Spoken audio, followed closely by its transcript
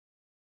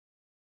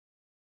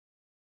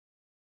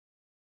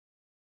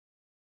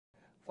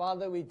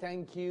Father, we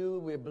thank you,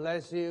 we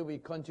bless you, we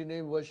continue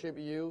to worship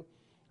you.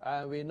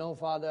 And we know,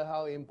 Father,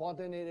 how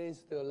important it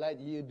is to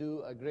let you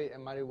do a great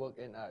and mighty work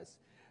in us.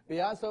 We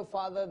ask, oh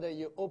Father, that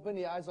you open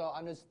the eyes of our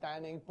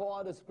understanding, pour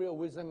out the spirit of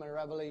wisdom and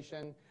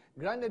revelation.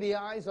 Grant that the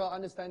eyes of our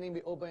understanding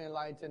be open and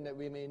enlightened, that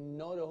we may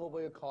know the hope of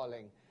your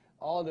calling,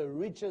 all the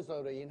riches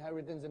of the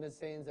inheritance in the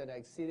saints, and the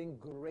exceeding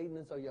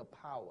greatness of your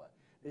power.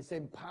 The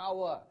same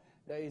power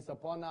that is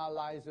upon our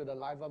lives with the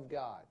life of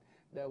God,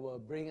 that will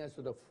bring us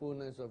to the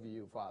fullness of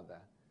you, Father.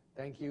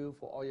 Thank you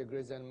for all your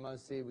grace and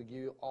mercy. We give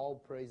you all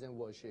praise and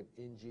worship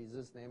in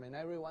Jesus' name. And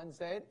everyone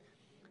said,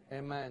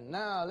 amen.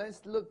 Now,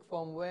 let's look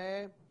from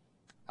where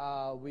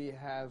we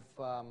have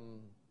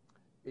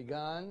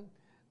begun.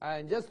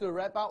 And just to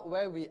wrap up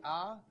where we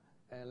are,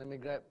 and let me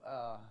grab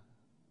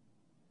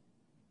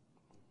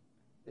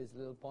this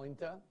little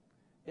pointer.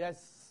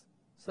 Yes,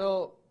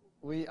 so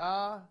we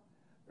are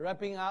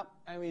wrapping up,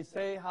 and we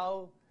say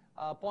how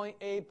point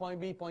A, point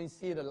B, point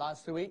C the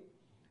last week,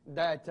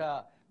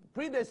 that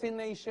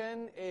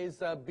predestination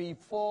is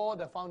before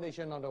the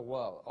foundation of the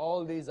world.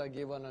 All these are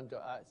given unto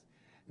us.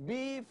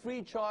 B,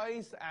 free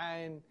choice,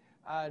 and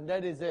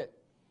that is it.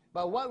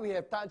 But what we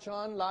have touched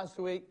on last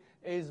week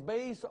is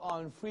based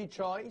on free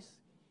choice.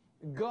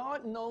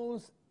 God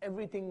knows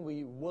everything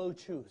we will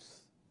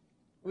choose.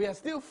 We are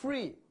still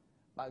free,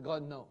 but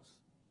God knows.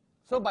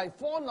 So by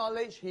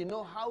foreknowledge, He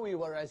knows how we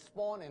will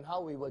respond and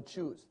how we will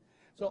choose.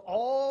 So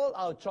all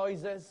our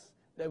choices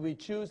that we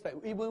choose, that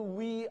even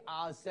we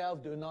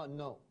ourselves do not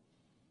know.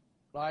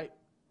 Right?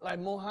 Like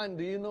Johann,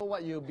 do you know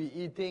what you'll be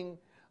eating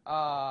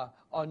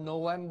on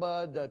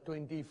November the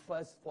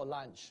 21st for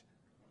lunch?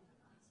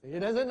 He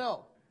doesn't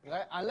know.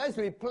 Right? Unless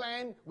we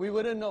plan, we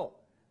wouldn't know.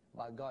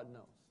 But God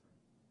knows.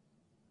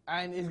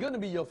 And it's going to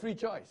be your free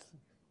choice.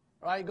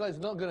 Right? God is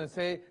not going to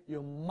say,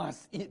 you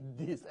must eat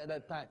this at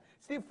that time.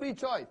 Still free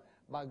choice.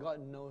 But God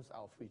knows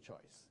our free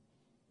choice.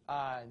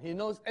 And He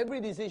knows every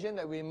decision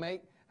that we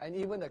make, and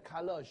even the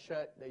color of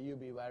shirt that you'll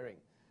be wearing.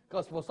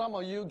 Because for some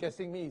of you,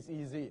 guessing me is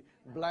easy.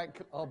 Black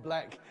or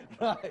black.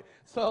 Right?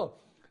 So,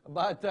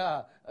 but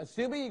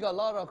Sylvie, you got a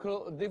lot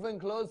of different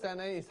clothes, and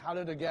then it's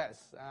harder to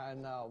guess.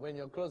 And when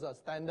your clothes are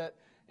standard,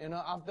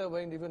 after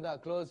wearing different type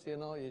of clothes,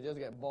 you just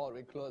get bored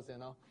with clothes,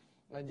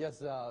 and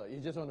just you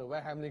just want to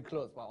wear how many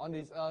clothes. But on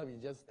this earth, you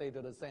just stay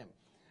to the same.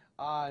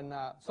 And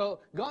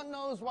so God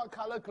knows what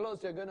color clothes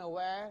you're going to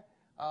wear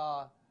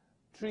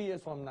 3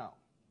 years from now,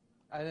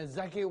 and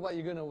exactly what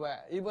you're going to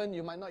wear. Even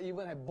you might not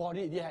even have bought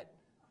it yet.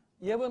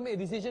 You haven't made a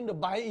decision to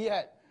buy it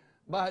yet,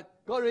 but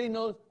God already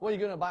knows what you're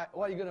going to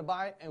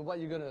buy, and what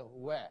you're going to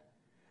wear.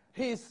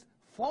 His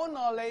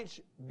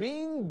foreknowledge,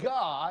 being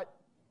God,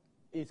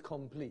 is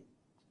complete.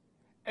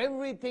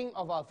 Everything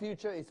of our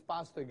future is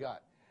passed to God.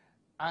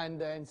 And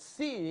then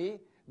C,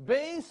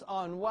 based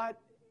on what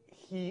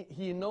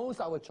He knows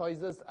our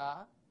choices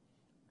are,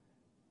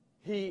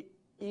 He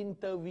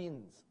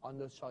intervenes on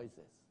those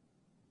choices.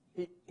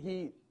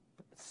 He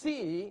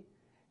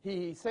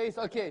says,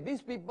 okay,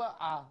 these people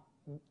are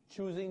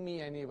choosing me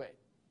anyway.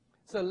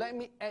 So let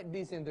me add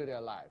this into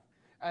their life.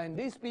 And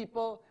these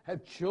people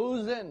have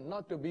chosen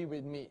not to be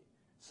with me.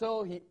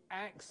 So He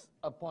acts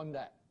upon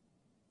that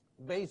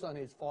based on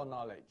His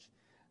foreknowledge.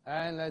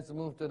 And let's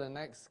move to the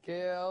next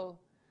scale.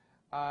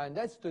 And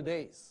that's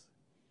today's.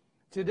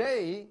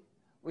 Today,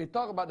 we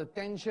talk about the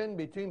tension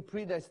between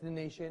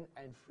predestination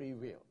and free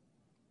will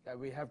that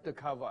we have to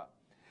cover.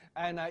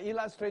 And I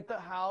illustrated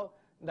how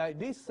that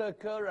this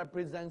circle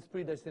represents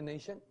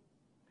predestination,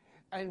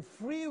 and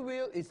free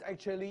will is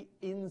actually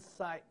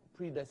inside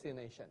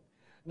predestination.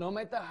 No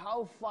matter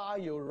how far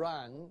you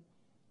run,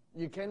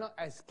 you cannot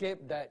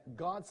escape that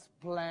God's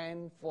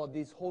plan for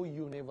this whole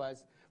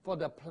universe, for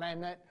the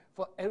planet,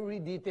 for every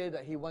detail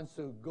that He wants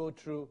to go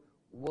through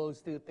will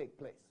still take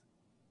place.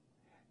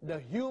 The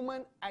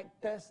human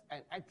actors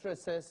and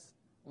actresses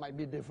might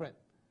be different,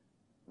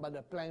 but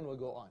the plan will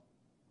go on.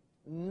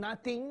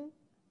 Nothing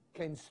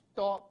can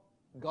stop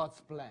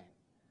God's plan.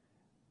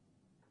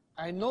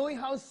 And knowing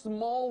how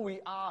small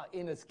we are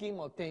in the scheme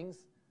of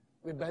things,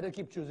 we better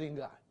keep choosing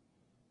God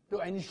to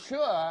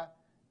ensure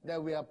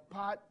that we are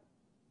part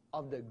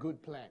of the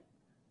good plan,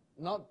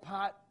 not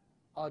part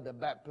of the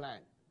bad plan.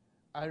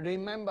 And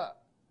remember,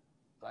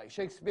 like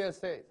Shakespeare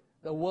says,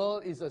 the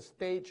world is a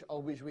stage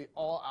of which we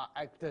all are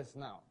actors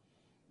now.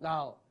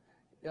 Now,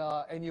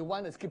 and you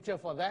want a scripture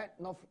for that?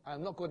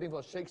 I'm not quoting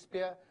for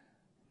Shakespeare.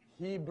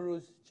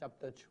 Hebrews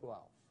chapter 12.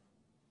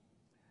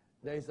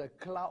 There is a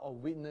cloud of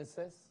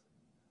witnesses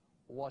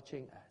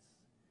watching us.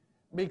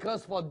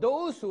 Because for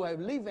those who have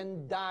lived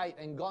and died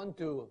and gone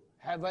to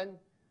heaven,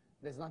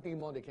 there's nothing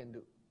more they can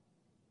do.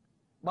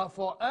 But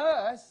for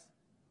us,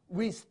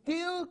 we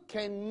still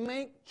can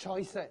make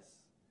choices.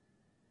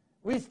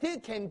 We still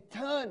can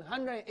turn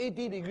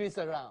 180 degrees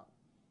around.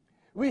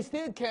 We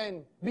still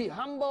can be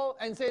humble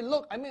and say,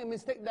 look, I made a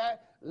mistake there.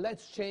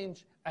 Let's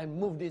change and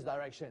move this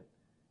direction.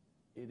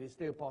 It is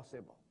still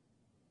possible.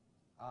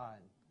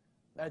 And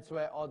that's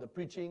where all the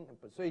preaching and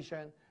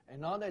persuasion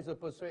and all that is to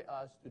persuade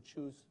us to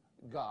choose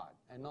God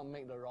and not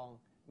make the wrong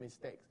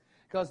mistakes.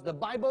 Because the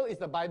Bible is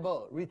the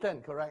Bible,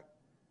 written, correct?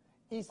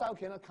 Esau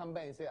cannot come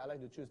back and say, I'd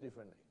like to choose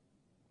differently.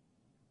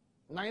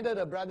 Neither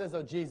the brothers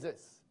of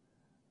Jesus,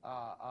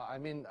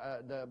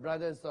 the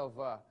brothers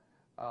of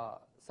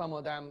some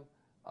of them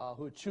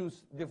who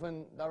choose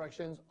different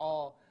directions,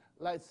 or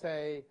let's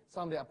say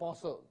some of the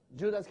apostles.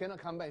 Judas cannot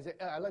come back and say,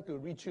 I'd like to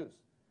re-choose.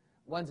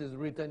 Once it's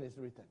written, it's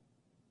written.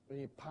 When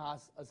you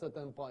pass a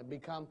certain point,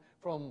 become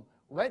from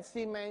wet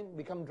cement,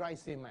 become dry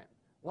cement.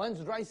 Once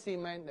dry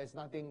cement, there's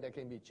nothing that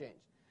can be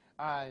changed.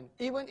 And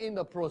even in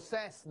the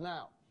process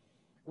now,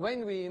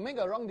 when we make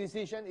a wrong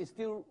decision, it's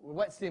still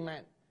wet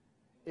cement.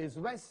 It's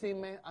wet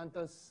cement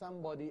until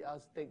somebody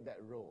else take that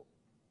role.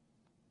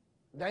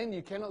 Then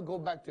you cannot go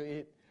back to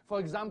it. For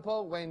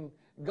example, when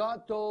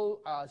God told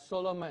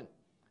Solomon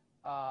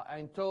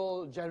and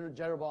told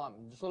Jeroboam,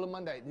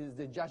 Solomon that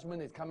the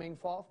judgment is coming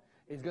forth,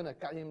 he's going to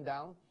cut him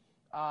down.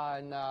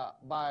 And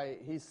by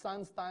his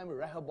son's time,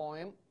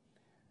 Rehoboam,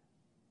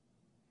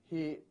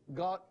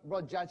 God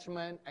brought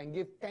judgment and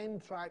gave 10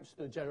 tribes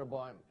to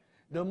Jeroboam.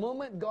 The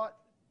moment God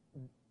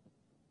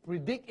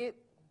predict it,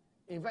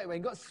 in fact,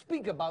 when God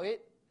speak about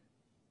it,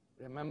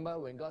 remember,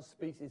 when God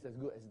speaks, it's as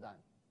good as done.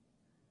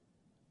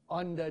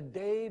 On the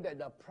day that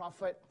the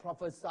prophet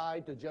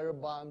prophesied to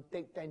Jeroboam,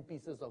 take 10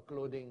 pieces of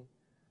clothing,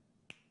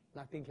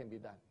 nothing can be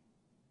done.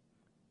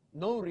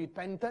 No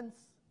repentance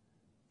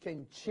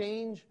can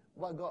change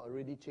what God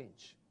already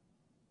changed.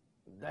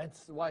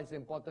 That's why it's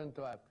important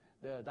to have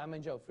the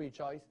dimension of free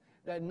choice,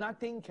 that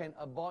nothing can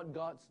abort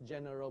God's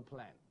general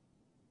plan.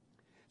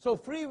 So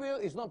free will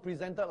is not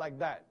presented like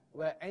that,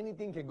 where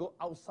anything can go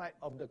outside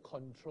of the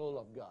control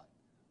of God.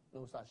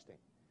 No such thing.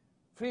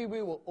 Free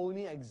will will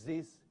only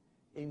exist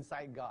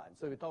inside God.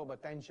 So we talk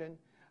about tension,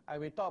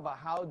 and we talk about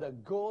how the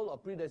goal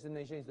of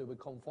predestination is to be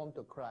conformed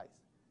to Christ,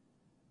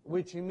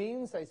 which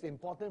means that it's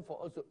important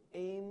for us to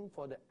aim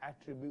for the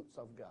attributes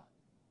of God.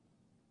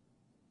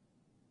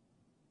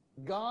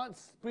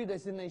 God's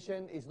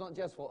predestination is not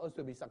just for us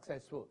to be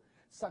successful.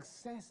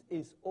 Success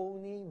is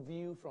only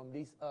viewed from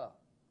this earth.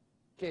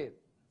 Okay,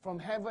 from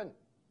heaven.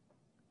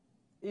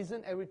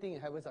 Isn't everything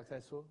in heaven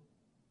successful?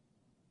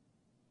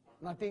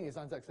 Nothing is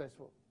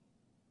unsuccessful.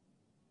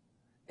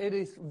 It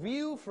is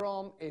viewed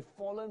from a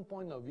fallen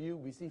point of view.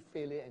 We see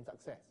failure and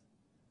success.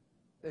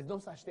 There's no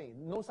such thing,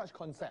 no such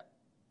concept.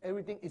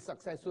 Everything is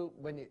successful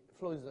when it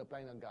flows into the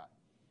plan of God.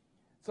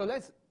 So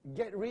let's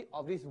get rid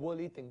of this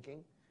worldly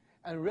thinking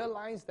and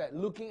realize that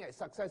looking at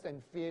success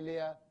and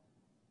failure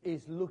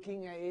is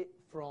looking at it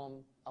from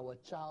our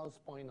child's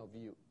point of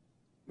view.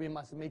 We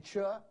must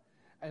mature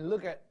and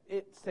look at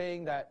it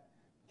saying that,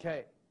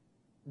 okay,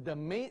 the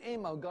main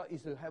aim of God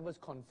is to have us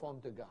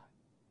conform to God.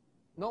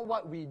 Not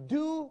what we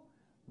do,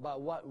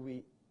 but what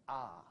we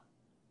are.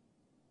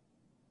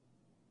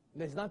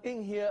 There's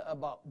nothing here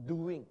about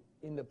doing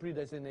in the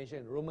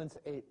predestination. Romans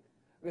 8.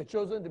 We are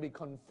chosen to be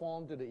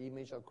conformed to the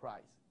image of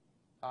Christ.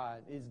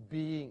 It's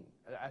being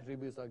the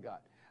attributes of God.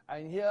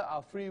 And here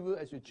our free will,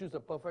 as we choose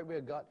the perfect way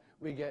of God,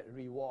 we get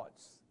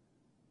rewards.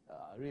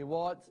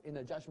 Rewards in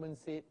the judgment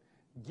seat,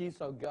 gifts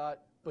of God,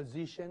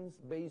 positions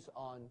based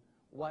on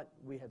what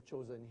we have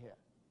chosen here.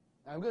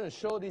 I'm going to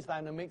show these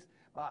dynamics,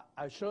 but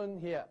I've shown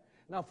here.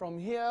 Now from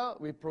here,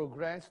 we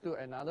progress to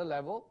another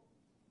level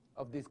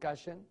of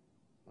discussion.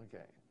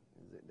 Okay,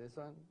 is it this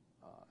one?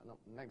 No,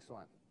 next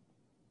one.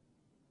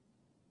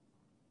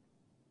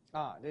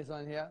 This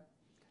one here.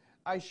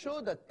 I show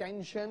the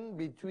tension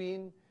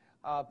between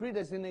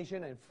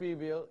predestination and free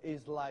will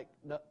is like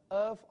the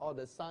earth or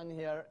the sun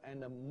here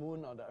and the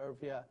moon or the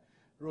earth here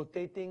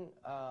rotating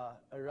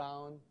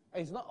around.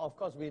 It's not, of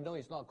course, we know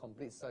it's not a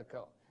complete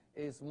circle.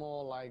 It's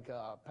more like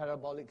a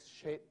parabolic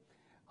shape.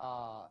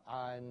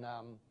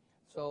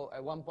 So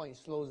at one point it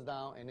slows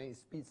down and then it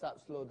speeds up,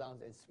 slows down,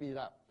 and speeds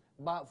up.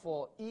 But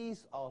for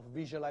ease of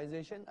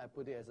visualization, I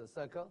put it as a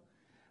circle.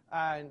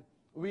 And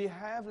we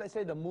have, let's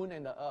say, the moon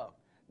and the earth.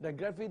 The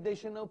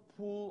gravitational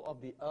pull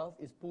of the earth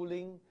is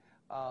pulling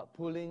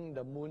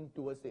the moon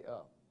towards the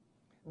earth.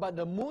 But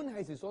the moon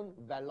has its own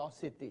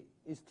velocity.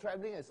 It's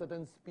traveling at a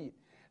certain speed,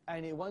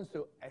 and it wants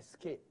to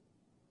escape.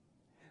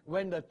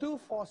 When the two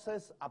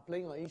forces are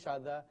playing on each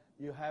other,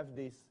 you have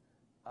this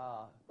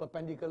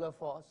perpendicular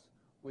force,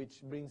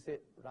 which brings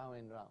it round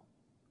and round,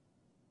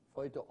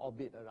 for it to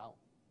orbit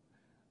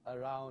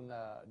around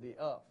the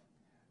earth.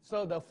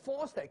 So the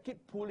force that keeps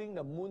pulling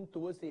the moon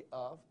towards the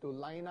earth to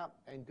line up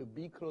and to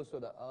be close to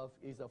the earth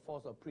is the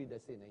force of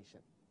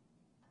predestination.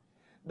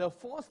 The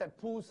force that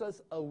pulls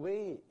us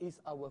away is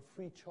our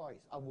free choice,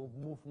 our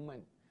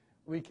movement.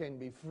 We can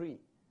be free.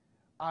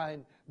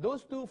 And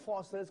those two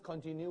forces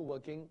continue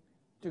working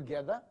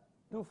together,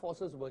 two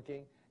forces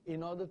working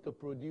in order to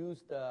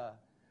produce the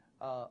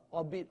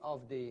orbit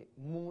of the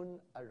moon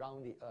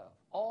around the earth,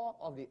 or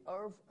of the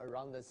earth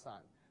around the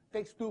sun.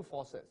 Takes two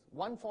forces.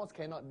 One force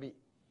cannot be.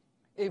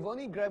 If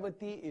only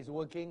gravity is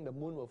working, the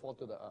moon will fall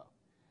to the earth.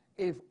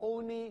 If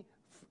only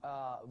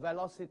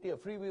velocity or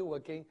free will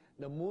working,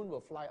 the moon will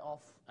fly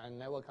off and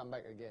never come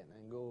back again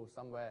and go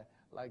somewhere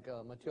like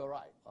a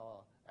meteorite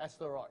or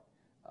asteroid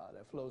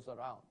that flows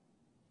around.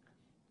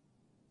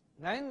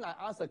 Then I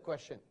ask a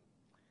question.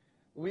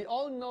 We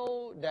all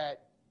know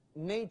that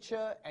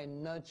nature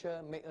and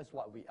nurture make us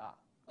what we are.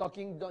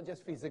 Talking not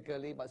just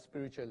physically, but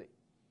spiritually.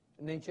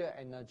 Nature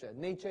and nurture.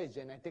 Nature is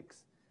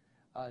genetics.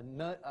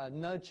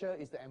 Nurture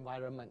is the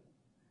environment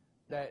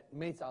that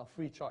makes our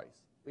free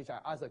choice, which I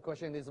asked a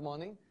question this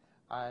morning.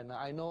 And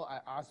I know I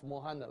asked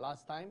Johann the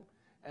last time,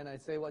 and I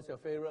say, what's your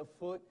favorite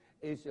food?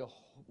 It's your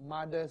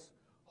mother's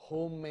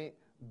homemade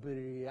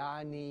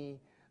biryani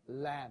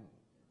lamb,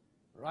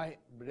 right?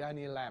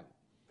 Biryani lamb.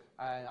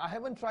 And I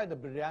haven't tried the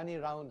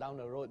biryani round down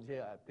the road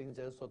here. I think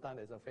Jel Sultan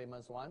is a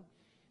famous one.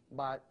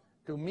 But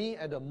to me,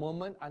 at the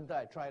moment, until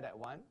I try that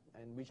one,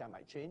 and which I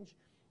might change,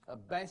 the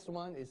best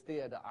one is stay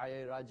at the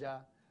Ayer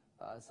Raja,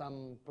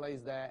 some place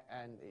there,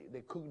 and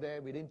they cook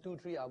there within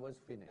 2-3 hours,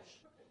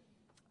 finish.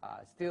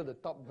 Still the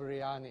top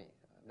biryani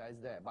that is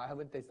there, but I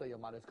haven't tasted your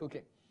mother's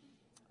cooking.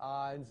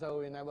 And so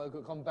we never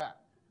could compare.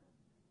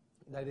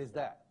 That is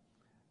that.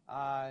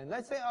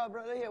 Let's say,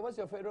 brother here, what's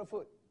your favorite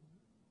food?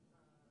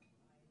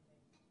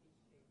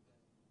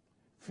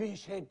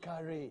 Fish head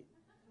curry.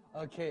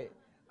 Okay.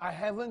 I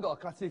haven't got a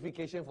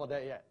classification for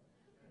that yet.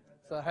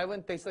 So I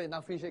haven't tasted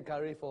enough fish head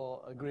curry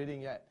for a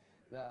grading yet.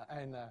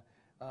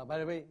 By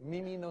the way,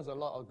 Mimi knows a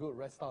lot of good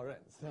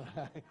restaurants.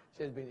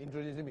 She has been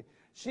introducing me.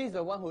 She's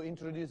the one who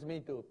introduced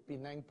me to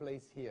Penang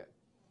Place here.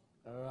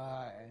 All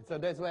right. So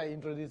that's why I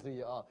introduced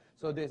you all.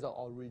 So there's the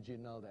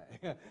original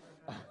there.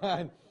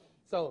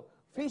 So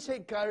fish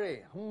head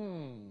curry,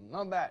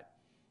 not bad.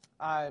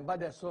 But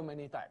there's so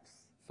many types,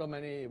 so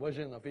many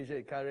versions of fish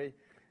head curry.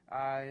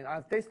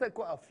 I've tasted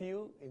quite a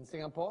few in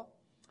Singapore.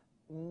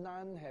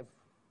 None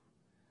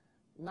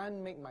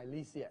make my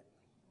list yet.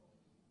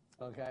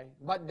 Okay,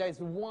 but there's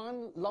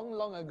one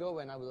long ago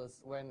when I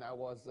was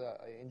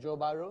in Johor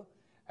Bahru,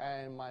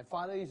 and my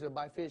father used to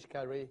buy fish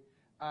curry,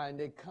 and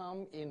they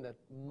come in the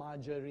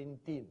margarine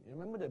tin. You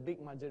remember the big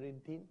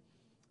margarine tin?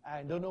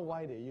 I don't know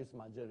why they use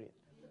margarine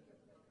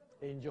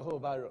in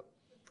Johor Bahru.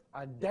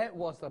 And that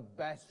was the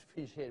best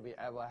fish head we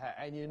ever had.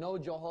 And you know,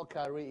 Johor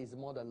curry is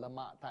more the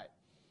lemak type,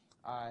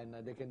 and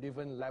they can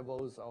different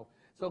levels of.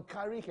 So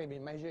curry can be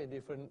measured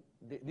in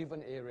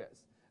different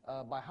areas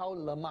by how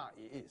lemak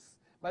it is.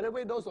 By the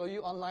way, those of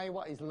you online,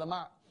 what is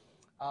lemak?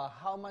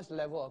 How much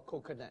level of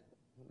coconut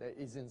that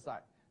is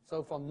inside.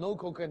 So from no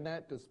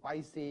coconut to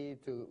spicy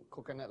to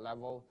coconut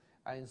level.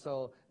 And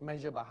so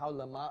measured by how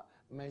lemak,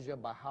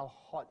 measured by how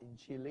hot in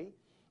chili,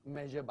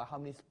 measured by how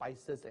many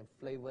spices and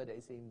flavor that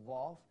is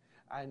involved,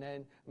 and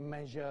then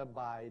measured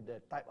by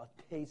the type of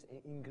taste and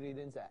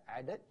ingredients that are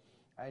added.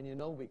 And you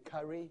know, with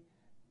curry,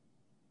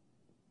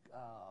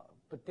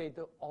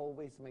 potato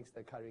always makes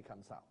the curry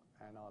comes out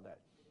and all that.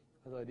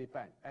 So it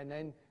depends.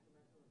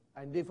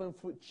 And different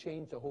food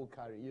change the whole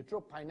curry. You throw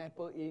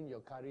pineapple in,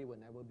 your curry will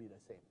never be the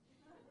same.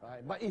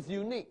 Right? But it's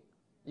unique.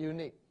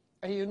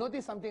 And you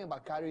notice something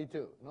about curry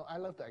too. No, I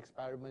love to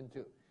experiment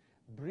too.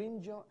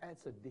 Brinjal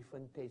adds a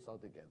different taste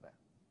altogether.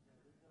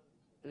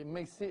 It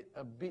makes it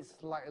a bit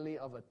slightly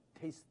of a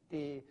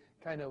tasty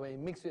kind of way.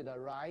 Mix with the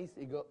rice,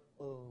 it go,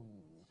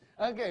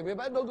 Okay, we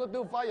better don't go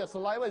too far. Your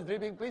saliva is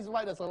dripping. Please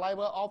wipe the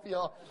saliva off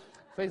your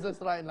faces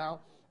right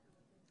now.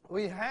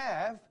 We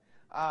have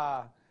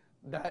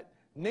that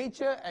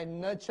nature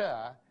and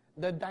nurture,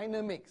 the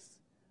dynamics.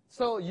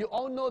 So you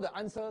all know the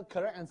answer,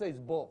 correct answer is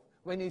both.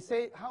 When you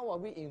say, how are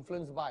we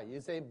influenced by?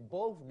 You say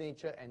both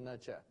nature and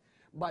nurture.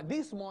 But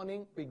this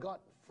morning, we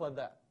got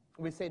further.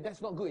 We say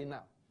that's not good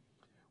enough.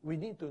 We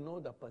need to know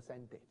the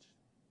percentage.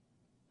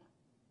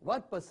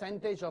 What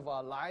percentage of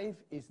our life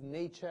is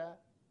nature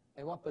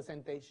and what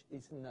percentage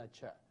is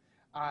nurture?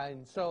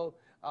 And so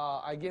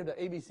I gave the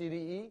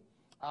ABCDE,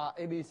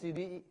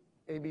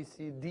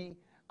 ABCD,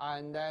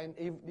 and then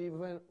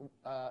even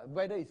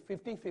whether it's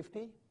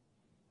 50-50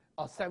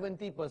 or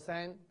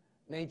 70%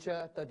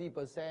 nature,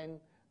 30%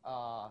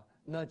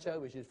 nurture,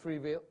 which is free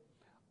will,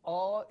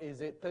 or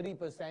is it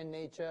 30%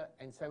 nature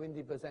and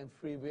 70%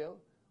 free will,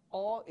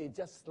 or it's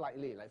just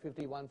slightly like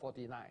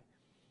 51-49.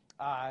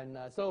 And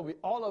so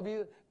all of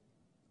you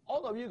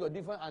got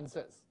different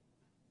answers.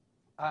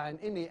 And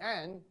in the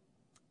end,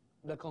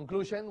 the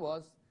conclusion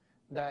was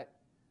that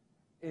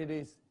it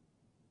is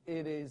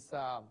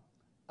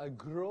a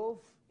growth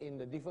in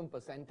the different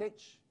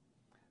percentage,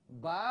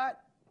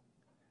 but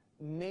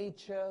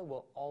nature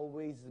will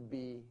always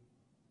be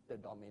the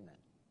dominant.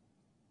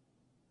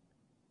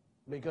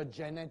 Because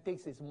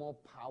genetics is more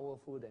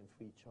powerful than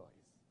free choice.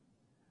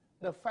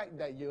 The fact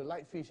that you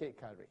like fish head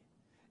curry.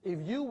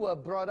 If you were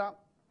brought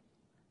up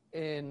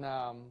in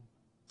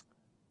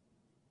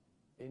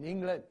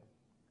England,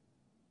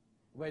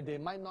 where they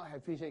might not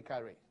have fish head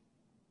curry,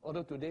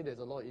 although today there's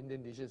a lot of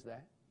Indian dishes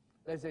there.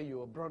 Let's say you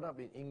were brought up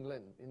in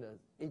England in the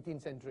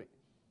 18th century.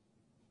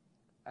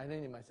 And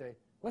then you might say,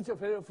 what's your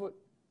favorite food?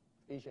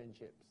 Fish and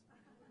chips.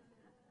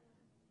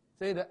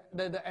 See,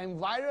 the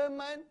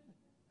environment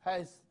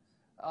has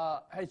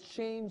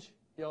changed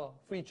your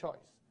free choice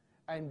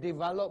and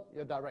developed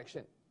your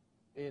direction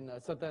in a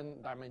certain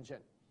dimension.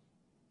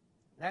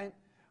 And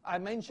I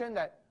mentioned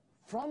that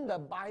from the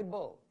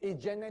Bible, is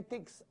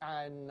genetics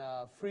and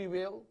free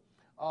will,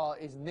 or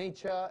is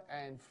nature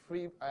and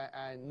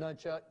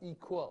nurture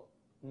equal?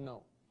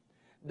 No.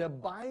 the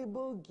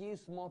Bible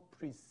gives more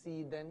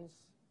precedence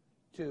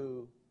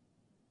to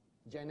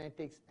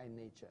genetics and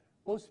nature,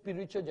 both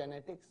spiritual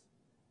genetics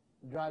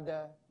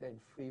rather than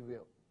free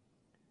will.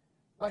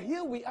 But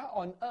here we are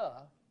on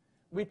earth,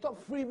 we thought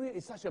free will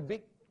is such a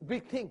big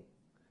thing.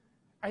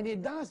 And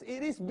it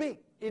is big.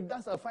 It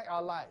does affect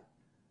our life.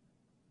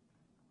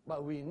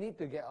 But we need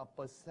to get our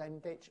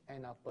percentage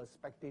and our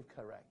perspective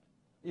correct.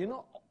 You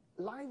know,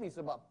 life is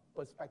about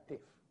perspective.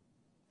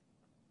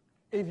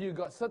 If you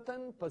got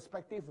certain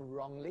perspective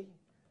wrongly,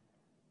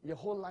 your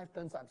whole life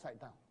turns upside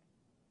down.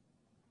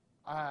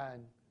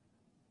 And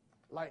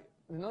like,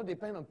 you know,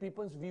 depend on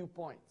people's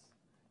viewpoints.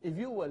 If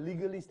you were a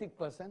legalistic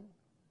person,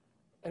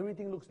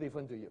 everything looks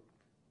different to you.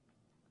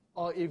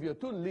 Or if you're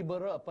too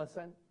liberal a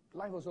person,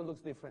 life also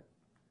looks different.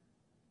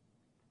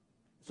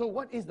 So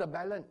what is the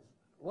balance?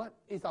 What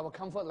is our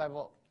comfort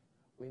level?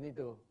 We need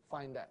to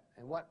find that.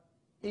 And what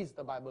is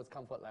the Bible's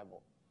comfort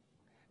level?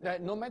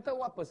 That no matter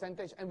what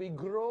percentage, and we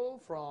grow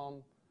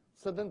from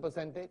certain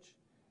percentage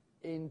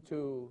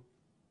into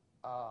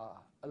a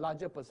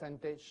larger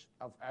percentage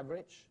of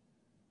average,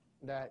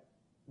 that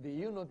do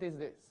you notice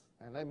this?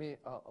 And let me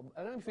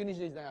finish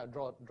this, then I'll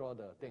draw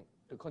the thing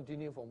to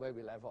continue from where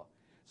we left off.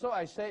 So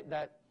I said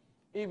that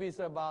if it's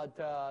about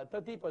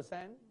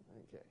 30%,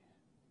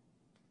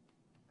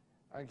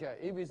 okay,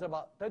 if it's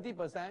about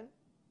 30%,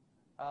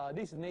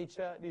 this is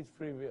nature, this is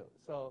free will.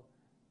 So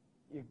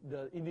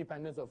the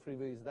independence of free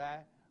will is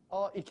there,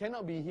 or it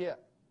cannot be here,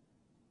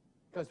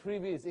 because free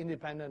will is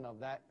independent of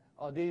that,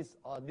 or this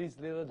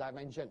little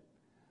dimension.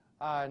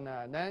 And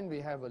then we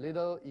have a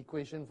little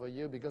equation for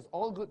you, because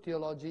all good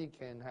theology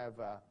can have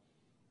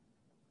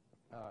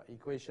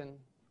equation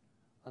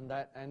on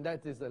that, and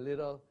that is a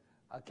little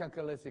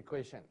calculus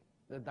equation,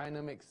 the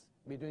dynamics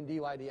between dy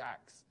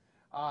dx.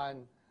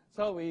 And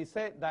so we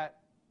said that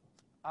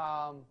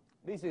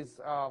this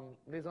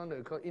one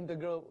we call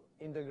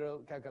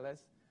integral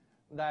calculus.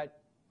 That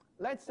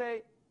let's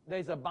say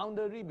there's a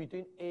boundary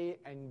between A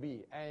and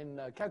B, and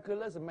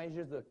calculus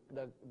measures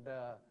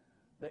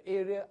the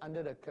area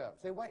under the curve.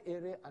 Say, what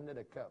area under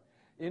the curve?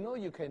 You know,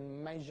 you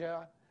can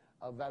measure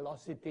a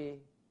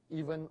velocity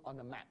even on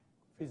a map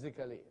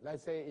physically.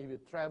 Let's say if you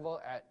travel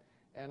at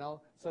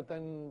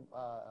certain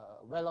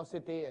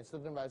velocity and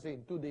certain velocity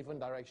in two different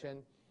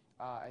directions,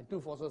 and two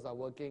forces are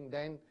working,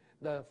 then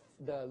the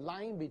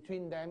line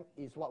between them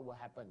is what will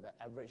happen, the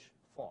average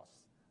force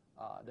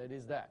that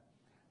is there.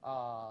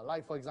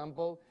 Like, for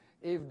example,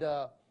 if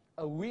a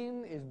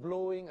wind is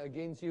blowing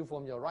against you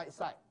from your right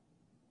side,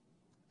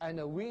 and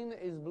the wind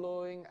is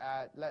blowing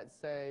at, let's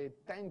say,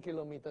 10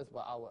 kilometers per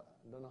hour,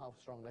 I don't know how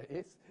strong that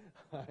is,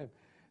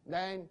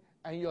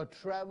 and you're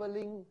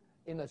traveling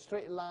in a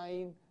straight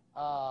line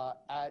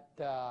at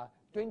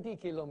 20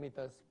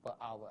 kilometers per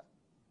hour.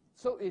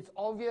 So it's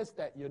obvious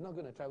that you're not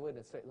going to travel in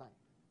a straight line,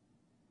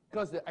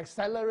 because the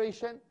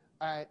acceleration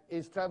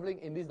is traveling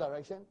in this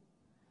direction,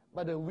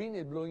 but the wind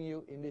is blowing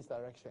you in this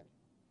direction.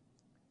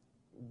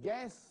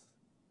 Guess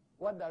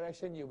what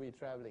direction you'll be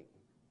traveling?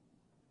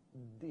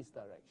 This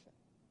direction,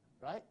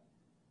 right?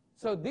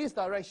 So this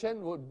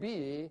direction would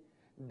be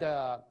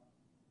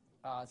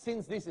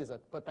since this is a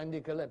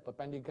perpendicular,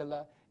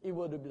 it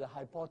would be the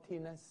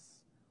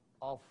hypotenuse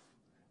of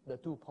the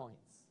 2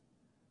 points.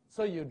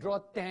 So you draw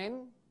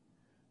 10,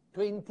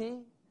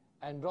 20,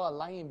 and draw a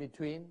line in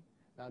between.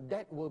 Now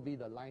that will be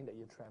the line that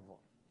you travel.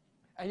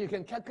 And you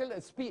can calculate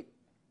the speed.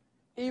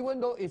 Even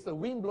though it's the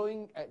wind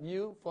blowing at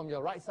you from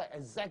your right side,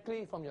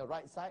 exactly from your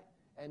right side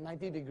at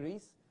 90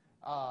 degrees,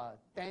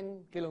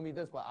 10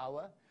 kilometers per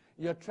hour,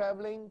 you're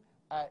traveling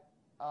at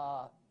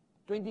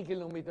 20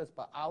 kilometers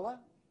per hour.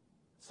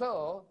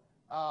 So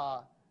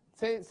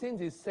since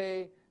you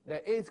say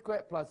that a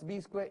squared plus b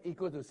squared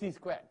equals to c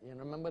squared, you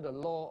remember the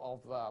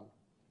law of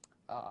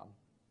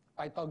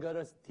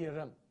Pythagoras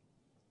theorem.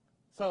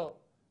 So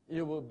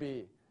it will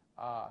be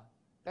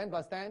 10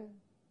 plus 10,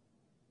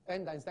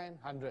 10 times 10,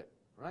 100,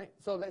 right?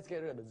 So let's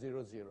get rid of the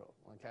 0, 0,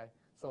 okay?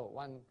 So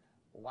 1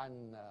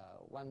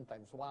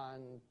 times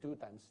 1, 2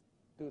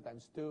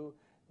 times 2,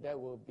 that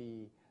will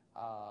be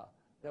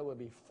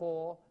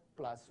 4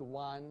 plus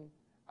 1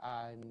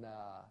 and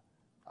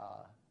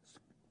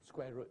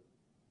square root.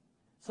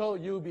 So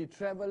you'll be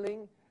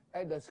traveling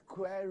at the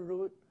square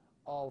root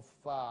of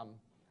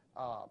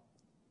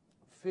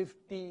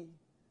 50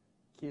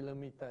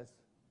 kilometers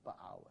per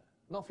hour.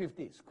 Not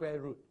 50, square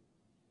root.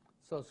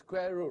 So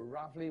square root,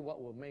 roughly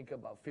what will make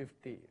about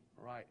 50,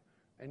 right?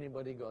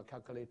 Anybody got a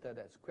calculator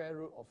that square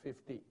root of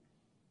 50?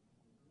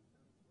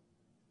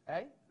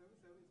 Eh?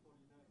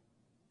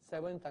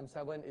 7 times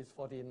 7 is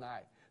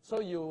 49. So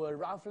you will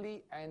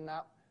roughly end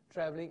up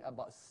traveling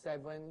about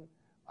 7,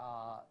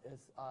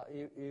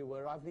 you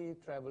were roughly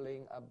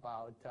traveling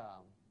about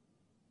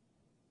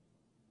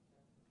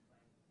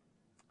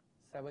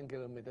 7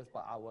 kilometers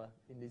per hour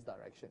in this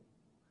direction.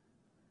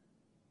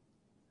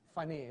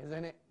 Funny,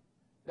 isn't it?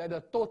 That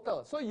the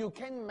total, so you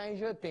can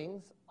measure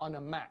things on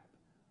a map,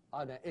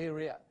 on an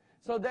area.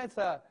 So that's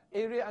an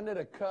area under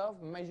the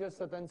curve, measure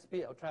certain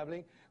speed of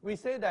traveling. We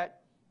say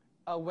that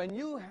when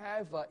you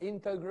have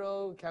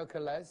integral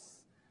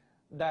calculus,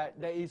 that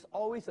there is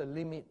always a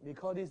limit. They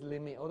call this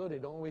limit, although they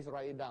don't always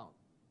write it down.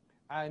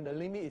 And the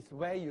limit is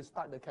where you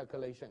start the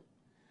calculation.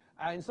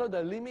 And so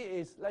the limit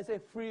is, let's say,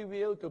 free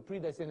will to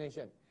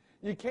predestination.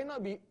 You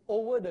cannot be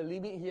over the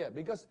limit here,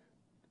 because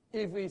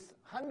if it's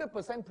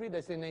 100%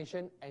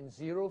 predestination and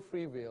 0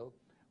 free will,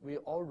 we're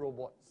all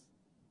robots.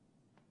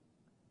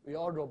 We're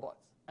all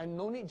robots. And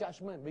no need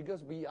judgment,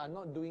 because we are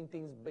not doing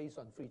things based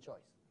on free choice.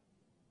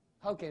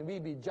 How can we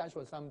be judged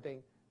for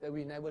something that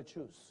we never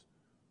choose?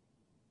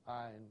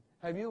 And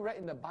have you read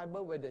in the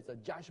Bible where there's a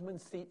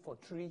judgment seat for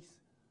trees?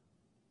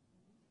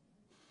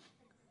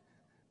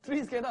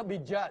 Trees cannot be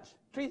judged.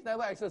 Trees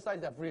never exercise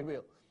their free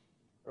will.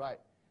 Right?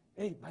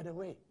 Hey, by the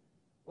way,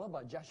 what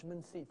about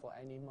judgment seat for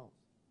animals?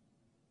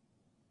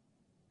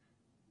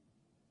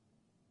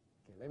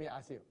 Okay, let me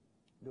ask you.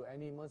 Do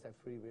animals have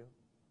free will?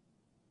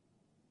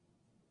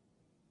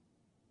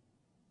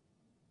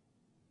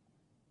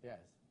 Yes.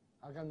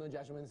 How come no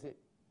judgment seat?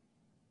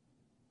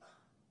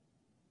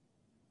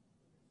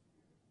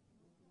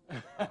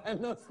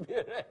 No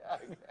spirit.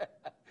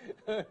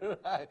 Okay.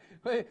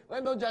 Right.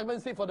 When no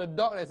judgment seat for the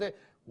dog, they say,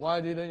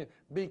 why didn't you?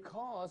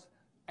 Because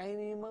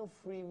animal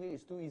free will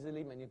is too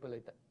easily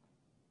manipulated.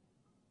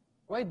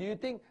 Why do you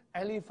think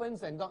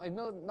elephants and dogs,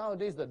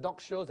 nowadays the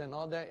dog shows and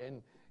all that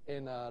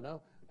in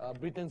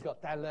Britain's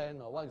Got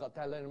Talent or What Got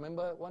Talent.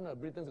 Remember one of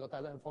Britain's Got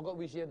Talent? I forgot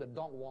which year the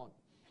dog won.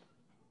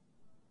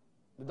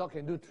 The dog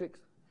can do tricks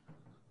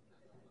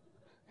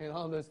and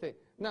all those things.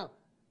 Now,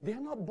 they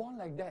are not born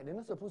like that. They're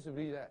not supposed to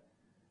be that.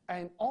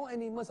 And all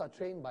animals are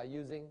trained by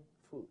using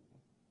food.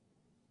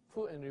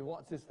 Food and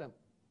reward system.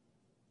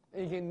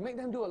 And you can make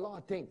them do a lot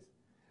of things.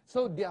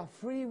 So their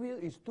free will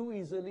is too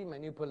easily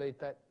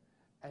manipulated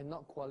and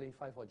not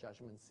qualified for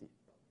judgment seat.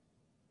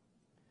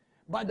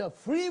 But the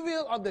free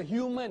will of the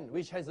human,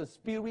 which has a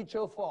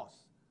spiritual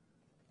force,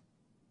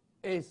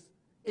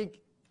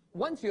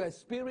 once you have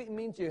spirit,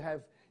 means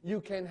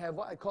you can have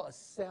what I call a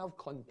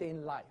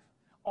self-contained life.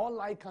 All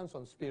life comes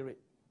from spirit.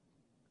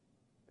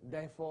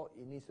 Therefore,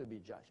 it needs to be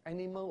judged.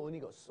 Animal only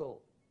got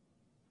soul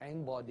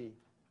and body,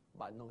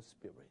 but no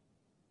spirit.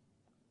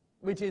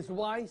 Which is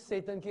why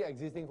Satan keeps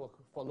existing for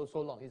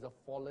so long. He's a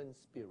fallen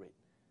spirit.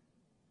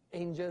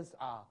 Angels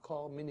are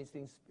called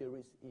ministering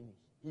spirits in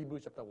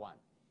Hebrews chapter 1.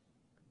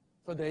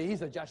 So there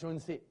is a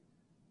judgment seat.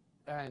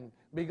 And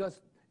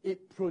because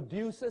it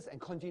produces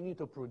and continues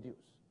to produce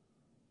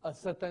a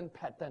certain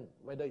pattern,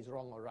 whether it's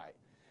wrong or right.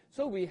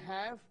 So we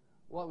have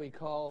what we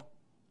call,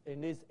 in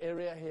this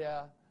area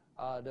here,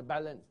 the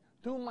balance.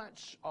 Too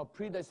much of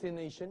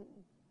predestination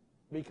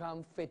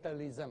becomes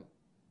fatalism.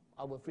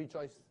 Our free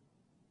choice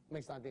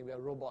makes nothing. We are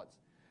robots.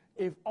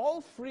 If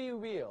all free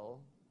will,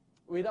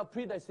 without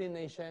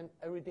predestination,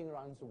 everything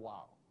runs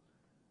wild.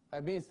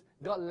 That means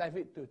God left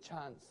it to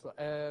chance, so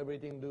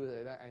everything do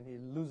that, and he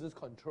loses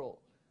control.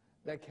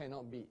 That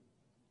cannot be.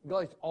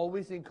 God is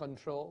always in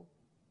control,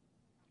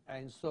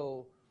 and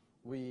so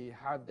we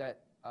have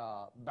that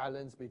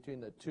balance between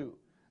the two.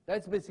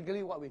 That's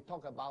basically what we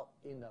talk about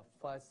in the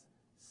first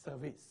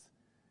service.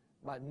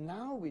 But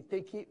now we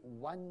take it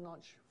one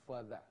notch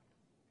further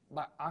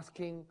by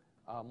asking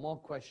more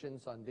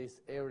questions on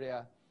this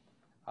area.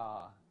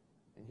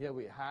 And here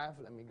we have,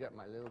 let me get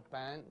my little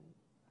pen.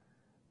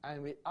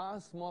 And we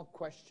ask more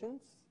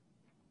questions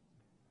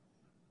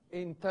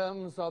in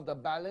terms of the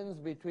balance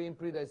between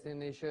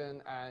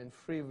predestination and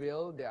free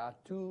will. There are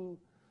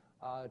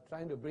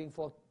trying to bring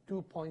forth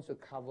 2 points to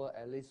cover,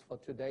 at least for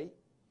today.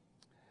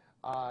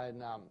 And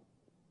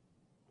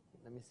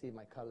let me see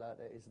my color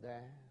that is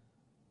there.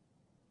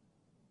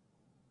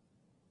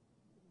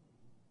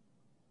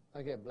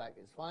 Okay, black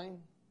is fine.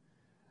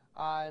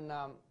 And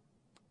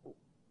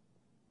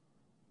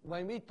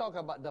when we talk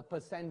about the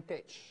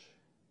percentage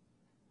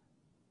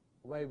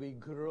where we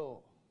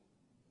grow,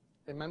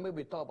 remember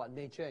we talk about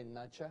nature and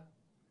nurture?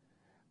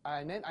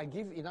 And then I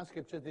give enough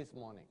scripture this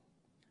morning.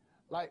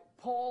 Like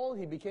Paul,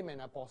 he became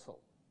an apostle.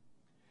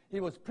 He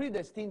was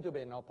predestined to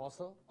be an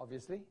apostle,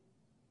 obviously.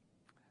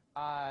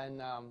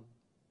 And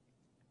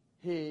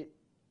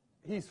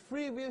his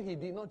free will, he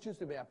did not choose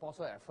to be an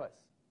apostle at first.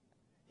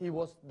 He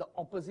was the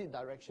opposite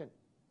direction.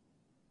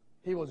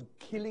 He was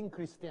killing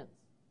Christians,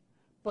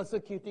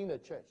 persecuting the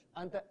church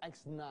until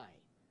Acts 9.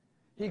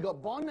 He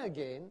got born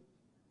again,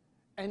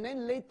 and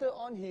then later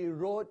on he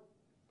wrote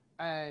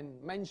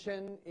and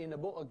mentioned in the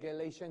book of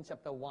Galatians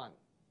chapter 1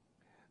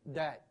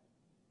 that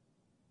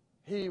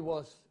he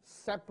was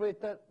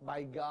separated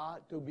by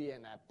God to be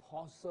an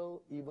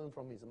apostle even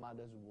from his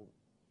mother's womb.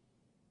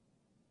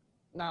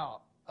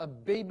 Now, a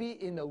baby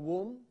in the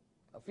womb,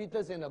 a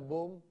fetus in the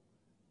womb,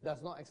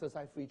 does not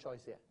exercise free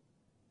choice yet.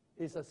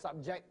 He's a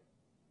subject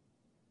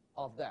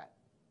of that.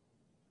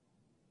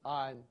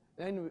 And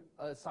then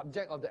a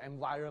subject of the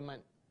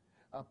environment.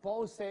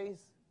 Paul says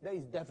that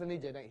is definitely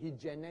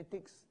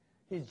genetic.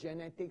 His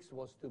genetics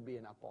was to be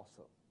an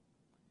apostle.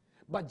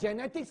 But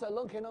genetics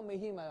alone cannot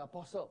make him an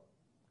apostle.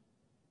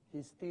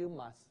 He still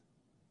must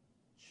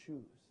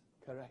choose,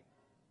 correct?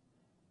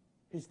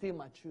 He still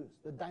must choose.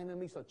 The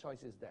dynamics of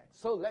choice is there.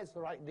 So let's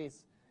write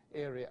this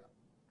area.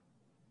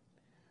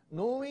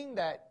 Knowing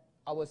that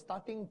our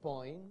starting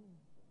point,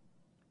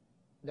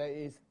 there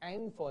is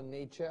N for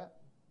nature,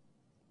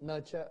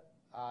 nurture,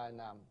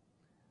 and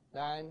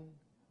then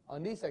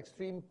on this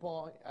extreme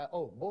point,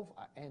 both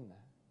are N.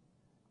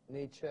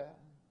 Nature,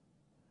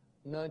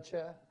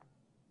 nurture,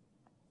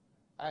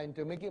 and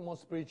to make it more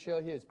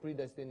spiritual, here is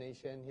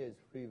predestination, here is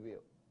free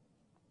will.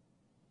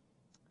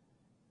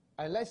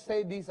 And let's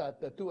say these are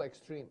the two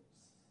extremes.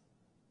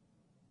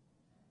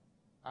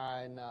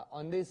 And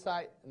on this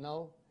side,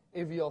 no,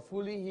 if you're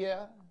fully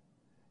here,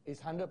 it's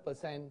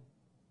 100%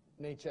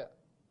 nature.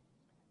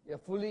 You're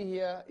fully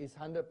here is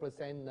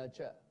 100%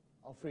 nurture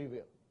or free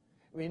will.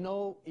 We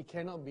know it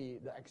cannot be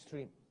the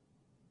extreme.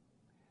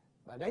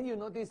 But then you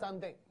notice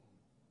something,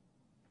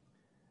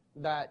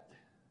 that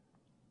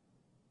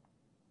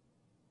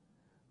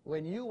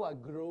when you are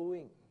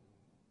growing,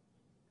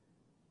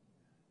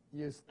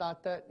 you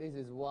started, this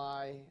is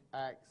Y,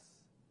 X.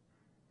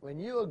 When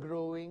you are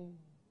growing,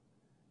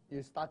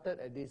 you started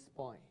at this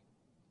point.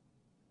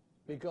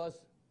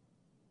 Because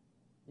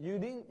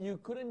you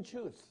couldn't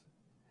choose.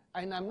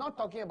 And I'm not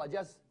talking about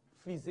just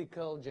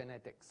physical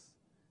genetics.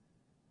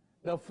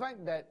 The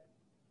fact that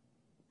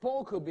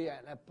Paul could be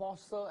an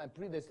apostle and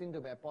predestined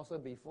to be an apostle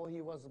before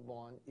he was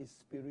born is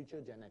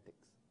spiritual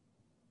genetics.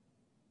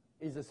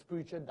 It's a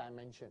spiritual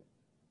dimension.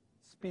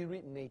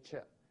 Spirit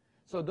nature.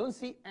 So don't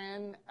see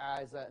N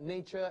as a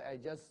nature, as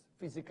just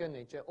physical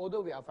nature,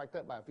 although we are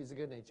affected by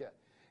physical nature.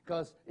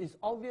 Because it's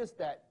obvious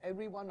that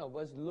every one of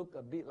us look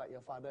a bit like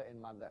your father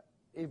and mother,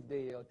 if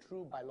they are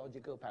true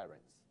biological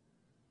parents.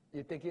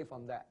 You take it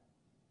from that.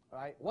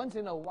 Right? Once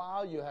in a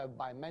while, you have,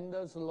 by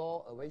Mendel's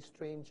law, a very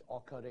strange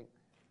occurring,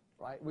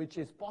 right? Which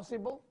is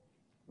possible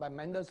by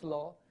Mendel's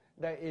law,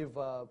 that if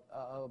a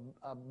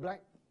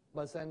black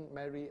person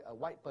marry a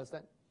white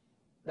person,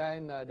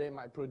 then they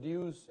might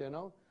produce,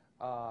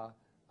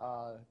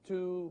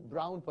 two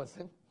brown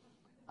person,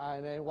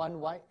 and then one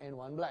white and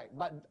one black.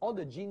 But all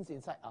the genes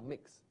inside are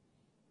mixed.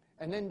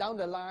 And then down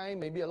the line,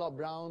 maybe a lot of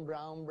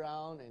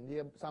brown, and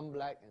here some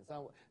black, and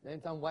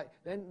then some white.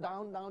 Then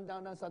down,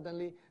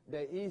 suddenly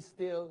there is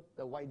still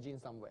the white gene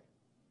somewhere.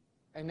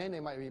 And then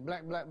it might be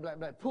black.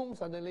 Boom,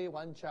 suddenly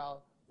one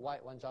child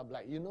white, one child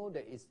black. You know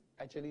that it's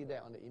actually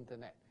there on the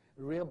internet.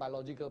 Real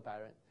biological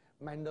parent.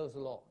 Mendel's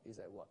law is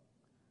at work.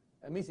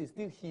 That means it's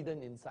still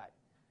hidden inside.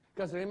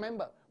 Because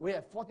remember, we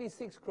have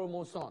 46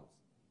 chromosomes.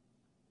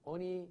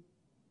 Only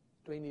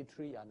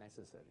 23 are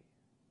necessary.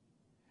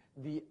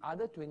 The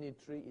other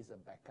 23 is a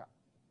backup.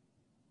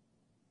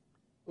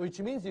 Which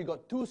means you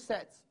got two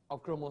sets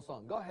of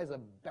chromosomes. God has a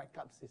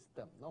backup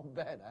system. Not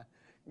bad,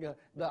 huh?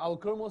 Our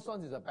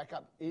chromosomes is a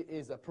backup. It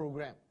is a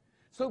program.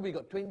 So we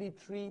got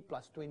 23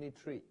 plus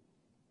 23.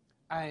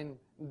 And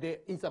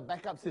it's a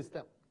backup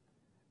system.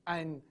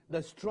 And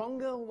the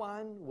stronger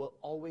one will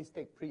always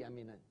take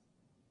preeminence.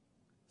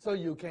 So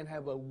you can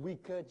have a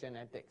weaker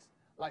genetics.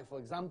 Like, for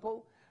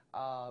example,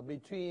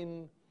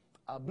 between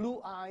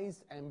blue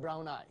eyes and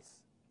brown eyes.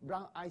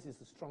 Brown eyes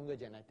is a stronger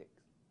genetics.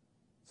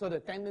 So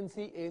the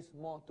tendency is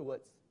more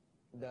towards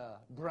the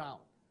brown.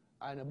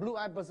 And a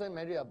blue-eyed person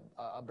marry a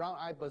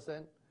brown-eyed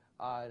person,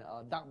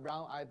 a dark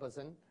brown-eyed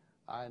person.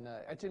 And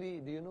actually,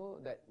 do you know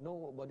that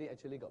nobody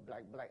actually got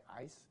black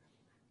eyes?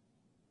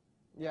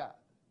 Yeah.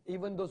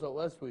 Even those of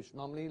us which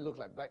normally look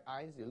like black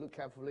eyes, you look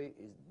carefully,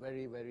 it's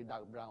very, very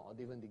dark brown or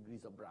different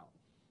degrees of brown.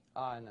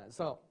 And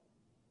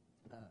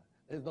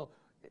there's no,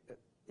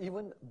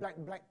 even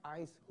black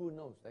eyes, who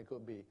knows? There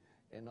could be,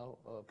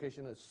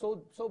 occasional,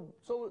 so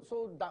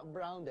dark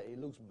brown that it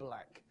looks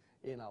black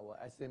in our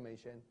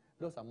estimation.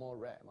 Those are more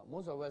rare. But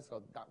most of us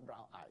got dark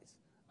brown eyes.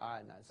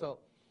 And so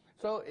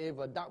if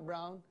a dark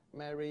brown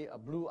marry a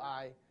blue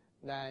eye,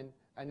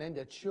 and then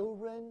the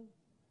children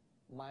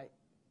might,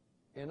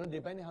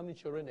 depending how many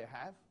children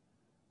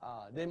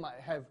they might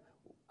have,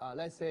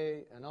 let's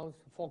say,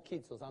 4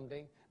 kids or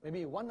something.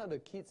 Maybe one of the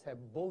kids have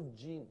both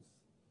genes,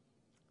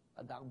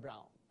 a dark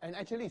brown. And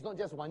actually, it's not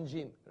just one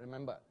gene,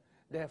 remember.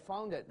 They have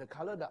found that the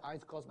color of the eye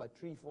is caused by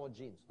 3-4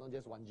 genes, not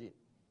just one gene.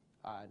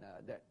 And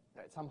that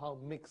somehow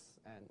mix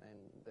and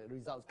the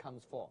results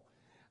comes forth.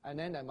 And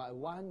then there might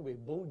one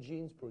with both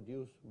genes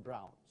produce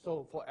brown.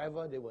 So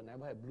forever, they will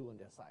never have blue on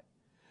their side.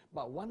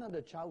 But one of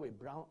the child with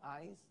brown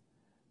eyes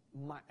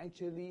might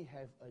actually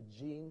have a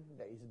gene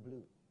that is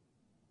blue.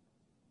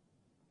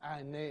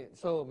 And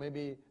so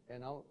maybe,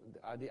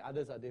 the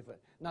others are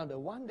different. Now, the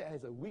one that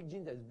has a weak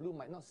gene that is blue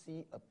might not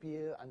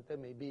appear until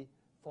maybe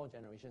 4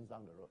 generations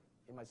down the road.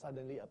 It might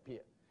suddenly appear.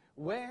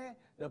 Where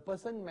the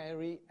person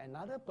marry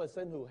another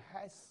person who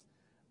has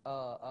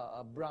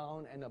a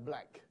brown and a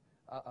black,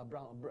 a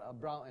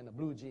brown and a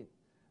blue gene.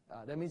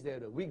 That means they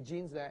have the weak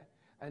genes there.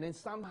 And then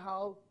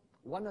somehow,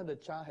 one of the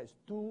child has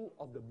 2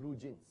 of the blue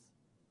genes.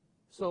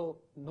 So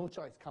no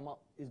choice, come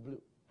out is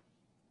blue.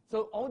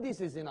 So all this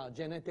is in our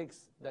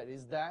genetics that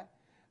is there,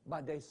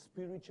 but there's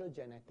spiritual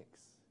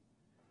genetics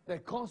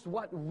that cause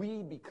what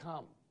we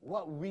become,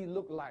 what we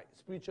look like,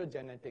 spiritual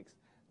genetics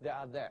that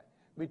are there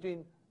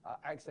between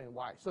X and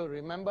Y. So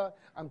remember,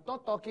 I'm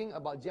not talking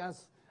about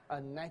just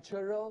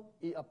natural,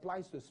 it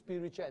applies to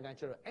spiritual and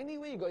natural.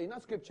 Anyway, you got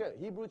enough scripture.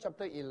 Hebrews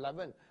chapter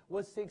 11,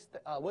 verse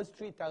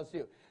 3 tells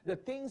you, the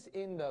things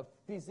in the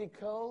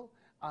physical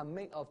are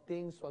made of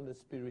things from the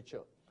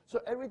spiritual. So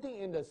everything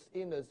in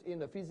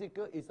the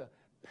physical is a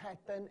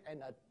pattern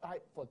and a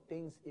type for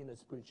things in the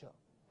spiritual.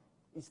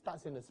 It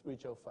starts in the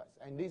spiritual first.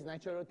 And this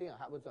natural thing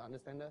helps us to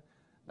understand the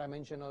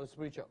dimension of the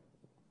spiritual.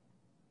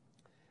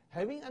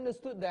 Having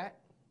understood that,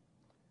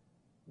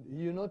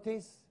 you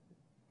notice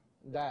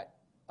that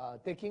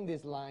taking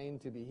this line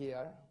to be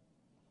here,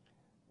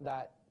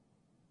 that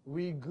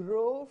we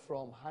grow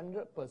from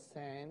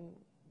 100%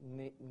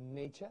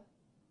 nature,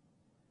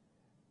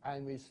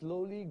 and we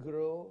slowly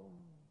grow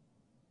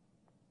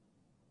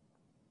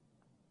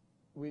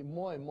with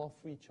more and more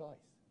free choice.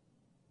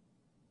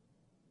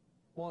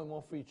 More and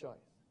more free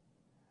choice.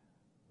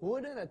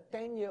 Wouldn't a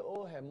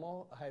 10-year-old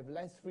have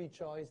less free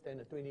choice than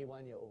a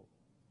 21-year-old?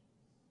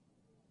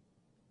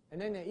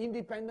 And then an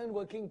independent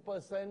working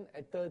person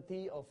at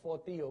 30 or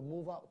 40 or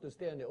move out to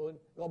stay on their own,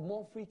 got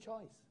more free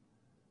choice.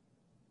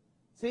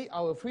 See,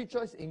 our free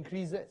choice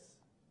increases.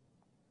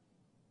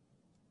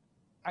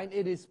 And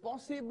it is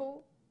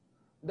possible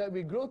that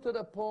we grow to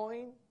the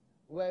point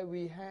where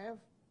we have,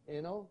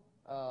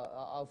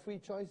 our free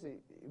choice,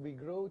 we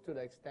grow to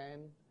the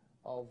extent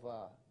of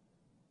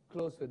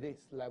close to this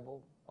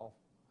level of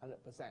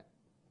 100%.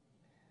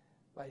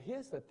 But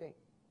here's the thing.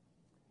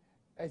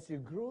 As you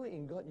grow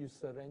in God, you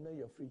surrender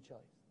your free choice.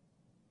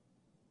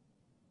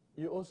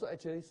 You also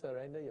actually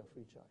surrender your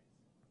free choice.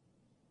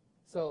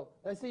 So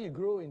let's say you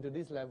grow into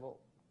this level,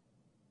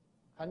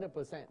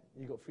 100%,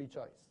 you got free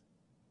choice.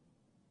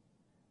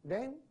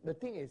 Then the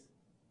thing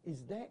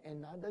is there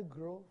another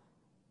growth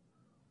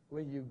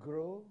where you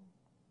grow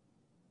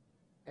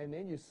and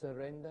then you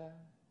surrender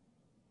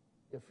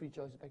your free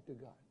choice back to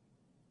God?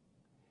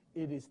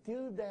 It is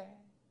still there,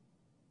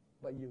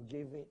 but you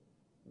give it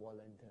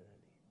voluntarily.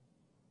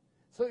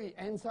 So it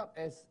ends up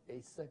as a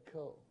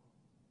circle.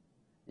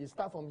 You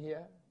start from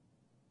here,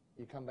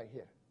 you come back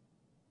here.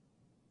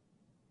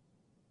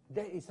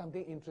 That is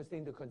something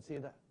interesting to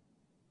consider.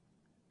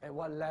 At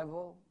what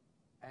level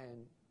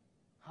and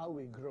how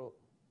we grow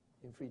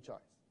in free choice.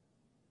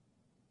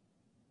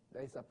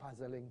 That is a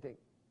puzzling thing.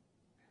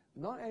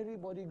 Not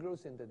everybody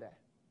grows into that.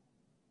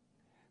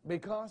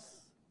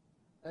 Because,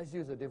 let's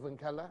use a different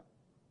color.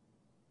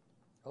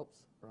 Oops,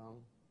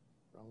 wrong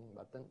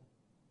button.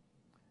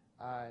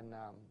 And,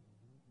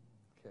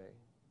 okay.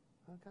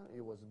 How come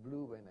it was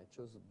blue when I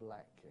chose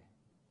black?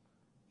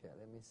 Okay,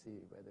 let me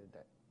see whether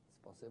that is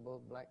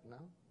possible. Black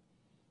now.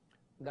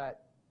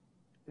 That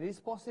it is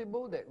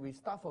possible that we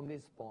start from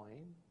this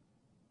point.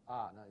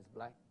 Now it's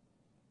black.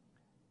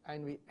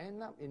 And we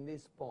end up in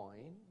this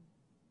point.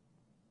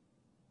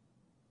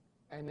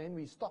 And then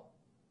we stop.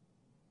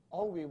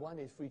 All we want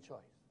is free choice.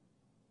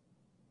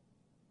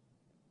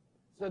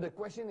 So the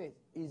question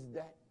is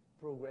that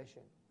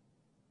progression?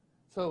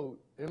 So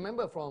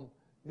remember, from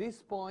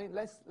this point,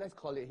 let's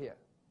call it here.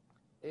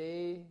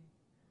 A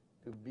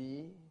to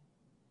B,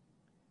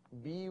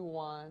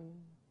 B1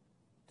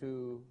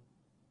 to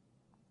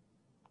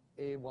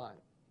A1.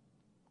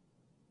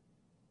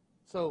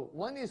 So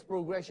one is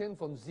progression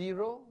from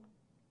 0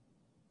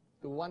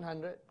 to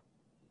 100,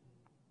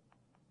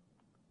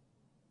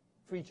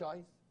 free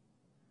choice,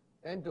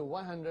 and to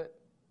 100,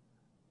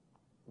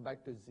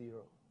 back to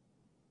 0.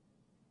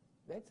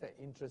 That's an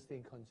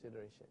interesting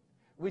consideration,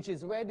 which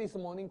is where this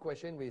morning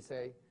question we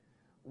say,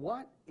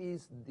 what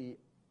is the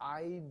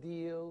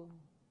ideal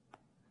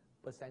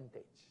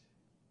percentage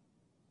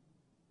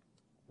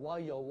while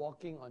you're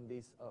walking on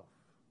this earth?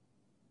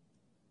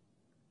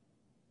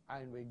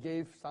 And we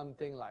gave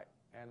something like,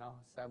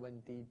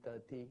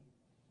 70-30,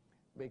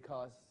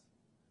 because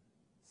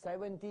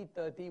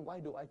 70-30, why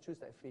do I choose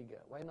that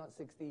figure? Why not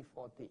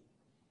 60-40?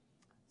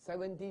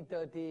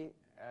 70-30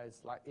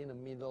 is like in the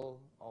middle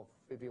of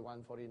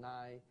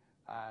 51-49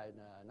 and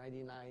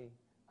 99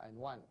 and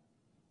 1.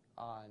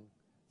 And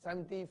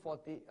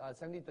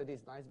 70-30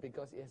 is nice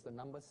because it has the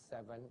number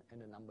 7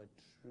 and the number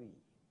 3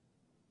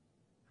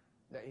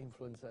 that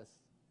influences.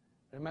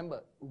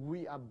 Remember,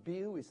 we are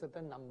built with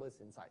certain numbers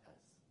inside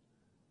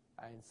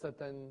us and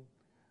certain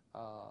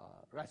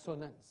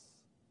resonance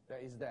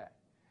that is there.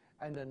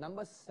 And the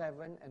number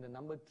 7 and the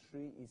number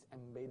 3 is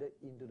embedded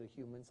into the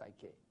human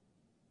psyche.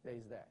 That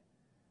is there.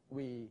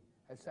 We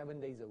have 7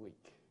 days a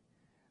week.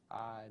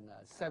 And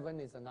 7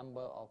 is the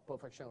number of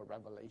perfection of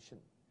revelation.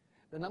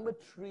 The number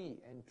 3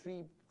 and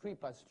 3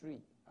 plus 3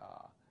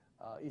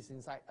 is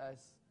inside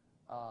us.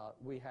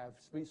 We have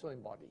spirit, soul,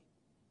 and body.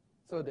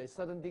 So there's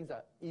certain things that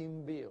are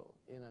inbuilt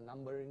in a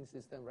numbering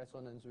system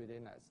resonance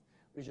within us,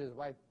 which is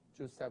why I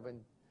choose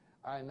 7.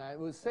 And I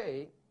will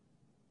say,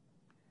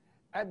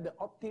 at the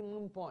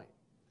optimum point,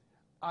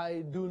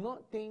 I do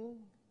not think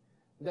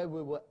that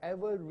we will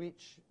ever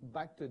reach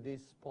back to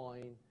this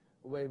point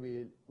where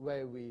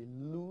we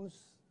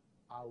lose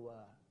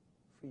our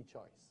free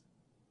choice.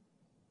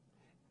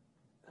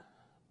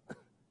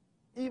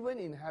 Even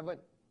in heaven,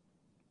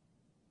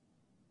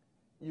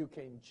 you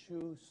can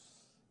choose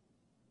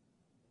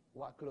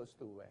what clothes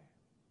to wear.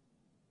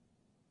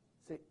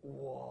 Say,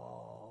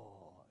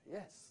 whoa,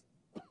 yes.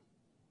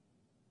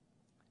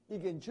 You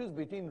can choose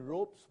between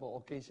robes for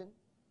occasion.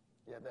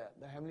 Yeah,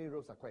 the heavenly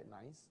robes are quite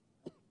nice.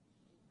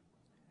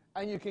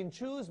 And you can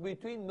choose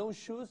between no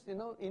shoes. You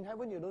know, in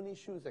heaven you don't need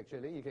shoes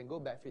actually. You can go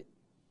barefoot.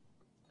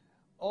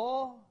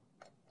 Or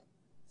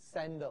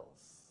sandals.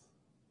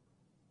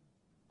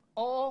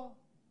 Or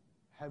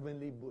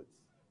heavenly boots.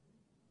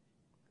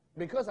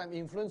 Because I'm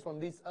influenced from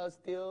this earth,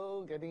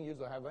 still getting used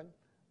to heaven.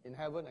 In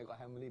heaven I got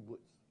heavenly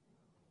boots.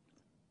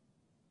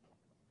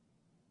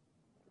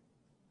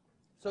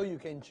 So you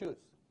can choose.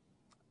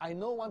 I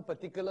know one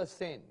particular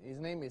saint. His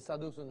name is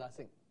Sadhu Sundar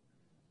Singh.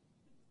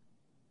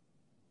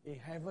 In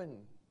heaven,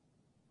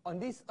 on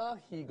this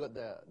earth, he got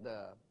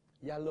the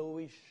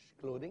yellowish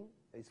clothing,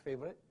 his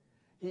favorite.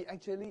 He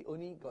actually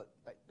only got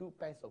like 2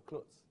 pairs of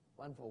clothes,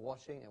 one for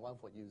washing and one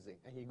for using.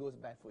 And he goes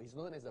barefoot. He's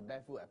known as the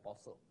barefoot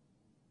apostle.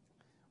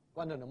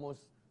 One of the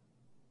most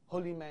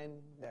holy men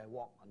that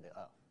walk on the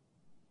earth.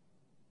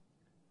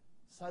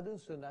 Sadhu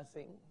Sundar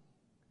Singh,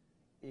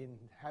 in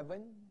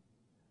heaven,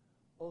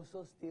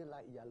 also still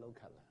like yellow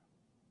color.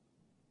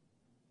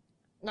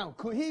 Now,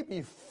 could he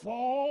be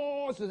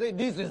forced to say,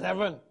 this is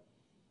heaven?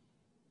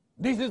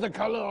 This is the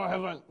color of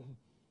heaven.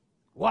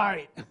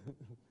 White.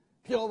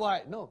 Pure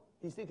white. No,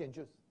 he still can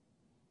choose.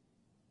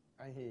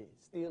 And he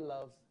still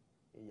loves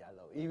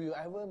yellow. If you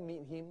ever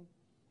meet him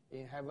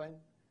in heaven,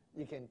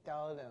 you can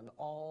tell them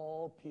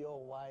all pure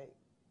white,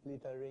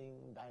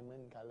 glittering,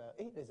 diamond color.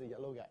 Hey, there's a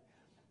yellow guy.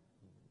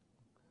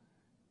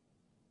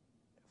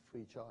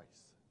 Free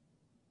choice.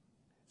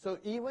 So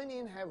even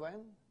in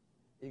heaven,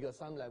 you got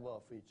some level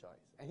of free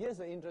choice. And here's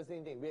the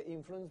interesting thing. We're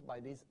influenced by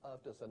this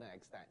earth to a certain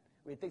extent.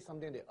 We take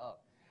something to the earth.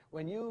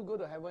 When you go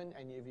to heaven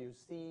and if you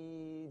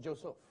see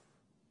Joseph,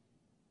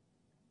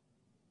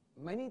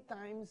 many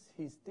times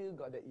he still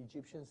got the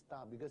Egyptian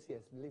stuff because he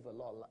has lived a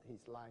lot of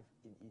his life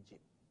in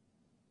Egypt.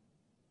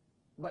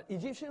 But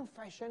Egyptian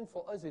fashion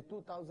for us is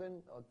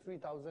 2,000 or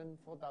 3,000,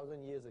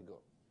 4,000 years ago.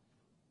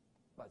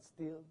 But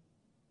still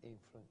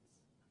influence.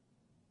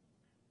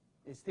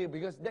 It's still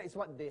because that is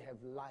what they have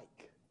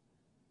like.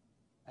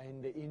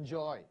 And they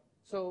enjoy.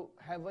 So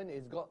heaven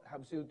is God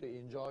helps you to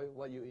enjoy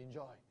what you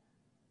enjoy.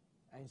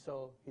 And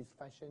so his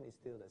fashion is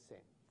still the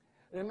same.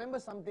 Remember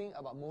something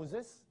about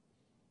Moses?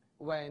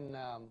 When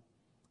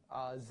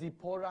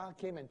Zipporah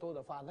came and told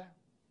the father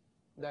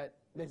that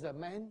there's a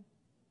man,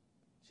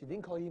 she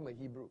didn't call him a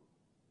Hebrew,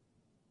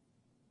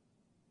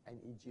 an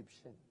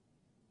Egyptian.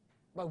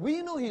 But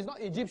we know he's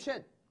not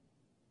Egyptian.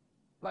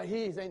 But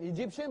he is an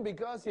Egyptian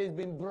because he's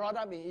been brought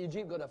up in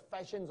Egypt, got the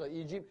fashions of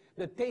Egypt,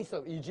 the taste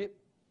of Egypt.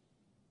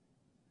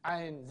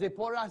 And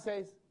Zipporah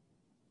says,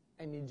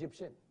 an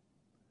Egyptian.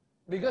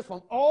 Because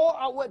from all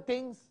outward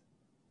things,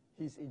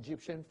 he's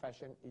Egyptian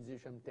fashion,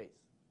 Egyptian taste.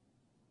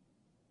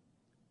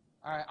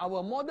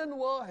 Our modern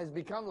world has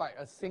become like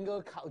a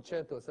single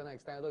culture to a certain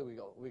extent.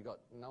 We got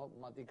now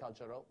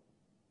multicultural.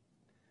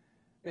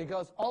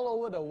 Because all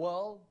over the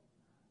world,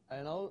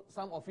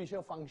 some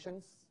official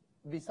functions,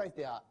 besides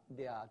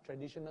their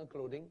traditional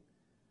clothing,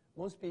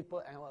 most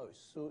people end up with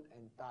suit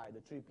and tie, the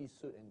 3-piece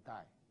suit and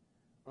tie.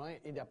 Right?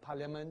 In their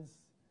parliaments,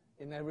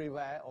 in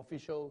everywhere,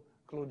 official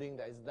clothing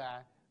that is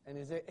there. And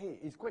they say, hey,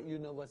 it's quite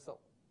universal.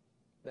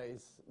 That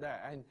is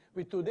there. And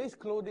with today's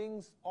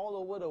clothing all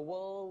over the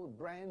world,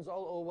 brands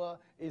all over,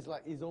 it's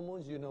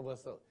almost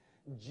universal.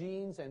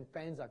 Jeans and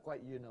pants are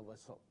quite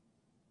universal.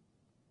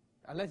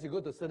 Unless you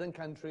go to certain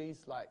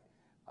countries like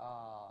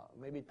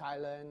maybe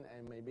Thailand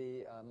and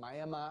maybe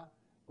Myanmar,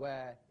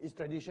 where it's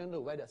traditional to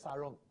wear the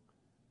sarong.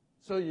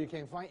 So you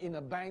can find in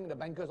a bank, the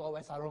bankers all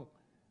wear sarong.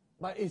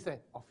 But it's an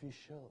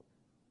official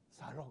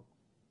sarong.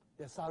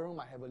 The sarong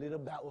might have a little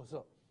belt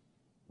also.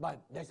 But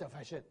that's a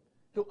fashion.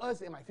 To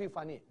us, it might feel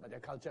funny, but their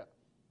culture,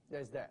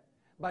 there's that.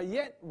 But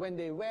yet, when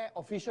they wear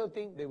official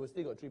thing, they will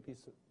still got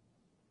 3-piece suit.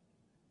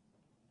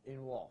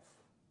 Involved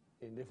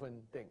in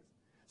different things.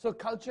 So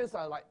cultures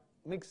are like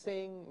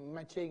mixing,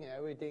 matching, and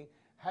everything.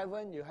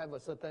 Heaven, you have a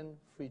certain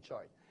free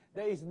choice.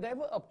 There is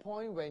never a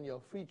point when your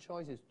free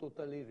choice is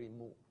totally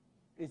removed.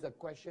 It's a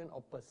question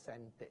of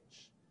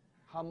percentage,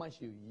 how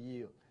much you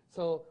yield.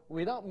 So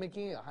without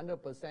making it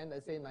 100%,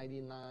 let's say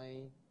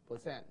 99%.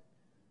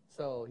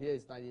 So here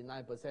is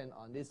 99%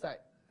 on this side,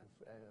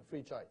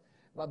 free choice.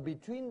 But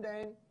between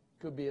them,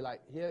 could be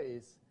like, here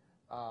is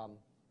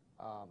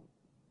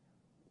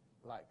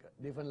like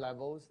different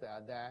levels that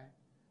are there.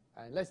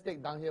 And let's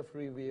take down here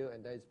free will,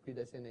 and that is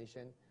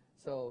predestination.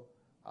 So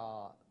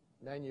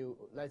then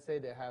let's say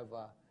they have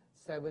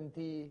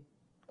 70%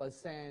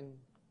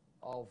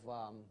 of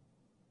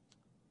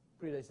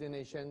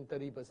predestination,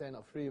 30%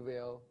 of free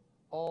will,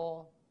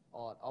 or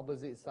on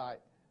opposite side,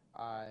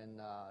 and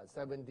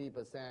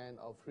 70%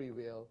 of free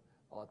will,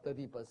 or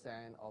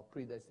 30% of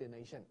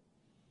predestination.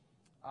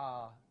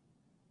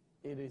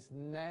 It is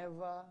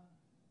never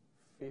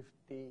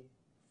 50-50.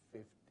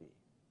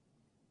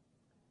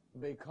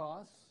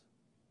 Because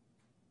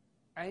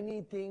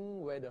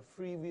anything where the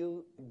free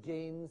will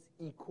gains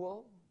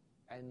equal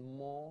and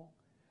more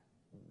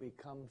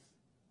becomes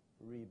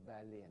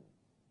rebellion.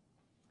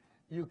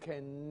 you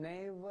can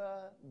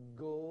never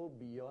go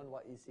beyond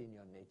what is in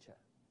your nature.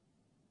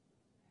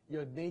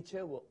 Your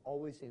nature will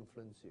always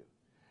influence you.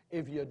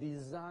 If you're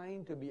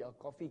designed to be a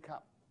coffee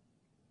cup,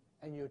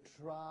 and you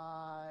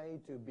try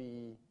to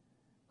be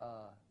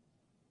a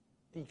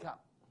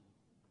teacup,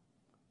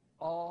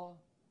 or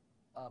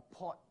a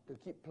pot to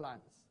keep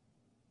plants,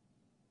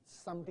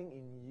 something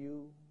in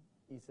you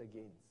is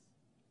against.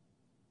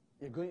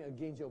 You're going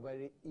against your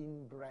very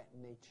inbred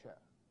nature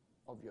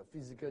of your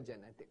physical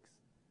genetics.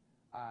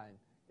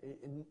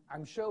 And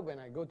I'm sure when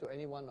I go to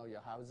any one of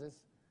your houses,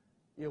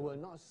 you will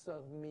not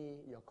serve me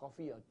your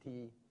coffee or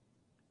tea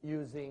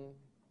using,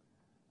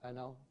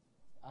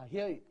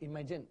 here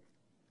imagine,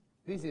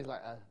 this is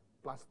like a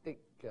plastic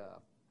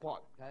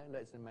pot, okay?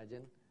 Let's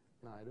imagine.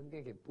 Now, I don't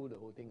think I can pull the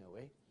whole thing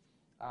away.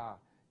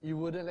 You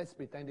wouldn't, let's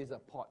pretend it's a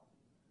pot.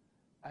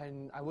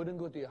 And I wouldn't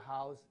go to your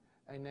house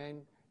and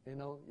then,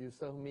 you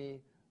serve me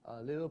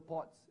little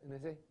pots and I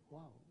say, wow,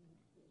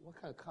 what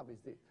kind of cup is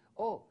this?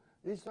 Oh,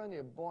 this one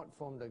you bought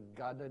from the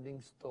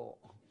gardening store.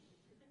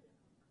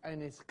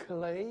 And it's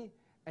clay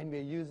and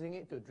we're using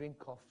it to drink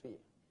coffee.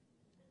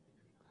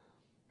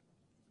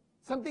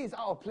 Something is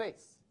out of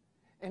place.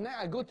 And then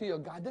I go to your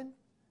garden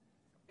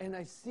and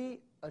I see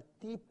a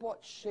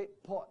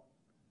teapot-shaped pot.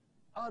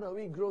 Out of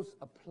it grows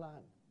a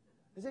plant.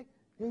 I say,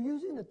 you're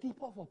using the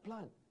teapot for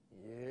plant.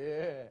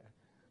 Yeah.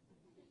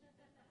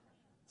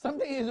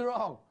 Something is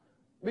wrong.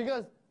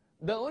 Because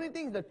the only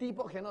thing is the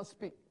teapot cannot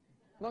speak.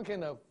 Not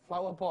can a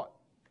flower pot.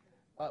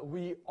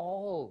 We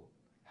all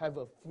have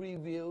a free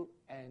will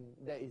and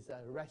there is a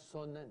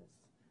resonance.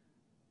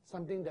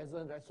 Something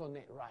doesn't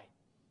resonate right.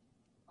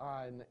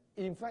 And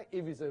in fact,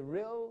 if it's a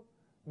real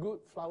good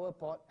flower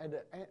pot, at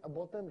the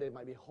bottom there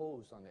might be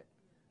holes on it.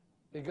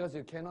 Because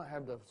you cannot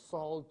have the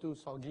soil too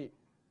soggy.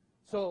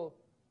 So,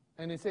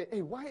 and they say,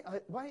 hey, why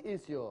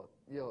is your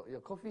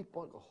coffee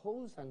pot got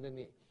holes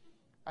underneath?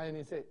 And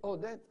he said, oh,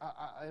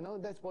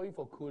 that's probably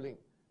for cooling.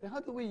 Then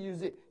how do we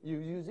use it? You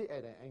use it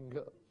at an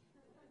angle.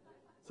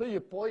 So you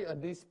pour it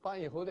at this part,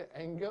 you hold it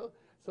angle,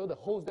 so the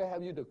holes there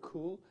help you to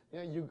cool.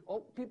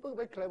 People are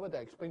very clever to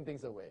explain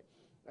things away.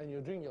 And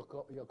you drink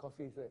your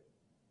coffee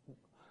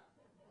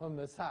from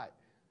the side.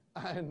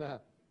 And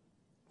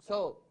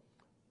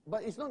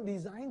but it's not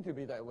designed to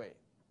be that way.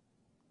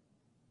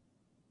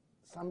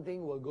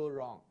 Something will go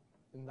wrong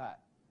in that.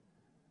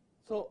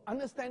 So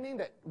understanding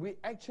that we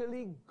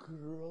actually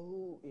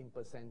grow in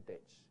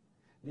percentage.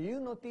 Do you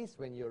notice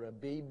when you're a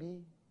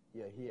baby,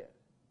 you're here?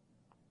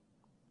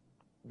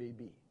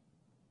 Baby.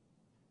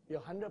 You're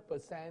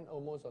 100%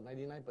 almost or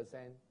 99%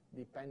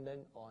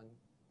 dependent on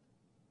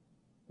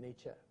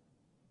nature.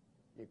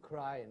 You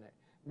cry and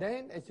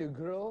then as you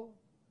grow,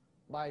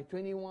 by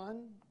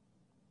 21,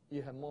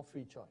 you have more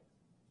free choice.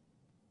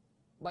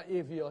 But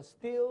if you're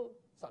still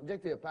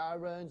subject to your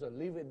parents or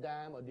live with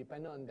them or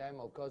dependent on them,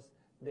 of course,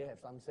 they have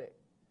some say.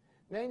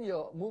 Then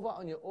you move out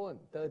on your own,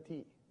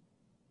 30.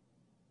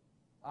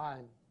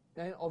 And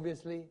then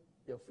obviously,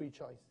 your free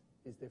choice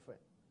is different.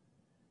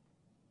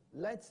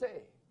 Let's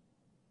say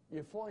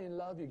you fall in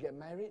love, you get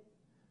married,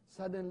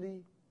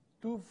 suddenly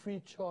two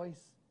free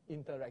choice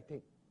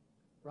interacting,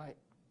 right?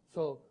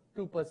 So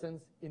two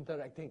persons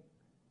interacting.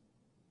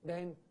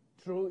 Then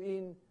throw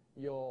in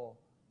your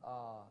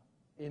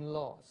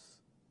in-laws.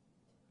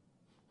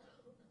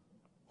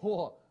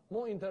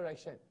 More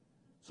interaction.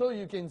 So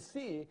you can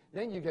see,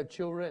 then you get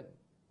children.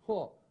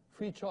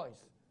 Free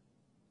choice.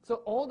 So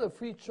all the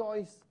free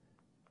choice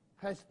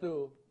you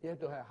have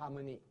to have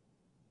harmony.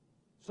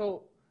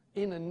 So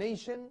in a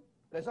nation,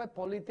 that's why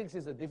politics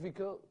is a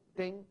difficult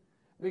thing,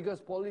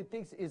 because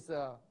politics is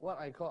what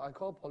I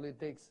call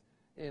politics,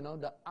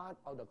 the art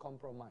of the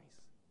compromise.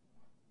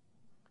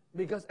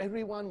 Because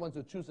everyone wants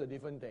to choose a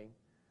different thing,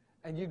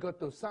 and you got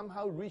to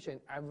somehow reach an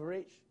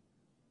average,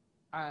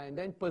 and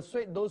then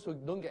persuade those who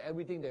don't get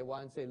everything they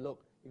want, say,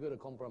 look, you got to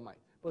compromise.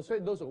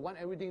 Persuade those who want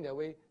everything their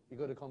way, you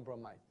got to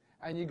compromise.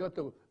 And you got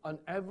to, on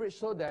average,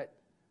 so that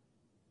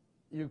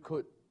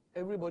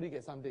everybody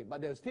get something.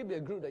 But there'll still be a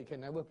group that you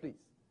can never please.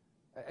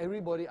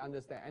 Everybody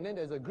understand. And then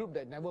there's a group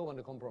that never want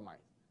to compromise.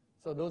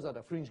 So those are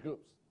the fringe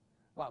groups.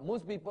 But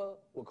most people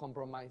will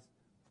compromise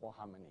for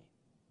harmony.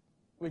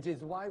 Which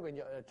is why when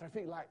you're at a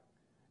traffic light,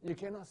 you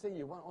cannot say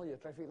you want all your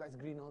traffic lights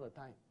green all the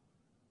time.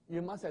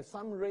 You must have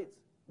some reds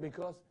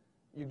because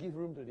you give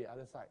room to the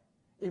other side.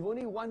 If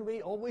only one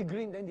way always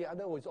green, then the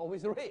other was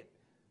always red.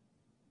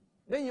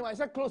 Then you might as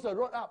well close the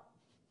road up.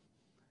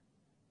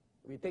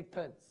 We take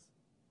turns.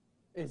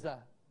 It's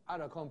out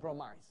of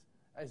compromise.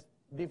 As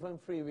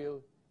different free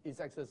will is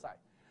exercised.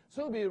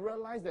 So we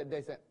realize that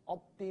there's an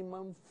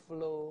optimum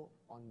flow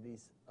on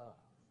this earth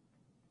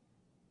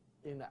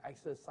in the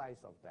exercise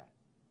of that.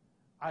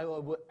 I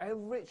would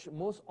average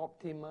most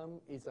optimum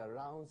is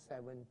around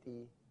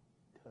 70-30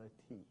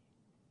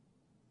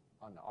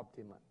 on the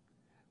optimum.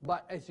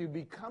 But as you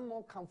become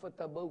more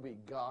comfortable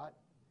with God,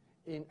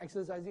 in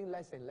exercising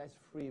less and less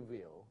free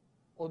will,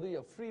 although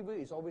your free will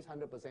is always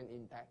 100%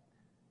 intact,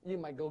 you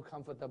might go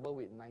comfortable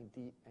with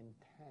 90 and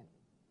 10.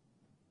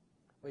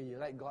 Where you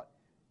let God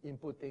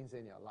input things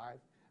in your life,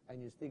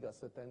 and you still got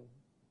certain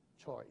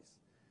choice.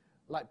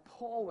 Like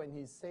Paul when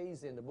he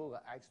says in the book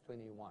of Acts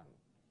 21,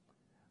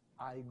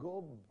 I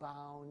go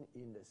bound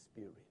in the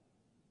Spirit.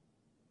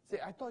 See,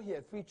 I thought he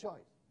had free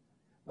choice.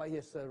 But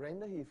he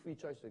surrendered his free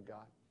choice to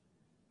God.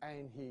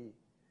 And he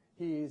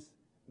is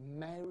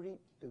married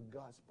to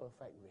God's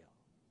perfect will.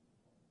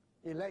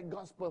 He let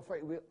God's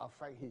perfect will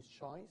affect his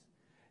choice,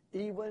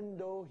 even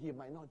though he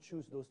might not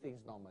choose those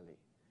things normally.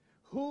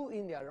 Who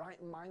in their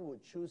right mind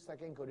would choose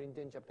 2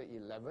 Corinthians chapter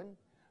 11,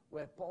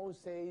 where Paul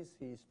says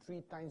he's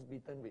 3 times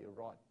beaten with a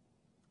rod,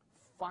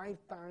 5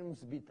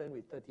 times beaten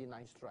with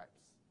 39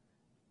 stripes,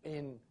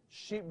 in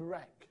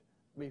shipwreck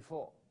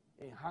before,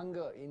 in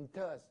hunger, in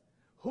thirst.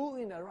 Who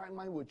in their right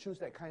mind would choose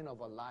that kind of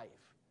a life?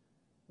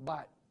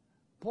 But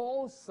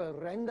Paul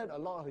surrendered a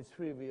lot of his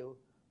free will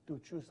to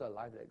choose a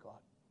life that God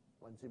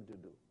wants him to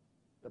do,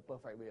 the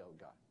perfect will of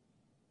God.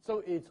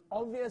 So it's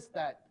obvious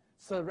that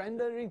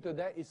surrendering to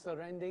that is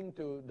surrendering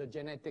to the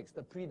genetics,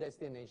 the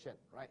predestination,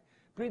 right?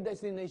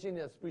 Predestination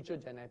is spiritual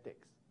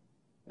genetics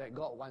that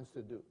God wants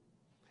to do.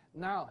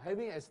 Now,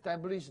 having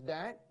established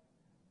that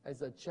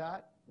as a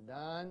chart,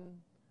 done,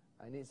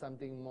 I need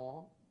something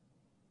more.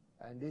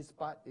 And this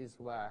part is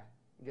where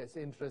it gets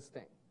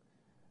interesting.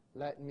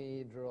 Let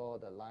me draw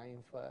the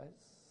line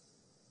first.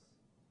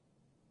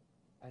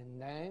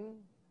 And then,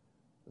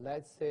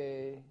 let's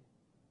say,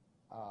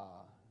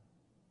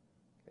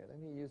 okay, let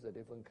me use a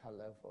different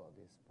color for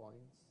these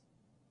points.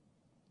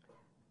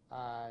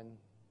 And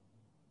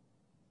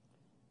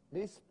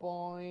this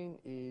point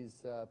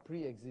is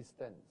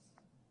pre-existence.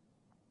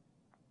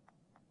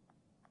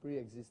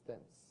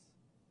 Pre-existence.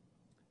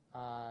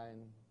 And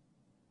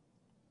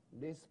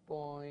this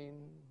point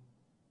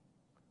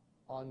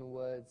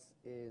onwards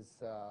is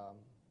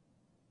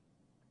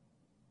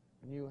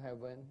new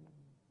heaven,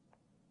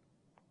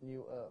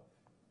 new earth,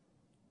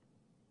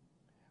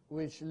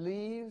 which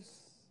leaves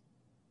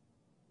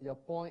your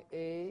point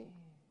A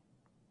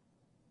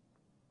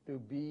to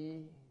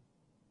be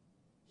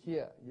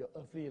here, your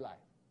earthly life.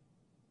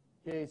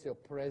 Here is your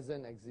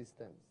present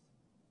existence.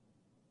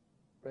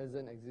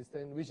 Present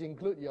existence, which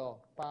include your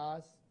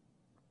past,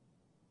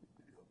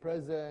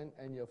 present,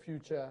 and your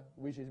future,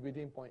 which is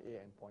between point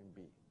A and point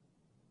B.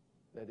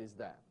 That is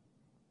that.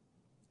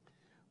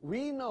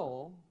 We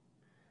know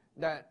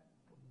that,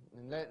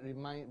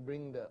 and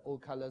bring the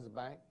old colors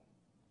back,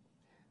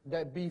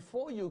 that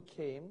before you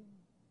came,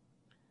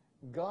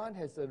 God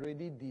has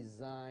already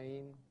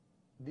designed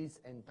this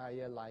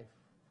entire life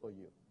for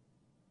you.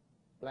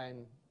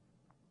 Plan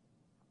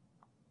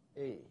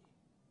A.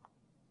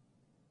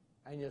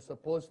 And you're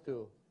supposed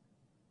to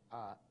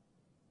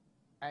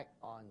act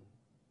on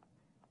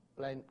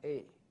plan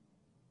A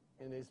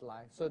in this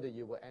life so that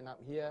you will end up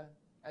here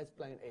as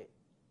plan A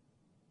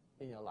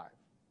in your life.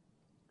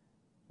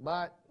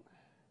 But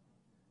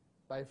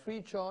by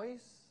free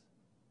choice,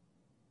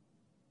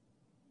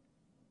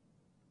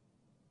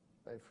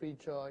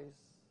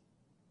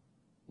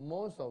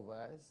 most of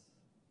us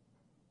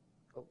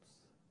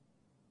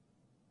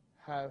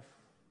have,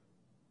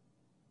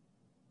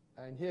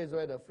 and here's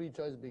where the free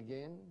choice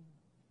begins,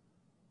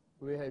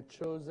 we have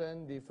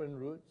chosen different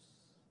routes.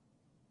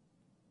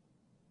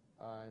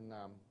 And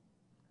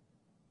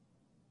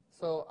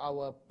so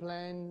our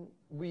plan,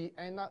 we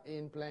end up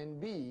in plan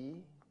B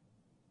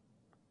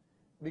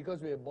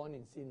because we are born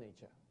in sin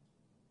nature.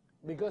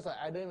 Because of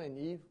Adam and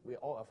Eve, we're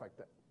all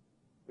affected.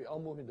 We all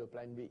move into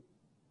plan B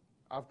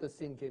after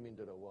sin came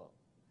into the world.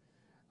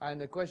 And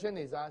the question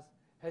is asked,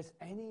 has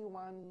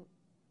anyone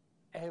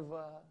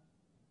ever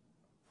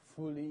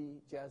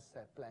fully just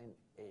had plan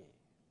A?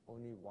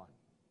 Only one.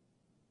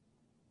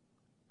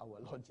 Our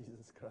Lord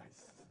Jesus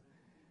Christ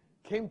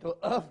came to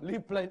earth,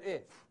 live plan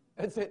A.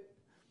 That's it.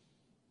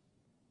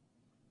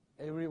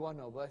 Every one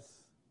of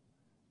us,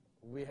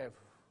 we have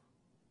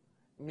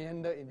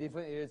meandered in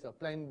different areas of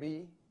plan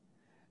B,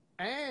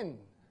 and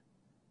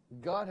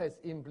God has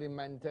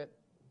implemented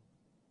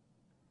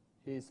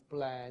his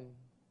plan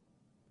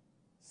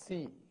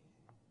C.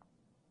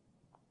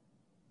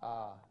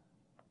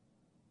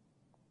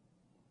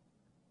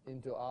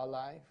 Into our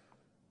life.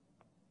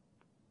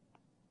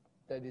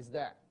 That is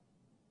there.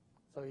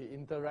 So he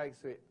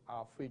interacts with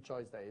our free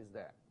choice that is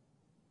there.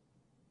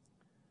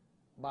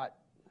 But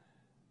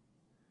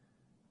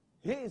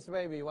here is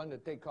where we want to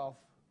take off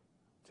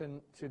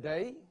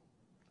today.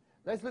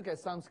 Let's look at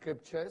some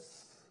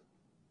scriptures.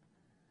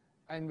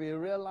 And we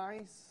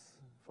realize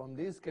from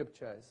these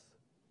scriptures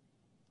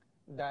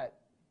that,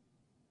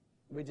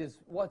 which is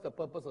what's the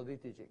purpose of this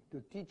teaching?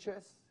 To teach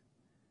us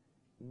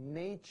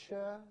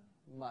nature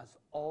must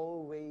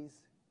always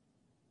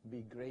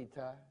be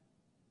greater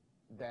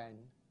than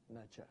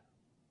nurture.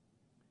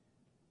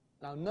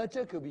 Now,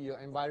 nurture could be your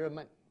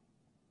environment.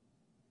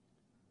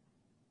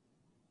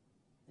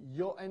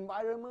 Your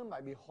environment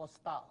might be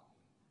hostile.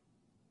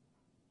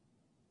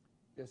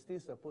 You're still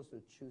supposed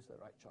to choose the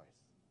right choice.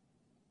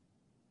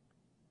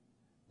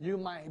 You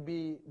might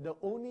be the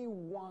only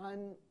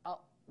one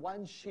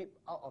sheep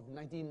out of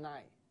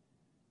 99.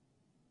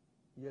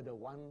 You're the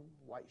one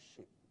white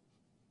sheep.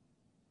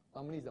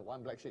 Normally it's the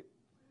one black sheep.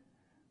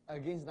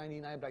 against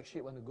 99 black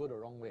sheep want to go the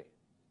wrong way,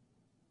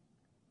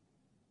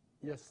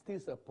 you're still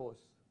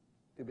supposed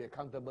to be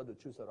accountable to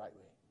choose the right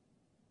way.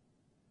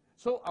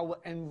 So our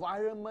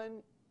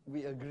environment,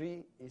 we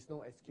agree, is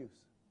no excuse.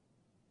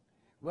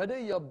 Whether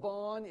you're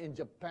born in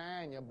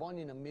Japan, you're born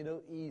in the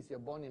Middle East, you're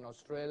born in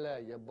Australia,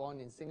 you're born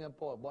in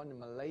Singapore, born in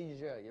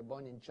Malaysia, you're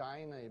born in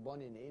China, you're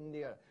born in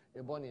India,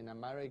 you're born in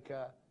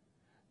America,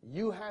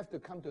 you have to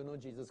come to know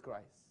Jesus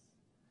Christ.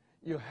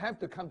 You have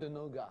to come to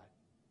know God.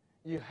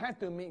 You have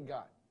to meet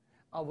God.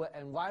 Our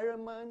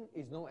environment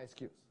is no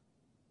excuse.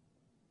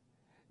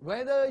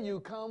 Whether you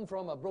come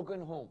from a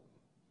broken home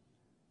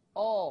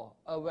or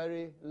a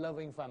very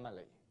loving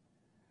family,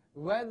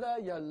 whether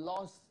you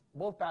lost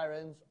both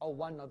parents or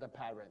one of the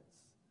parents,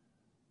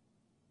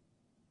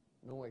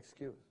 no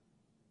excuse.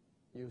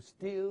 You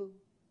still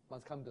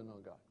must come to know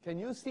God. Can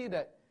you see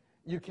that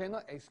you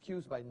cannot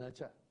excuse by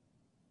nurture?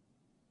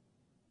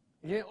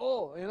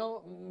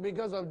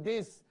 Because of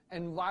this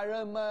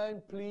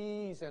environment,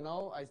 please,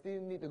 I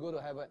still need to go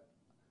to heaven.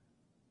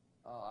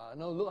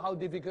 Look how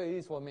difficult it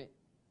is for me.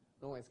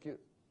 No excuse.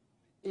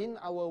 In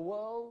our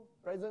world,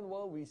 present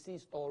world, we see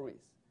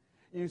stories.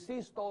 You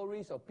see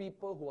stories of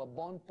people who are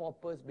born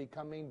paupers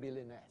becoming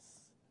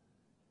billionaires.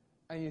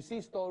 And you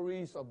see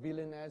stories of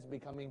billionaires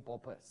becoming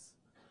paupers.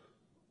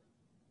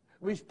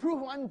 Which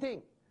prove one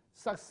thing.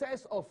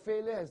 Success or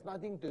failure has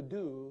nothing to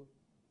do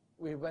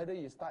with whether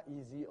you start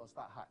easy or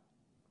start hard.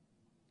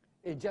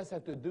 It just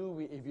has to do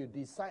with if you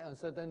decide on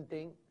certain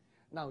thing.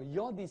 Now,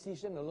 your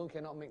decision alone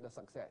cannot make the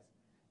success.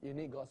 You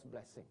need God's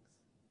blessings.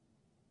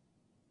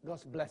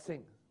 God's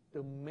blessing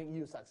to make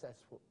you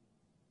successful.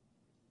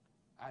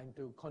 And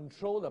to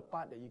control the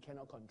part that you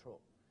cannot control.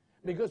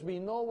 Because we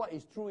know what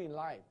is true in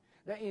life.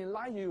 That in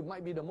life you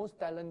might be the most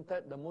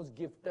talented, the most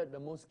gifted, the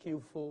most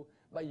skillful,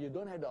 but you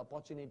don't have the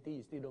opportunity,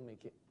 you still don't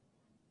make it.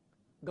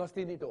 God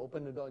still needs to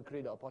open the door and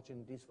create the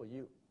opportunities for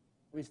you.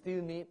 We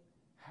still need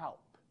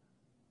help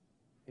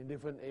in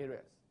different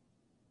areas.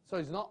 So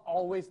it's not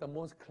always the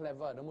most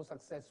clever, the most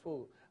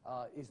successful.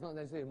 It's not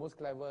necessarily the most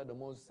clever, the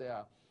most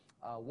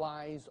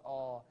wise,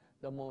 or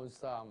the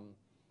most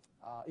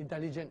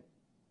intelligent.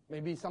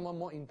 Maybe someone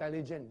more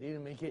intelligent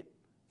didn't make it,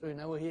 so you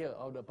never hear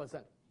of the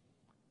person.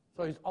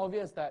 So it's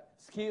obvious that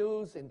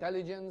skills,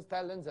 intelligence,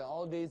 talents, and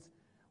all this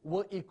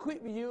will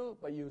equip you,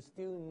 but you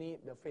still need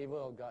the favor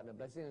of God, the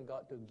blessing of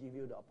God to give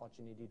you the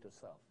opportunity to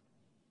serve.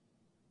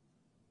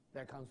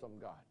 That comes from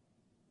God.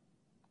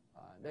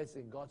 That's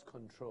in God's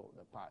control,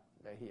 the part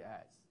that He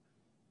has.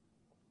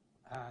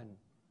 And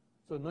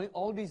so knowing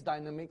all these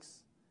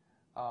dynamics,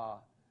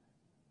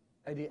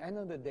 at the end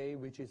of the day,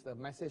 which is the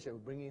message that we're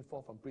bringing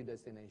forth from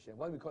predestination,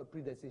 what we call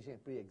predestination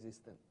and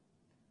pre-existent,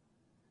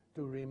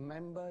 to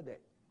remember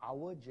that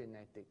our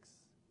genetics,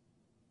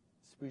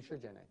 spiritual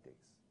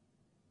genetics,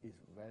 is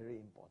very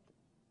important.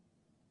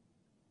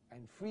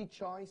 And free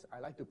choice, I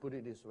like to put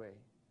it this way,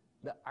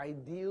 the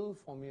ideal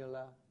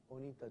formula,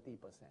 only 30%.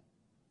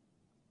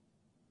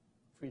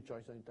 Free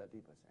choice, only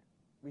 30%.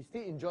 We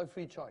still enjoy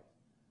free choice,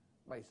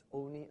 but it's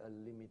only a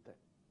limited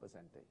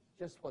percentage,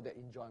 just for the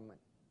enjoyment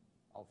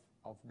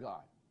of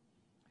God.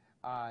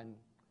 And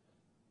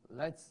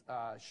let's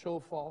show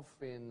forth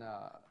in,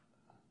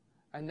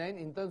 and then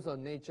in terms of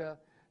nature,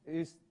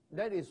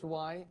 that is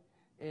why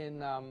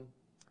in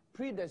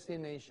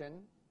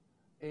predestination,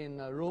 in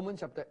Romans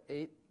chapter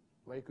 8,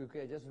 very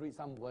quickly, I just read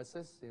some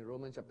verses in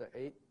Romans chapter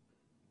 8,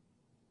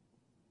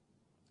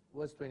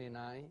 verse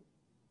 29.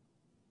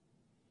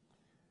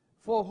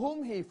 For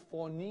whom He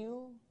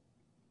foreknew,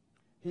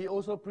 He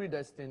also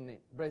predestined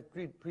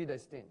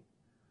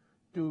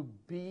to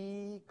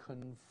be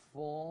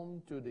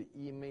conformed to the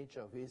image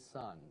of His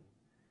Son,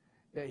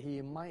 that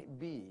He might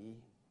be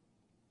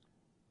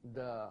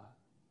the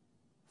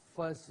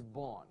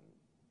firstborn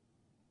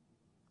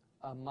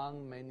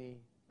among many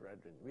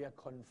brethren. We are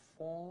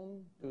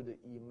conformed to the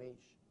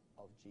image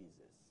of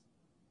Jesus.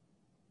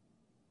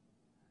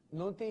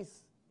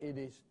 Notice it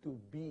is to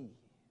be,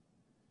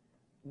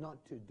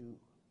 not to do.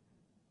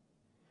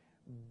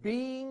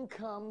 Being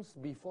comes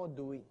before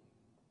doing.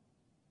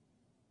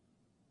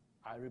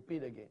 I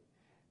repeat again.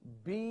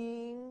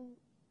 Being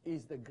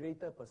is the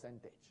greater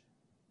percentage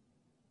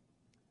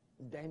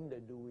than the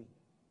doing.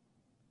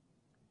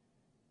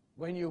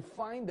 When you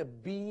find the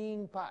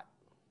being part,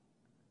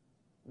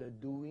 the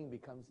doing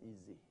becomes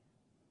easy.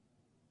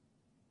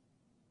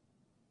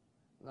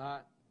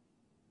 Now,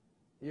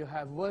 you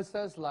have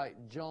verses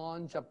like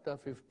John chapter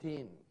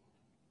 15.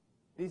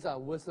 These are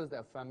verses that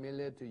are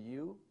familiar to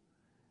you,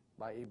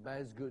 but it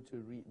bears good to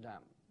read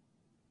them.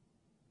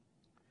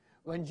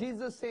 When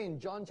Jesus said in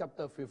John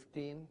chapter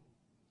 15,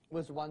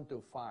 verse 1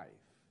 to 5,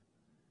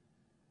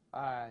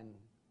 and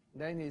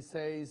then He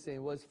says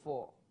in verse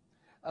 4,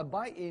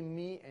 abide in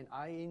me and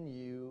I in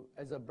you,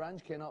 as a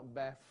branch cannot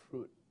bear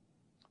fruit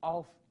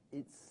of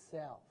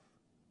itself.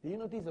 Do you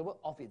notice the word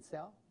of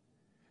itself?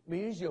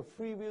 Means your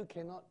free will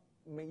cannot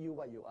make you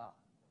what you are.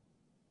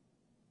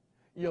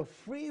 Your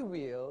free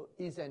will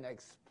is an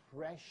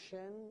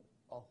expression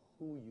of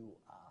who you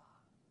are.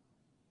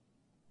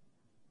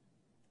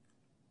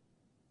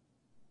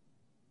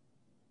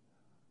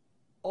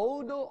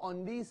 although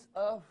on this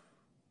earth,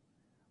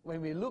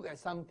 when we look at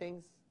some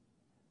things,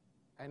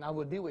 and I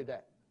will deal with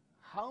that,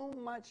 how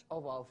much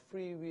of our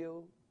free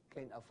will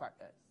can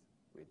affect us?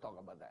 We talk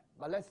about that.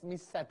 But let me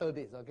settle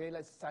this, okay?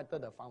 Let's settle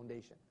the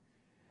foundation.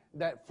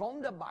 That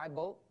from the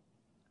Bible,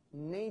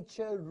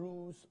 nature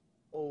rules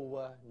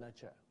over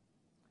nurture.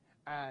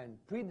 And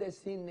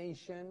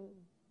predestination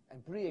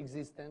and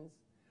pre-existence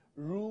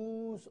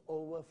rules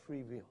over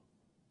free will.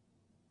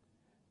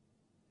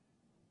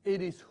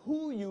 It is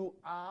who you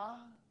are,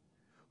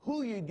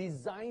 who you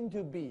designed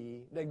to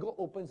be, that God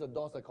opens the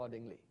doors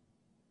accordingly.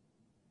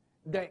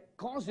 That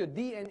cause your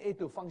DNA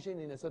to function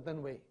in a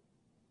certain way.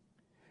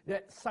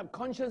 That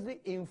subconsciously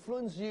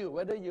influence you,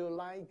 whether you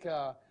like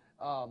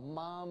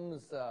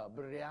mom's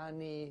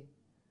biryani,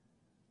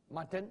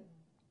 mutton,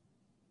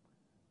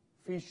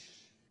 fish,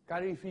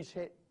 curry fish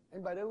head.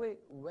 And by the way,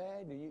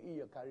 where do you eat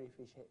your curry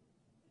fish head?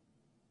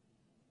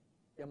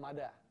 Your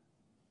mother?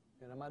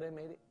 Your mother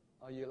made it?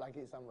 Or you like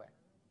it somewhere?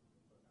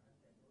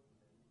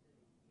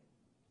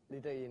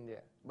 Little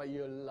India. But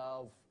you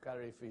love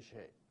curry fish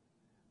head.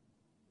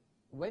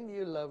 When do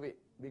you love it?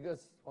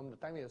 Because from the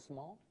time you're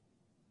small,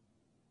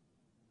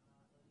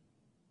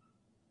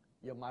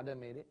 your mother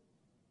made it.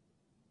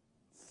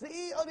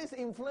 See all this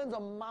influence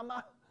of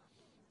mama?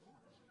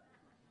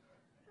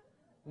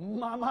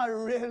 Mama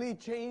really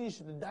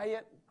changed the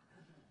diet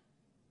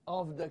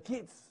of the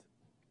kids.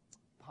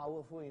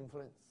 Powerful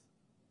influence.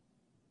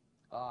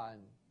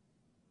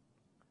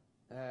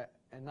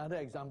 Another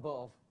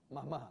example of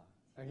mama,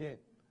 again.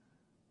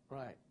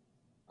 Right.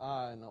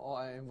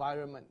 Or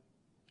environment.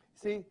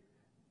 See,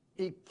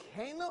 it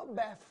cannot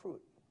bear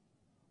fruit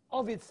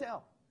of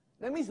itself.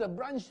 That means the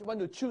branch want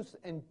to choose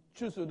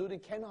to do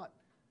it, cannot.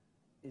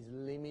 It's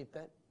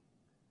limited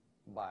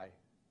by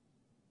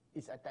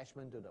its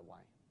attachment to the vine.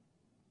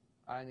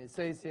 And it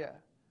says here,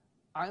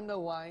 I'm the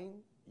vine,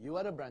 you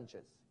are the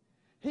branches.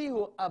 He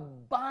who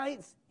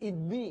abides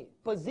in me,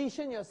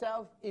 position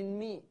yourself in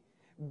me,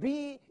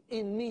 be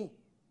in me,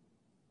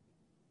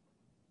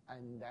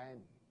 and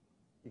then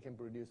you can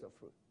produce a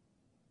fruit.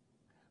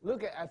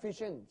 Look at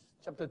Ephesians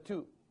chapter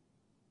 2.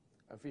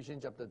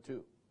 Ephesians chapter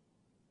 2.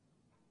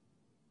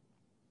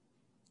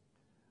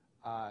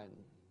 And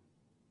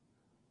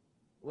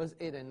verse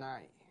 8 and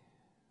 9.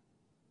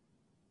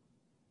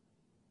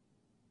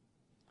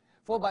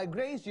 For by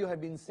grace you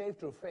have been saved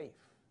through faith,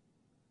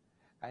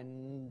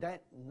 and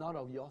that not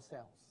of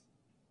yourselves.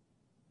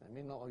 I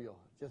mean, not of your,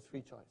 just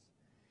free choice.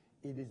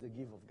 It is the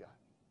gift of God.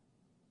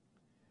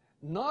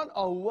 Not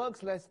of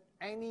works, lest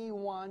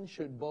anyone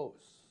should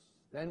boast.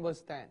 Then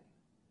verse 10.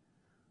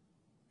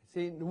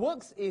 See,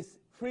 works is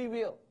free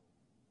will.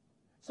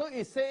 So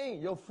it's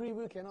saying your free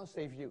will cannot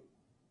save you.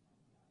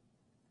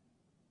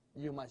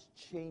 You must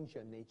change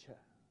your nature.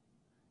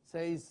 It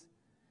says,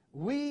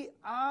 we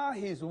are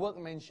his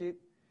workmanship,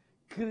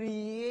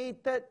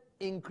 created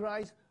in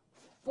Christ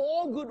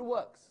for good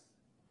works.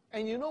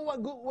 And you know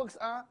what good works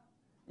are?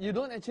 You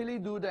don't actually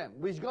do them,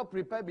 which God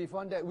prepared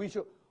before that. We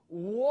should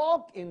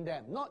walk in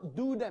them, not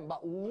do them,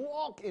 but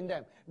walk in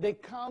them. They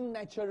come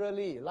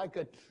naturally, like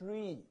a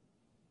tree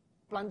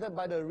planted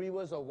by the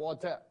rivers of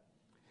water.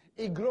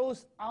 It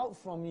grows out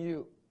from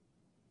you.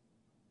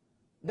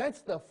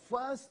 That's the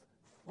first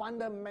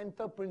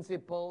fundamental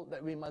principle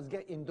that we must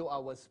get into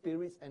our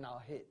spirits and our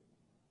head.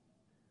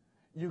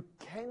 You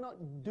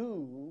cannot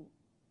do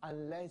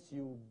unless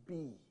you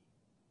be.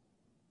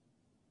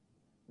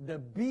 The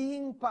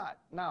being part.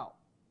 Now,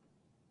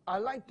 I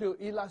like to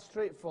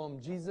illustrate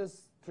from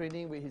Jesus'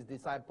 training with his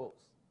disciples.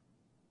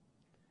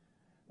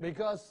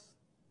 Because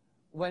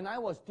when I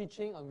was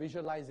teaching on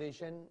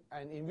visualization,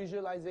 and in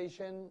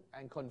visualization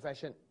and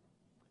confession,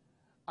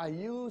 I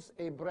use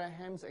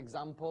Abraham's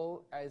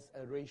example as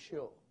a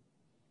ratio.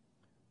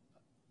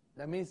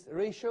 That means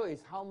ratio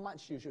is how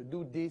much you should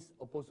do this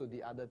opposed to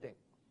the other thing.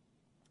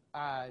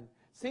 And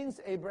since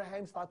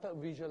Abraham started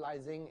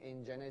visualizing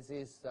in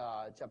Genesis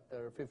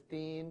chapter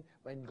 15,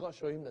 when God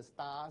showed him the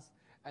stars,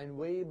 and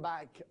way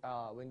back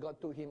when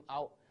God took him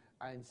out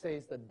and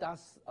says the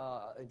dust,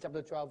 in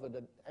chapter 12,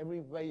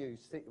 everywhere you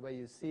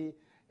see,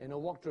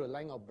 walk through the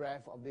length of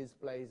breadth of this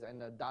place,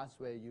 and the dust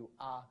where you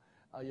are,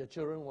 your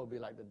children will be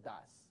like the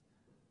dust.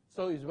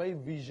 So it's very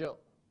visual.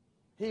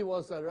 He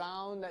was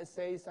around, let's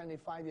say,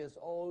 75 years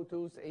old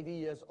to 80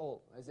 years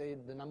old. Let's say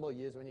the number of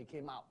years when he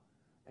came out.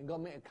 And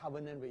God made a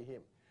covenant with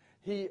him.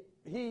 He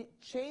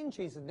changed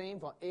his name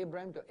from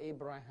Abram to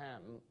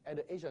Abraham at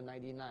the age of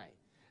 99.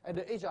 At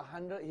the age of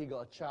 100, he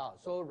got a child.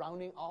 So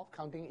rounding off,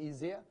 counting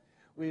easier,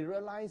 we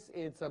realize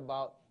it's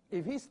about,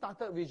 if he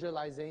started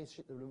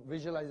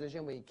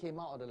visualization when he came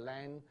out of the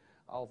land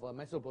of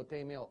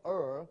Mesopotamia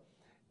or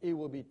it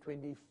would be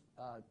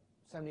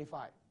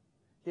 75.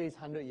 Here is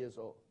 100 years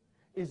old.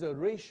 It's a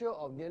ratio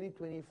of nearly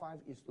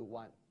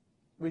 25:1,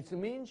 which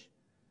means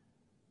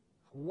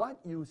what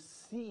you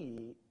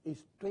see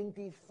is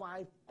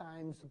 25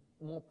 times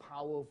more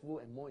powerful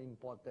and more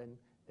important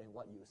than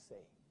what you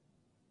say.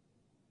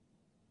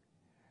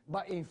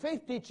 But in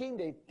faith teaching,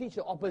 they teach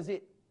the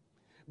opposite.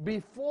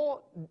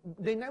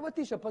 They never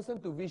teach a person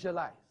to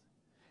visualize.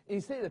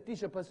 Instead, they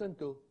teach a person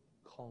to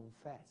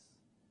confess.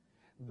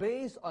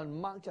 Based on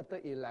Mark chapter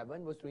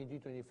 11, verse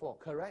 20-24,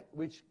 correct?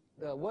 Which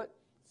the word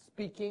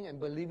speaking and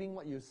believing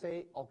what you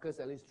say occurs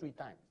at least 3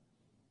 times.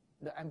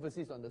 The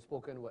emphasis on the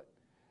spoken word.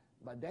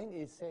 But then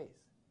it says,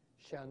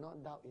 shall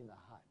not doubt in the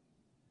heart.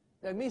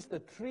 That means the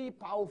 3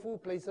 powerful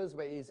places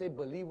where it says,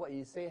 believe what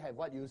you say, have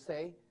what you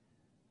say,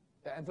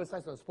 the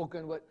emphasis on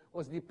spoken word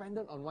was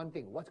dependent on one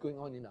thing, what's going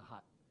on in the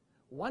heart.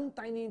 One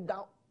tiny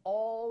doubt,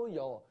 all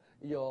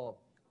your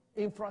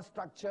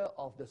infrastructure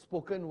of the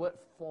spoken word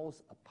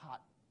falls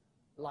apart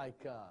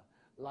like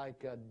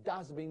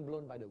dust being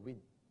blown by the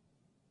wind.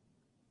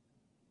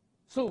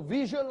 So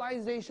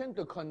visualization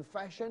to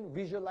confession,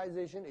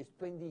 visualization is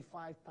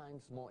 25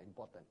 times more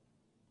important.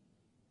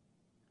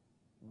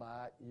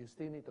 But you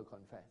still need to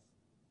confess.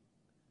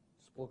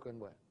 Spoken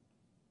word.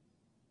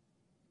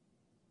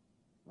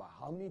 But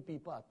how many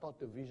people are taught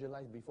to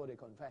visualize before they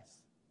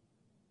confess?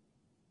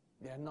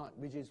 They are not,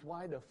 which is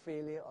why the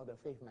failure of the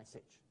faith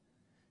message.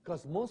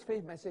 Because most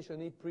faith message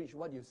only preach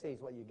what you say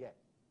is what you get.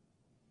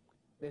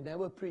 They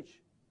never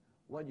preach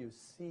what you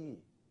see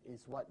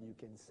is what you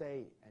can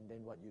say and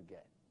then what you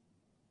get.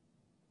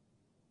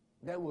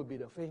 That would be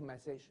the faith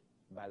message,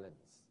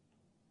 balance.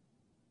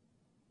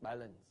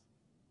 Balance.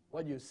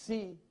 What you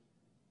see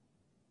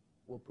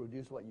will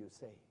produce what you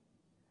say.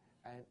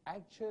 And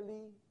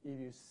actually, if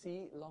you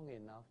see it long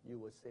enough, you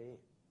will say it.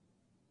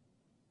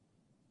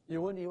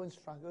 You won't even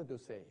struggle to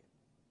say it.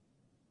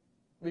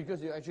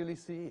 Because you actually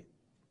see it.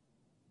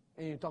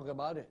 And you talk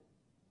about it.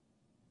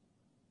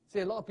 See,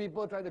 a lot of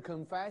people try to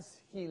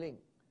confess healing.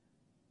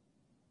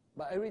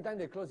 But every time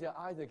they close their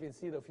eyes, they can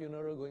see the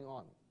funeral going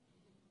on.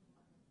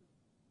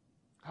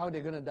 How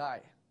they're going to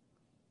die.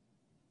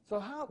 So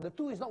how? The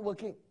two is not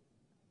working.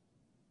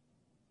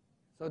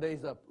 So there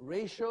is a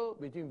ratio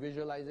between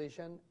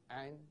visualization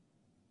and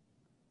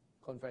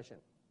confession.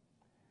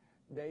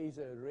 There is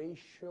a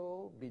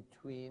ratio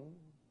between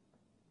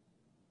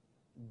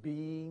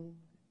being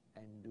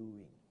and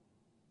doing.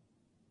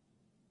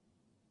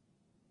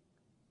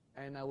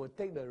 And I will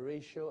take the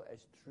ratio as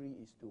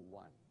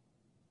 3:1.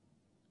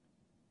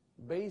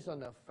 Based on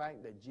the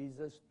fact that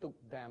Jesus took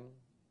them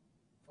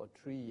for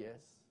 3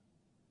 years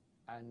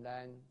and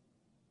then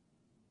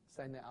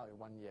sent them out in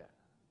 1 year.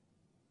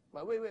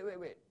 But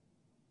wait.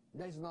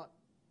 That's not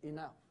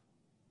enough.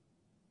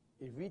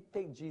 If we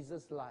take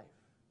Jesus' life,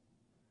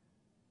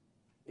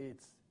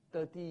 it's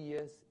 30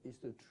 years is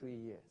to 3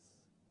 years,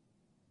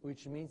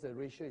 which means the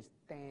ratio is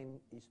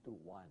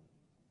 10:1.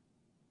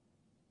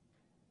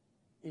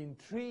 In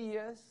 3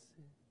 years,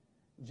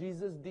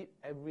 Jesus did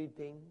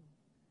everything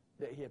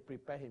that he had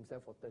prepared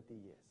himself for 30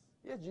 years.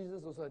 Yes,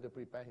 Jesus also had to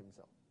prepare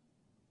himself.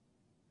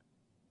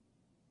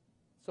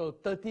 So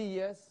 30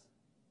 years,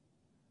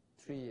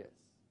 3 years.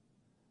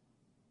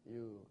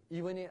 You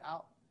even it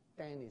out,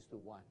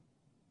 10:1.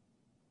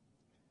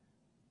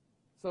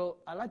 So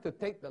I like to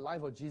take the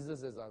life of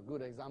Jesus as a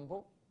good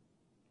example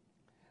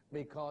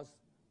because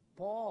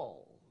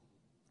Paul,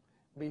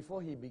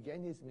 before he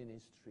began his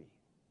ministry,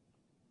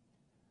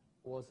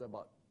 was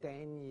about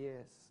 10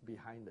 years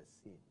behind the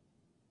scene.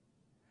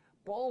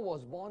 Paul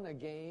was born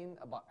again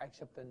about Acts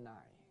chapter 9.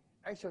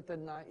 Acts chapter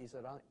 9 is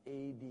around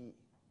AD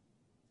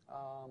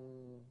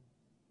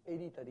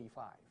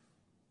 35.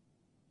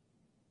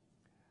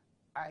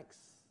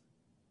 Acts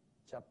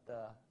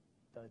chapter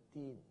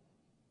 13.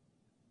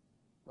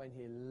 When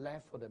he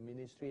left for the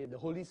ministry, the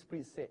Holy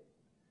Spirit said,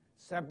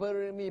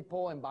 separate me,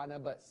 Paul and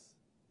Barnabas,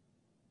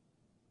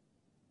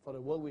 for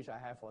the work which I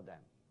have for them.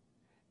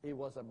 It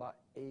was about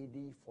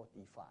AD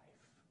 45,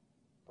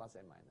 plus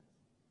and minus.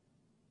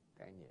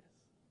 10 years.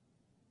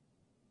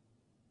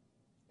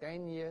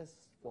 10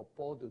 years for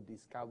Paul to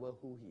discover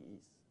who he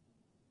is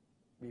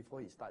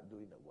before he started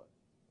doing the work.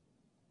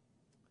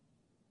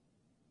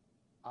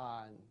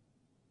 And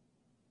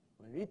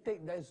when we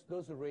take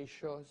those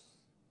ratios,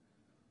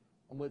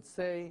 I would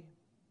say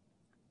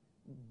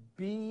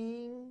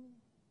being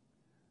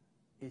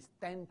is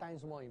 10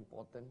 times more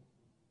important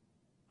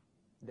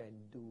than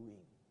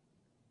doing.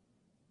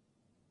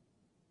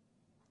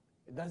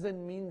 It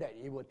doesn't mean that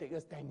it will take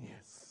us 10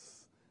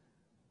 years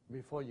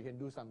before you can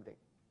do something.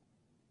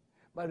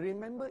 But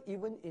remember,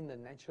 even in the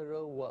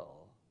natural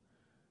world,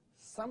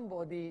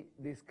 somebody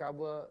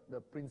discovered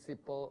the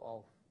principle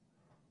of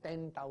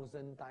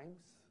 10,000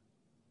 times.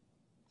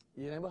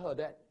 You never heard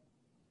that?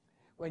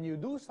 When you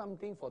do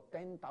something for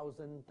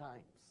 10,000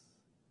 times,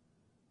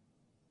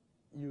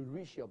 you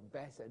reach your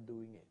best at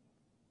doing it.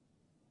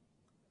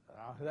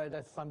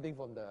 That's something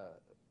from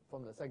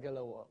the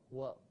secular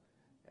world.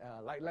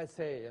 Like let's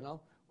say,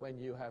 when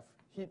you have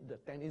hit the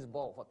tennis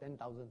ball for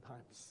 10,000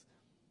 times,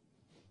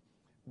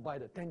 by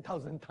the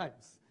 10,000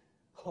 times,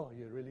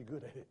 you're really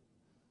good at it.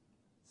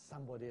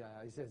 Somebody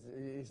it says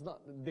it's not.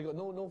 They got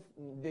no.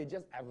 They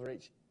just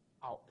average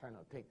out kind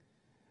of thing,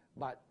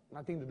 but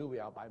nothing to do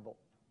with our Bible.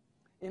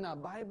 In our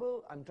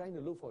Bible, I'm trying to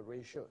look for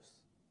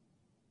ratios,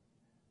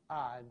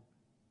 and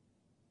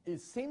it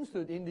seems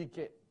to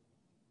indicate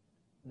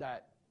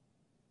that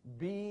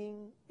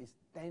being is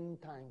 10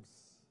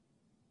 times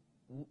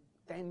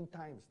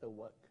the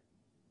work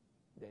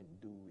than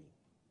doing.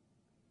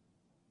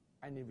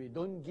 And if we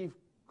don't give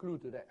clue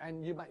to that,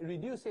 and you might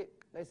reduce it,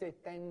 let's say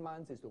 10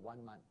 months is to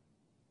 1 month.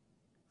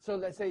 So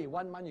let's say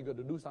 1 month you got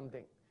to do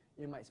something.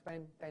 You might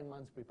spend 10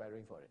 months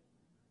preparing for it.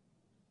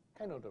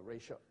 Kind of the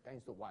ratio,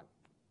 10:1.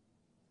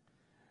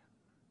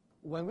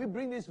 When we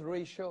bring this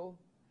ratio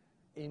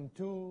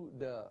into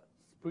the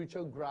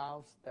spiritual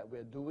graphs that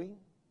we're doing,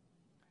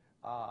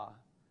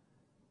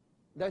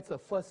 that's the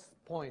first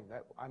point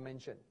that I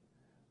mentioned.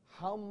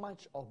 How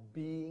much of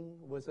being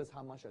versus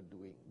how much of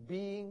doing.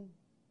 Being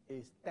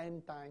is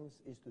 10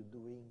 times is to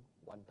doing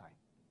 1 time.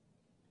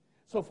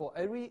 So for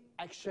every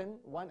action,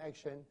 one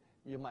action,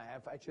 you might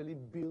have actually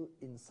built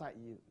inside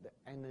you the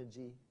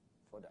energy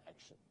for the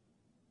action.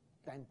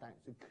 10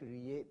 times to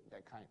create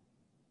that kind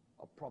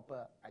of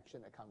proper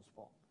action that comes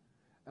forth.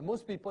 And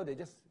most people, they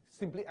just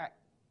simply act.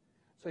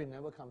 So it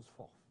never comes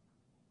forth.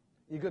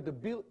 You got to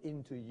build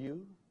into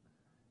you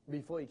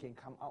before it can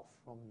come out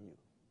from you.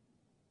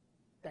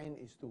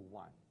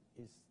 10:1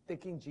 is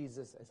taking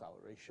Jesus as our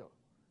ratio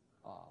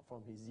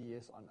from his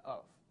years on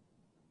earth.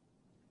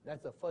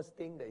 That's the first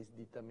thing that is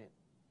determined.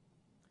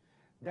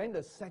 Then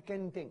the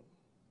second thing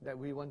that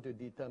we want to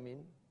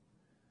determine,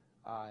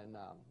 and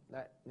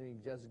let me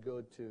just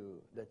go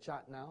to the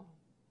chart now.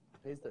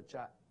 Here's the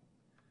chart.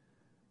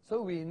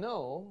 So we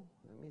know,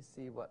 let me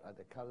see what are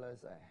the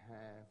colors I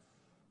have.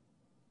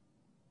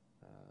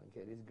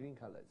 Okay, this green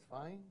color is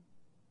fine.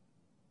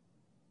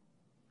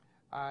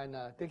 And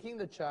taking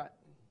the chart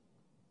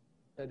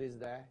that is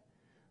there,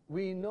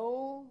 we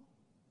know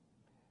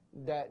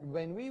that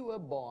when we were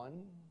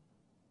born,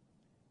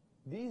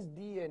 this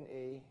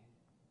DNA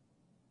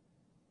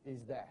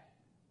is there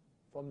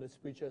from the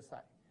spiritual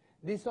side.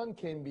 This one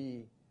can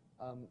be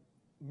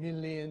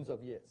millions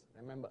of years.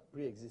 Remember,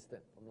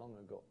 pre-existent from long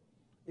ago.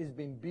 It's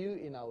been built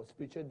in our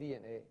spiritual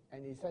DNA,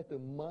 and it's had to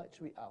merge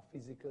with our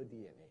physical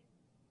DNA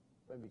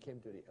when we came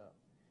to the earth.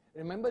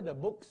 Remember the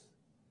books?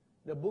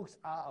 The books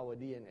are our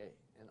DNA,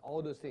 and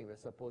all those things we're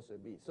supposed to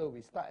be. So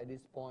we start at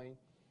this point.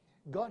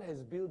 God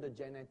has built the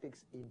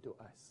genetics into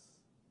us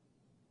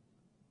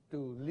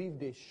to live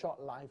this short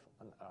life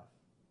on earth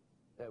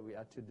that we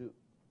are to do.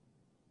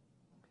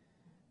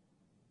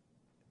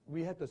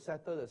 We have to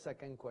settle the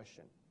second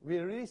question. We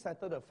already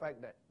settled the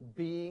fact that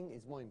being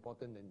is more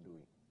important than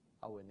doing,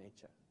 our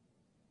nature.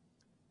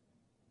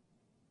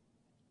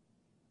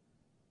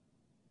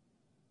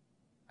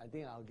 I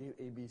think I'll give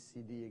A, B,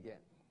 C, D again.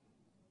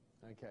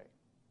 Okay.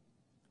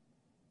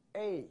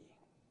 A,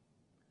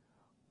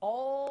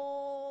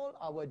 all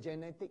our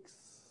genetics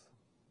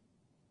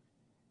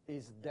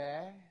is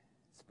there,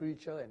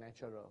 spiritual and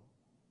natural,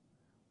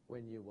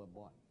 when you were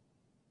born.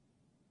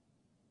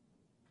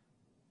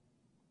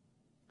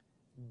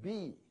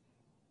 B,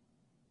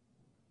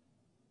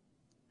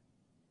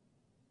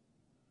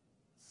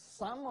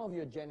 some of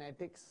your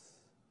genetics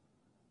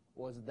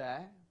was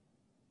there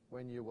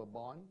when you were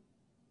born,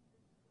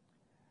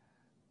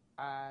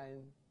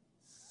 and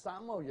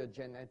some of your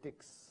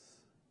genetics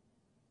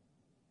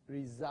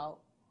result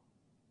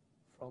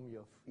from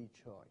your free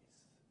choice.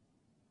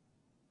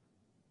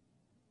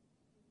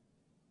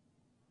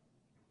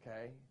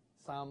 Okay?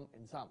 Some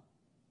and some.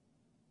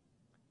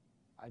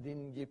 I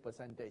didn't give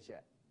percentage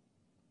yet.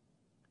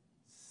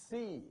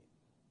 C,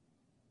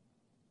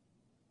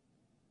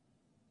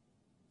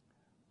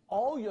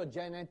 all your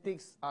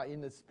genetics are in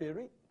the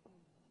spirit,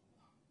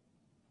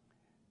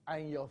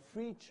 and your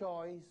free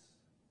choice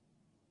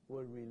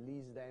will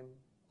release them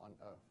on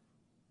earth.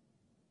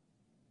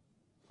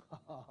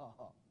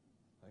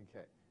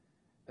 Okay.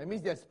 That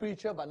means they're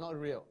spiritual but not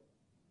real.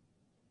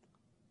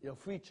 Your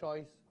free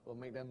choice will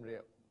make them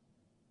real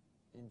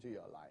into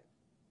your life.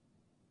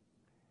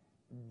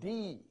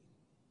 D,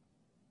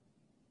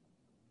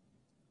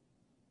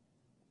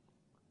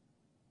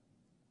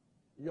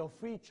 your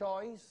free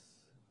choice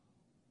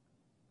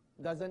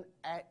doesn't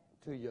add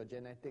to your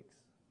genetics.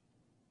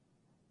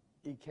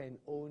 It can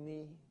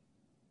only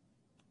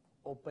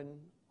open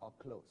or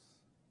close.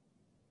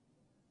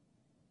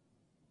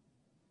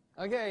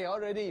 Okay, all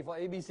ready for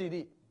A, B, C,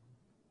 D?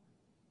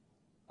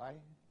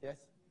 Right? Yes?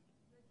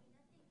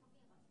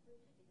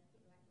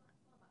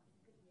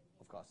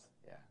 Of course,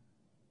 yeah.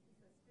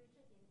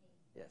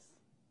 Yes.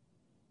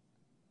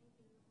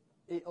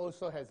 It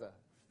also has a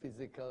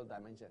physical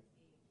dimension.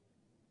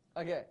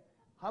 Okay,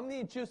 how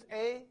many choose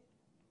A?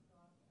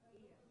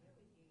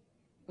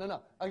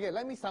 No. Okay,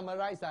 let me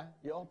summarize.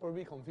 You're all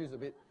probably confused a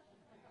bit.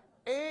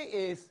 A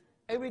is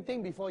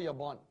everything before you're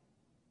born.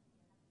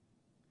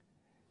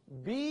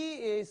 B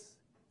is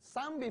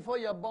some before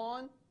you're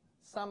born,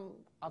 some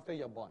after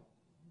you're born.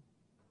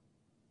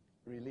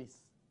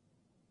 Release.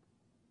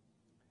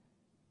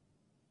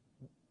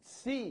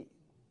 C,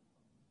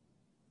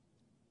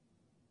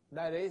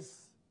 that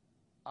is,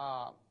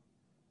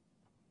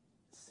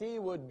 C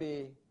would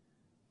be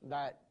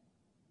that,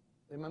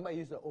 remember I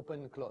used to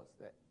open and close.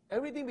 That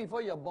everything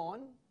before you're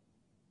born,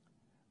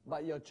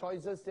 but your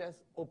choices just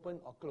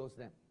open or close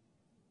them.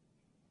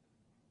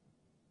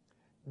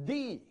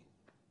 D,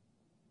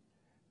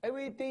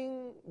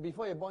 everything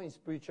before you're born is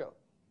spiritual.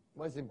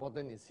 What's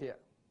important is here.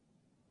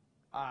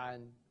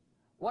 And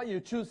what you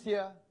choose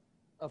here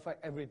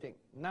affect everything.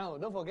 Now,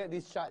 don't forget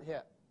this chart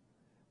here.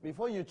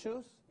 Before you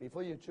choose,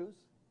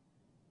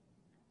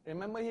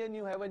 remember here,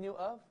 new heaven, new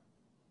earth?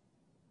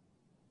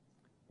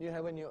 New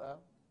heaven, new earth.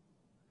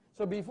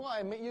 So before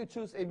I make you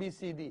choose A, B,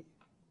 C, D,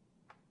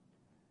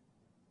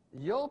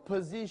 your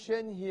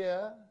position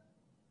here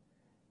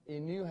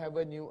in new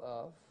heaven, new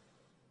earth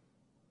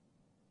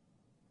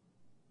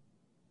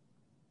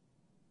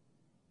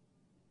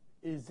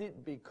is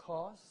it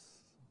because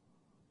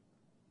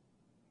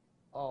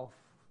of,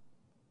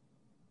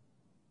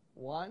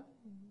 one,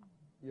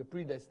 you're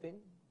predestined,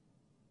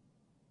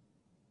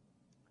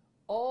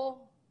 or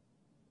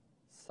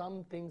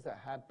some things that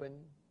happen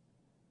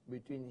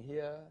between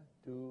here,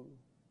 2,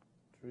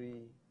 3,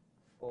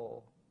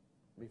 4,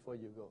 before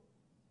you go?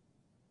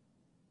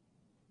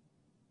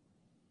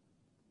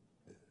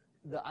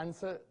 The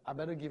answer, I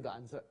better give the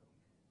answer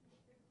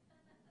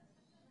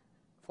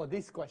for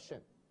this question.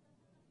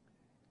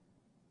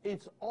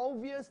 It's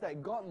obvious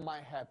that God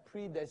might have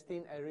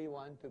predestined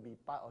everyone to be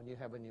part of new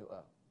heaven, new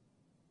earth.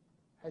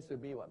 Has to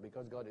be what?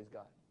 Because God is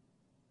God.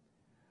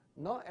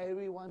 Not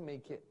everyone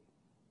make it.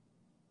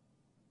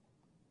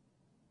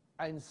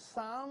 And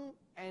some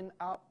end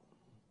up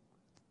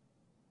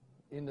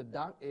in the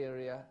dark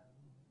area.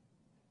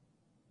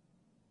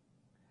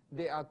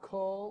 They are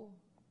called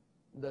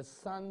the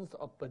sons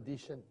of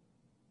perdition.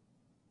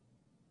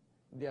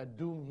 They are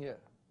doomed here.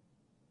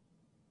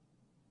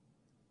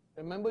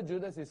 Remember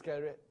Judas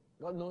Iscariot?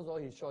 God knows all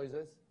his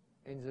choices,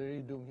 and he's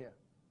already doomed here.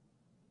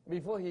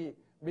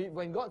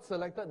 When God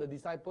selected the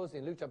disciples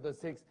in Luke chapter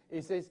 6,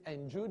 it says,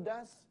 and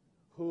Judas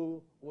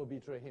who will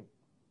betray him.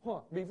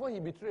 Before he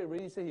betrayed,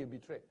 already said he'll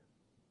betray.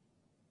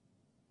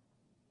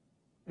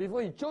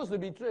 Before he chose to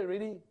betray,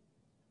 already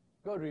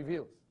God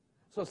reveals.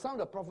 So some of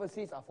the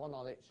prophecies are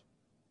foreknowledge.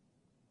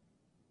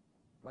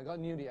 But God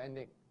knew the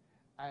ending.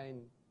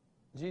 And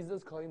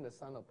Jesus called him the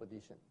son of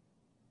perdition.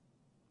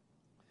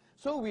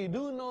 So we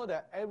do know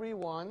that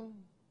everyone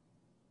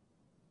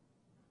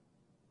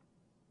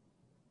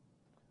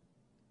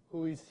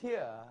who is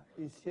here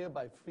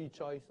by free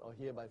choice or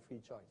here by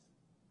free choice.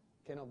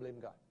 Cannot blame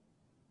God.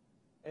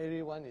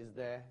 Everyone is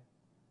there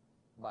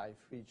by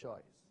free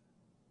choice.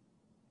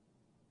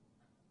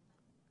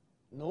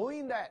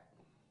 Knowing that,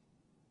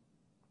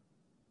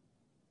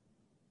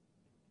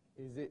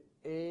 is it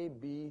A,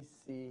 B,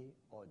 C,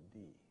 or D?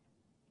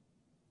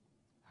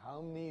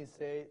 How many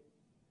say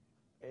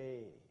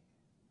A?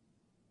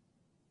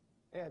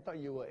 Hey, I thought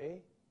you were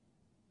A.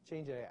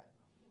 Change it.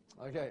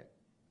 Okay.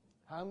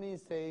 How many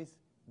says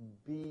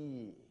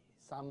B?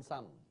 Some.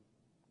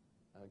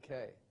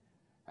 Okay.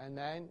 And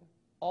then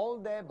all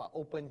there but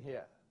open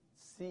here.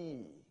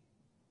 C.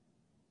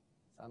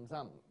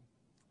 Some.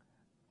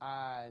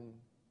 And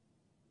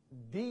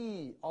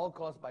D, all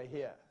caused by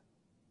here.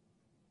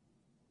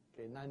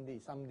 Okay, none D,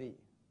 some D.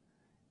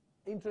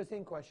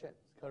 Interesting questions,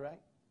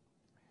 correct?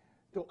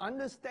 To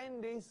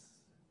understand this,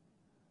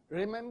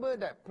 remember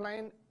that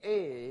plan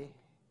A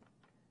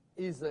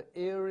is the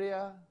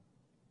area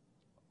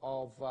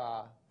of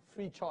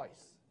free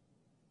choice,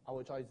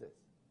 our choices.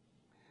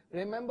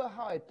 Remember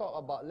how I talked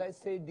about, let's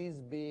say this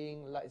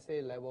being, let's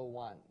say level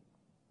 1.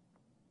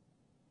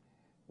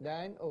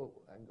 Then,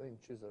 I'm going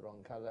to choose the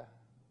wrong color.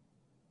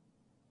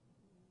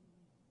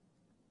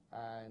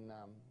 And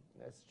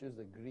let's choose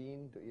the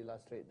green to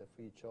illustrate the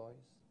free choice.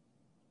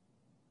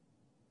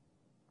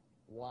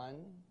 1.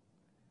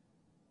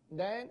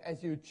 Then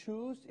as you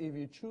choose, if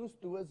you choose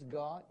towards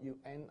God, you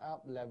end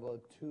up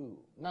level 2.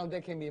 Now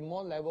there can be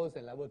more levels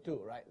than level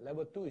 2, right?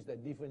 Level 2 is the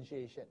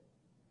differentiation.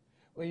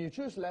 When you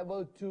choose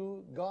level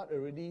 2, God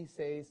already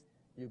says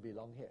you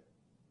belong here.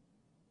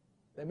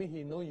 That means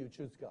He knows you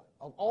choose God.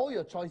 Of all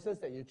your choices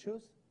that you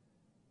choose,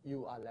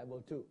 you are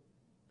level 2.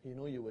 He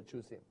knows you will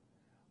choose Him.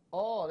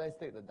 Or let's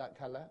take the dark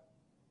color.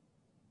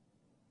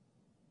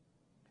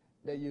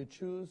 That you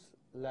choose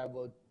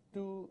level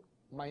 2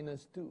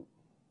 minus 2.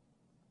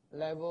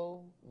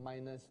 Level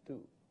minus 2.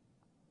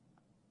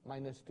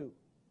 Minus 2.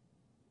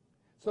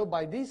 So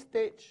by this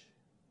stage,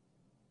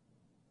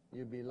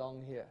 you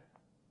belong here.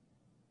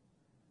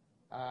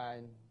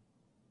 And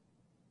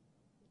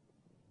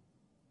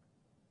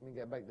let me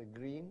get back the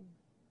green.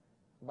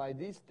 By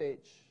this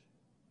stage,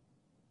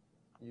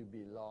 you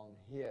belong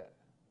here.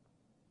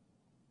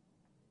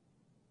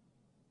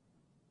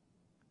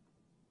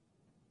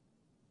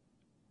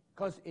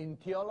 Because in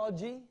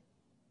theology,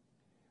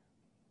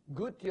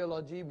 good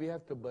theology, we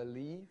have to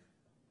believe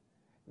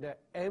that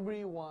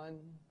everyone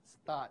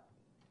start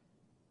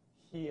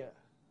here.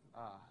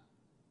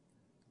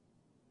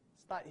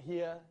 Start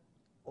here,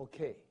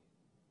 okay.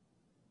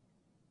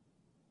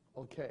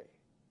 Okay.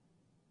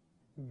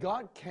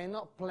 God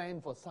cannot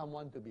plan for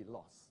someone to be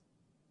lost.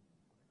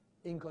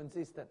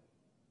 Inconsistent.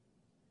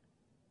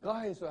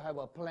 God has to have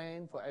a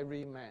plan for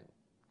every man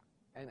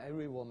and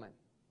every woman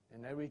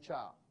and every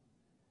child.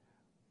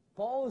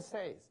 Paul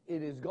says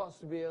it is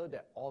God's will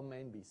that all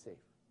men be saved.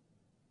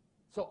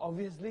 So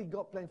obviously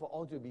God planned for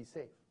all to be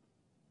saved.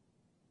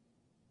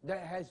 That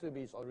has to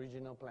be His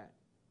original plan.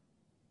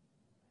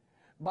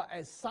 But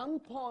at some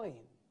point,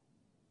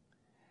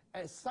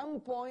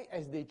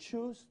 as they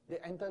choose, they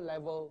enter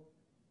level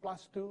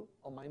 +2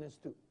 or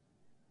 -2.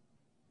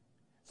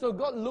 So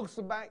God looks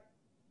back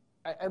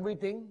at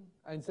everything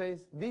and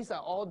says, these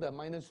are all the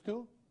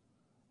 -2.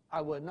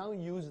 I will now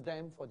use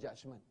them for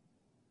judgment.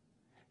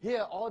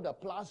 Here, all the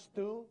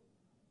 +2,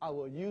 I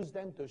will use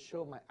them to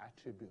show my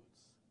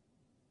attributes.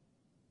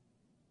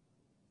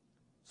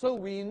 So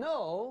we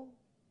know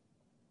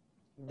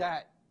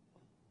that,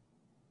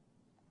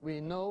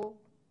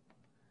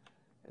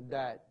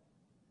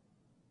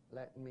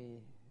 let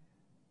me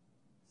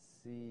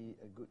see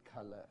a good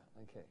color.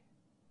 Okay.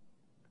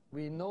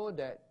 We know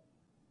that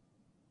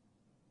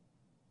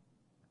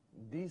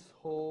this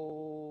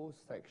whole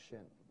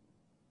section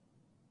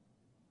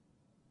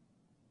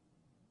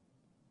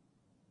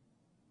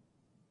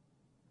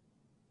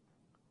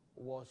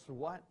was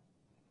what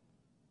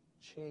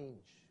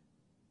changed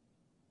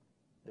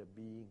the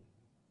being.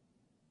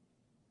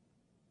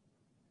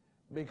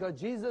 Because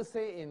Jesus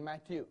said in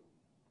Matthew,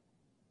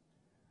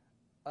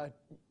 a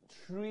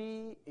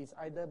tree is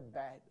either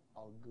bad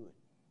or good.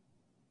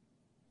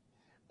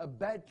 A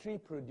bad tree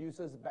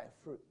produces bad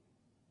fruit.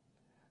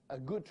 A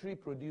good tree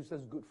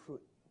produces good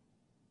fruit.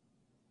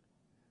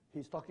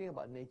 He's talking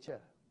about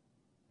nature,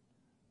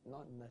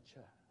 not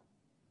nurture.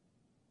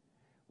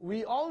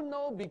 We all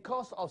know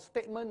because of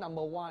statement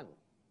number 1,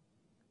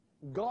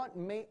 God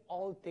made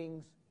all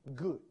things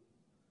good.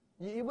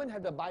 You even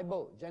have the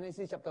Bible,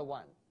 Genesis chapter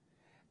 1.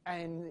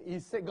 And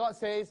God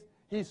says,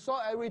 He saw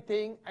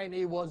everything and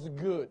it was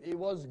good. It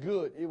was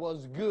good. It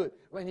was good.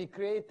 When He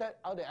created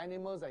all the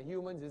animals and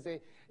humans, He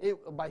said,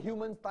 by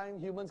humans' time,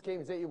 humans came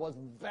and said it was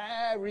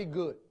very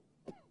good.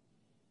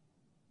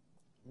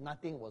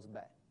 Nothing was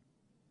bad.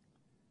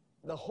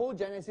 The whole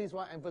Genesis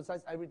 1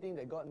 emphasized everything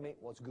that God made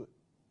was good.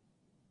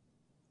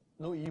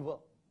 No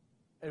evil.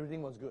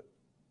 Everything was good.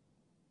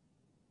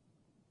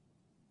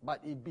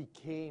 But it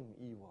became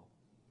evil.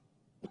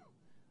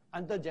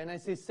 Until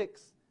Genesis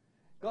 6,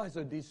 God has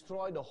to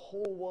destroy the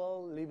whole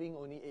world, leaving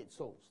only 8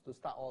 souls to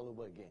start all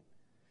over again.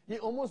 He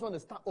almost wants to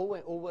start over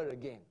and over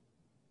again.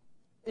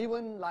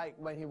 Even like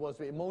when He was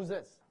with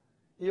Moses,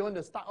 He wanted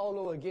to start all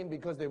over again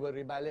because they were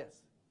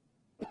rebellious.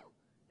 He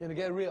had to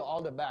get rid of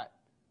all the bad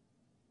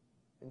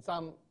and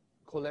some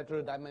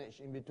collateral damage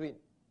in between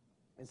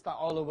and start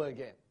all over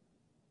again.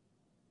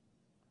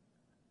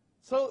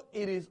 So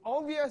it is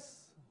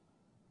obvious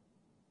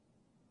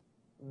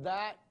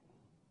that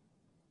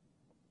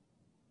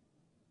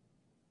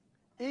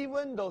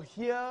even though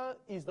here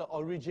is the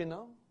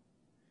original,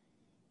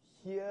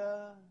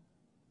 here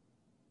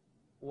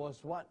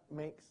was what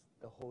makes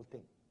the whole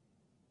thing.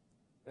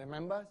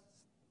 Remember?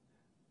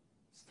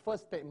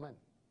 First statement.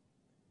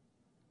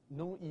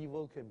 No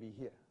evil can be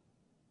here.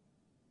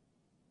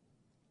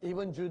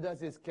 Even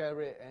Judas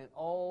Iscariot and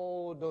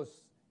all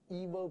those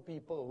evil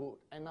people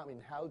who end up in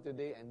hell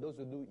today and those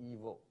who do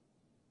evil.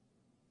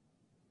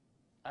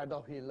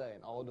 Adolf Hitler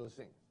and all those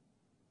things.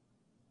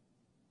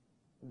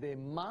 They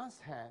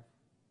must have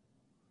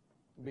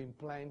been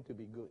planned to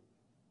be good.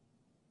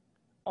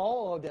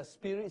 All of their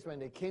spirits, when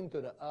they came to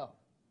the earth,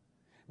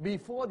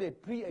 before they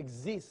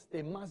pre-exist,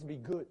 they must be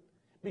good.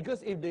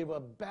 Because if they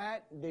were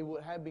bad, they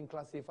would have been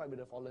classified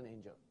with a fallen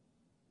angel.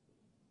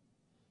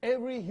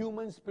 Every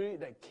human spirit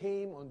that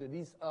came onto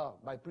this earth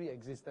by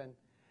pre-existence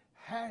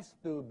has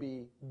to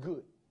be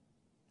good.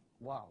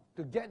 Wow.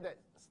 To get that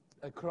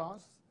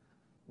across,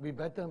 we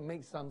better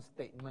make some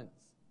statements.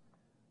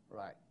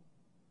 Right.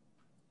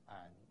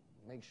 And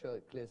make sure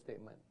a clear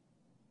statement.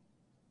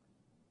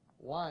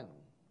 1,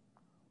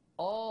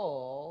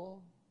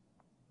 all,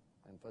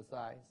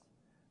 emphasize,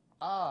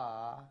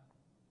 are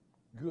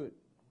good.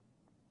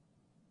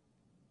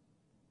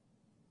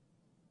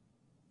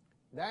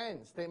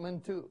 Then,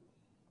 statement 2,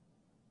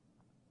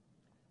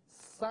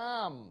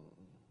 some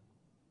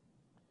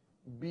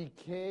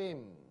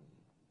became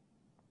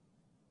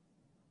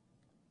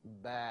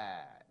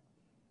bad.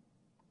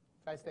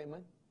 First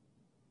statement,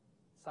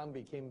 some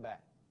became bad.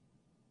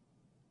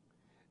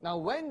 Now,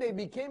 when they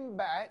became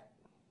bad,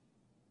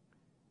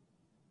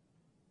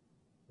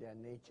 their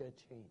nature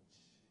changed.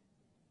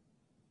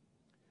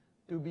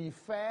 To be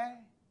fair,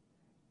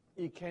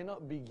 it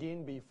cannot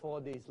begin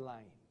before this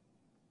line.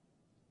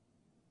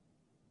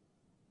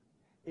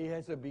 It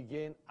has to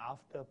begin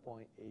after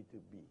point A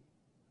to B,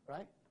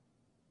 right?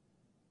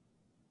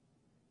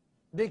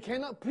 They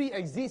cannot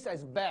pre-exist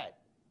as bad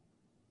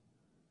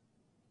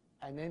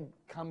and then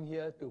come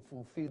here to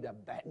fulfill their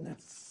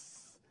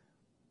badness.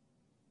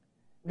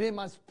 They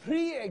must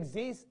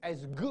pre-exist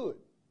as good.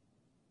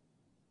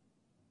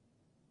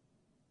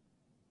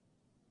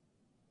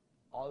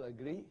 All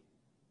agree?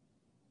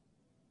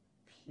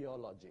 Pure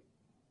logic.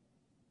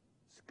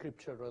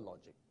 Scriptural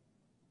logic.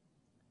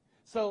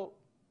 So,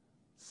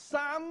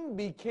 some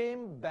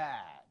became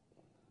bad.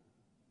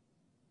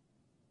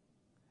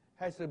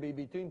 Has to be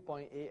between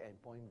point A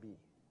and point B.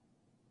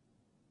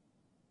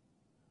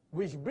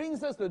 Which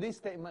brings us to this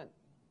statement.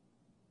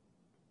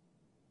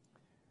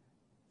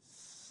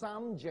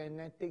 Some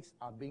genetics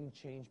are being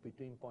changed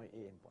between point A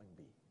and point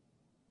B.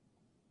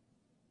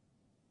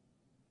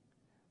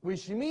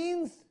 which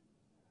means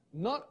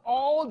not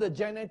all the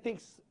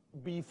genetics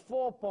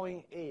before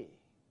point A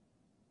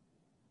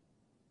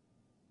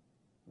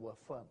were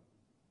firm.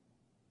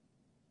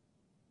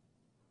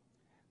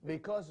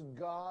 Because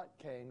God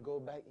can go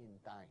back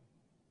in time.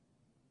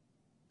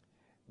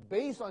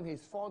 Based on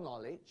his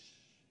foreknowledge,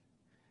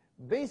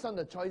 based on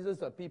the choices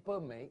that people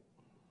make,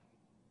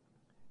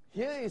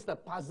 here is the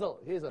puzzle.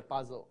 Here's a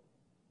puzzle.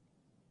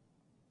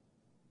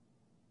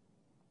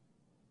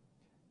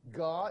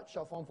 God,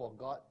 short form for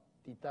God,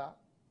 theta.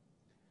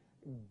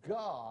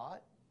 God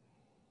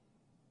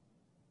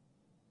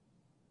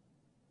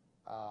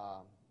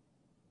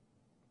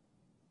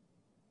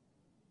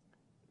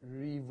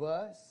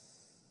reverse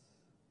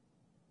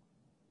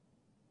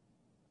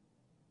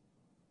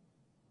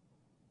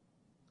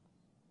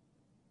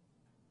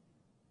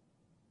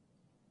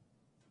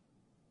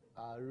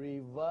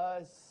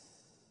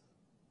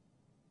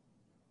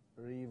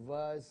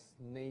reverse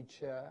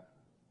nature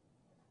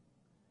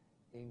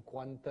in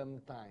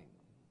quantum time,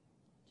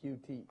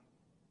 QT.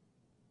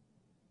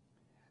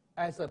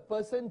 As a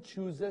person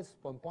chooses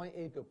from point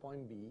A to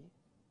point B,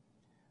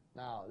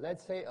 now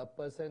let's say a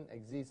person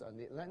exists on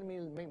it. Let me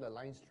make the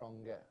line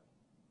stronger.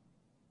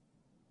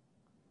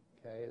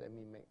 Okay, let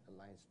me make the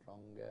line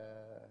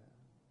stronger.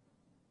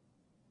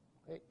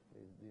 Okay,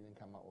 it didn't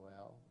come out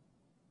well.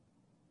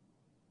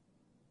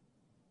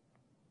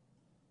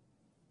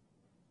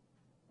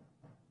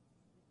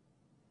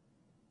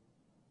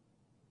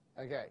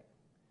 Okay.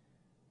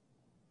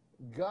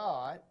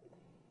 God,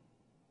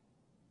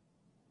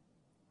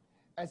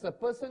 as a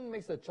person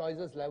makes the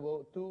choices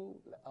level 2,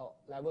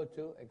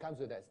 and comes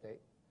to that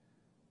state,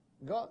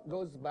 God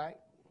goes back.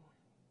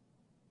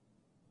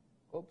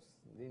 Oops,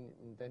 didn't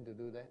intend to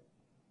do that.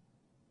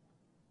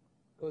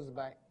 Goes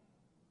back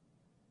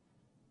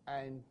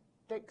and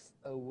takes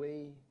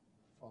away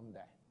from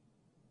that.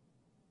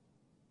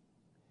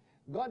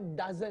 God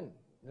doesn't,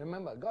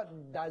 remember, God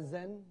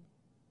doesn't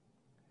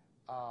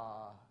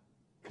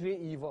create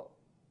evil.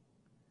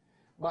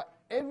 But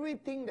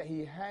everything that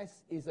he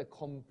has is a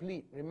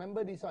complete.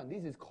 Remember this one.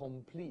 This is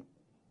complete.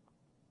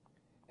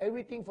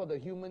 Everything for the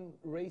human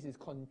race is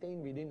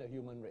contained within the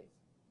human race.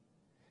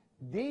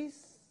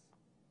 This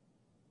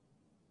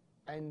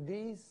and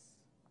these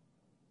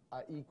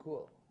are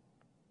equal.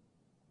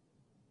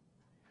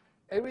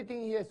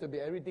 Everything here has to be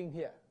everything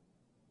here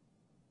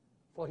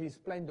for his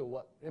plan to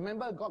work.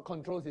 Remember, God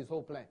controls his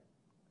whole plan.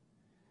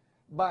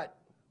 But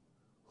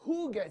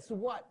who gets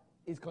what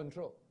is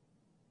control?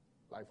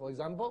 Like, for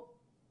example,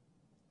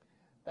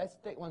 let's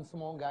take one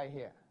small guy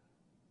here.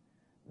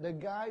 The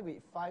guy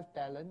with 5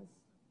 talents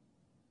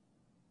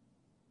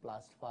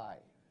plus 5.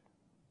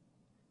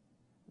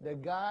 The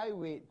guy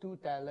with 2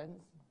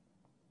 talents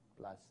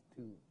plus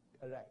 2.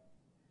 Correct.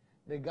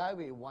 The guy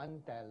with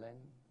 1 talent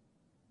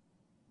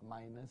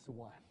minus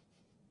 1.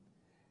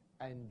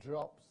 And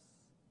drops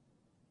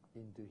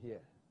into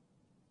here.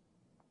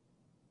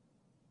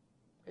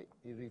 Okay,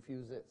 he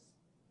refuses.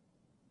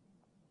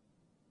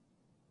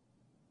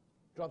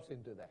 Drops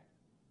into there.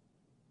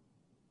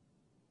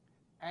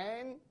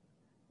 And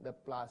the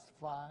plus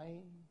 5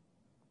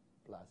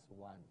 plus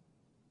 1.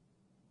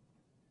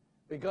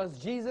 Because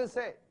Jesus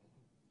said,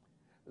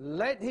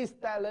 let his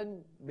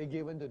talent be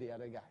given to the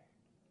other guy.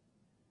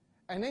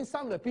 And then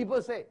some of the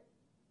people say,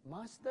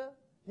 Master,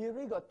 he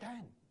already got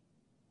 10.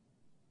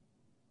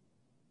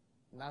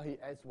 Now he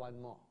adds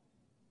 1 more,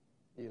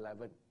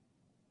 11.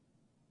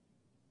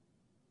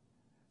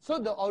 So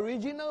the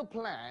original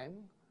plan,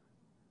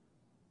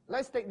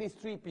 let's take these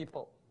 3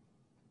 people.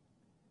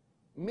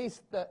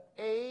 Mr.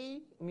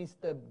 A,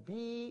 Mr.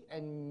 B,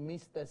 and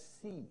Mr.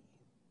 C.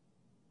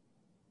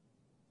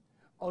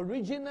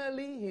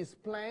 Originally, his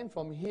plan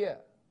from here,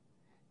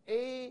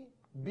 A,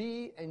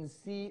 B, and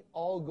C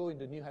all go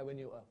into new heaven,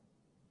 new earth.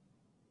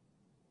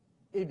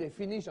 If they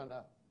finish on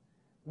earth.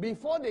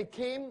 Before they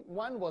came,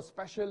 one was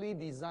specially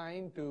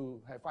designed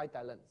to have 5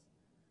 talents,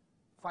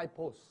 5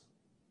 posts.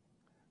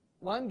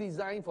 One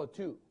designed for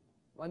 2,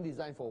 one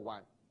designed for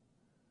 1.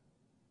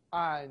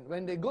 And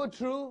when they go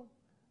through,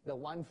 the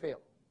 1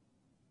 failed.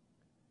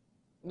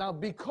 Now,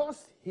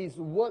 because his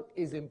work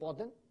is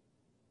important,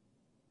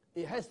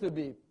 it has to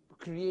be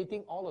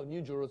creating all of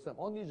New Jerusalem.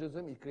 All New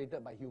Jerusalem is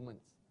created by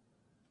humans.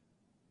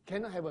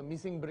 Cannot have a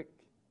missing brick.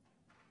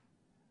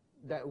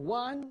 That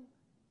 1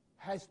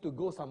 has to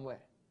go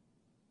somewhere.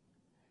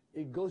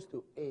 It goes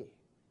to A.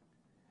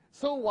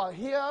 So while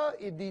here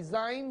it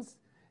designs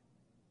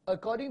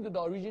according to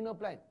the original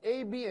plan,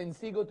 A, B, and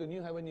C go to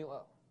new heaven, new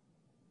earth.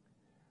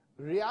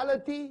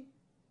 Reality,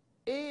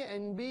 A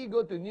and B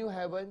go to new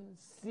heaven,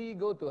 C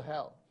go to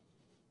hell.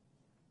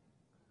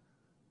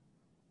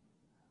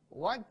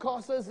 What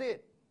causes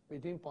it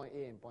between point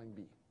A and point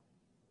B?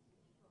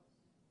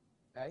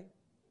 Right?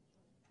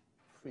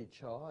 Free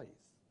choice.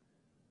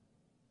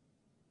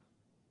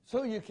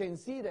 So you can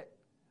see that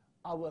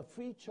our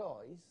free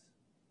choice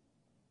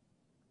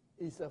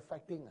is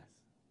affecting us.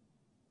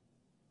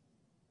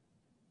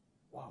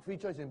 Wow, free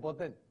choice is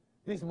important.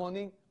 This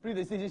morning,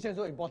 predestination is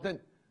so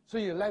important. So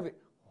you left it.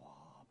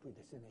 Wow,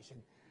 predestination.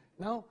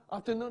 Now,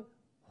 afternoon,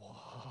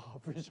 wow,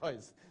 Free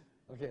choice.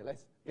 Okay,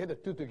 let's get the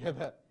two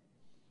together.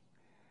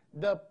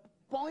 The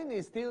point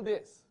is still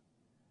this,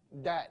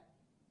 that,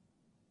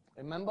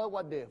 remember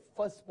what the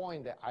first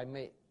point that I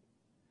made,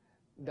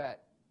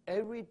 that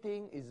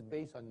everything is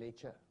based on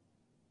nature.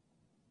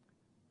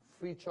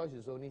 Free choice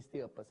is only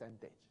still a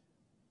percentage.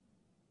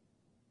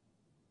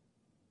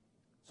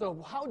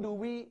 So how do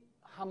we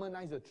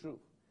harmonize the truth?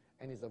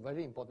 And it's a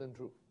very important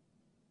truth.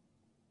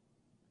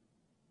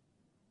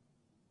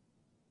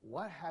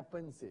 What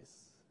happens is,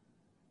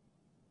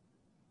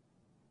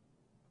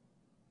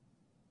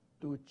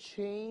 to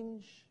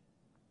change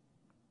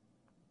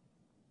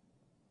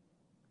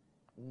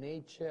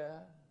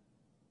nature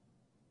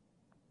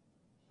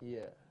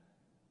here,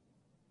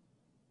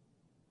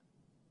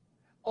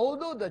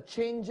 although the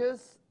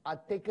changes are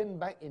taken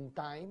back in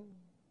time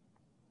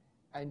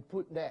and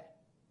put there,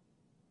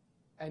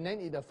 and then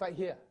it affects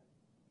here.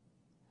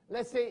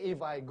 Let's say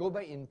if I go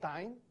back in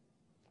time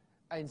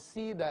and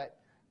see that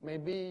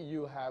maybe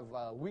you have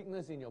a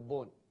weakness in your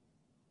bone,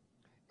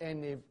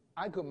 and if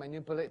I could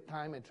manipulate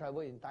time and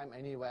travel in time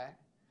anywhere,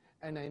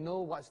 and I know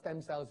what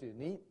stem cells you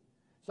need,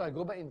 so I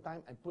go back in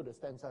time and put the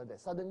stem cell there.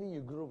 Suddenly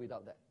you grow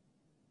without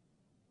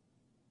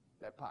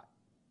that part,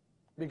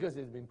 because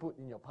it's been put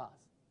in your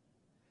past.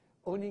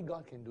 Only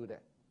God can do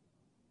that.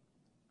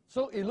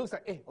 So it looks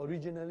like, hey,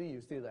 originally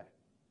you're still there.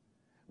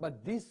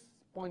 But this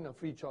point of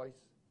free choice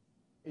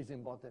is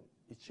important.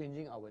 It's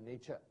changing our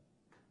nature,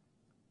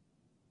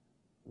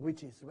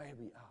 which is where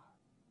we are.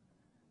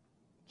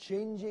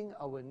 Changing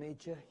our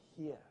nature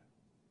here.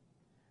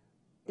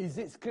 Is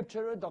it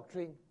scriptural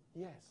doctrine?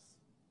 Yes.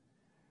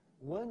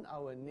 Won't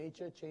our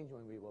nature change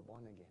when we were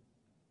born again?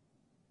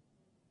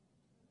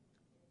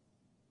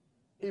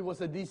 It was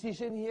a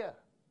decision here,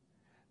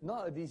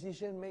 not a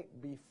decision made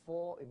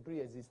before and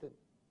pre-existent.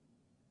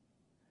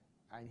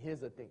 And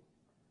here's the thing.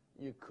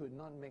 You could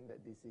not make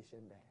that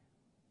decision there.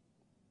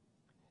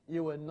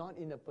 You were not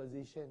in a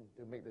position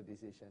to make the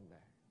decision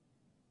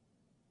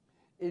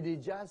there. It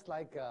is just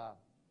like a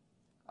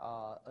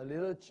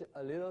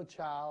little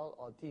child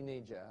or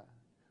teenager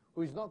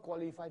who is not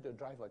qualified to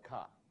drive a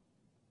car.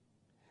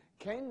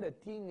 Can the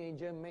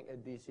teenager make a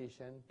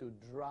decision to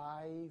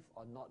drive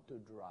or not to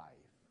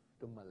drive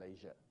to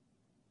Malaysia?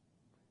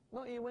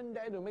 Not even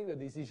dare to make the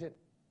decision.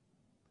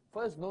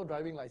 First, no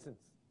driving license.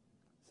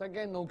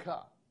 Second, no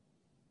car.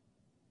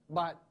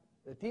 But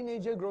the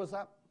teenager grows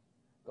up,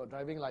 got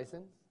driving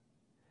license.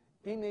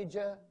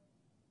 Teenager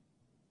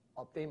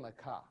obtained a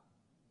car,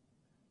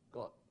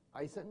 got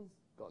license,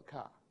 got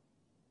car.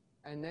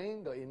 And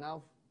then got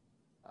enough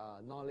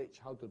knowledge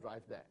how to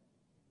drive that.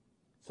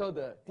 So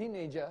the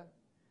teenager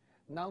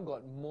now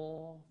got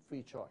more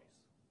free choice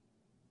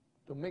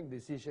to make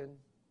decisions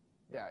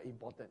that are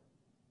important.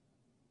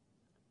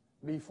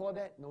 Before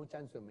that, no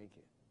chance to make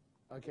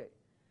it. Okay.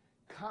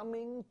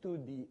 Coming to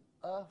the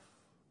earth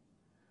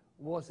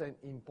was an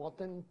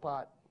important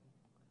part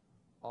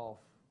of,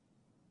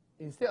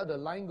 instead of the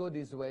line go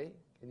this way,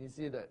 can you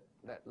see that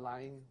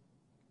line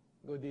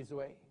go this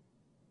way?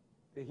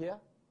 To here?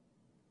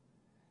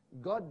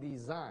 God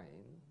designed,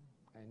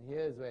 and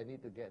here's where I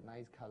need to get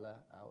nice color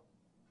out.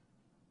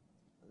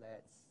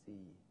 Let's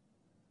see.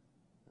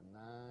 A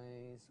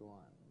nice one.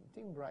 I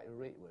think bright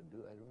red will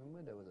do. I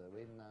remember there was a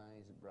very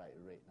nice bright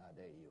red. Ah,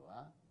 there you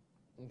are.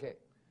 Okay.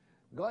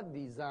 God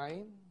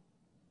designed,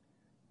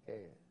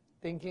 okay,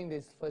 thinking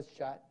this first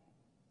chart,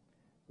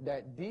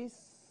 that this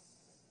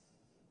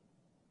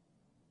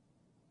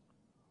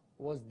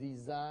was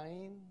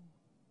designed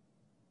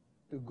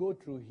to go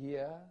through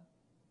here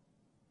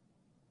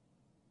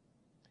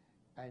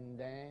and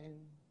then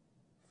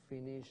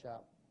finish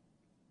up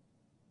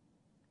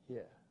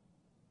here.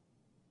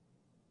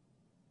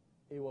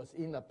 It was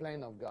in the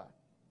plan of God.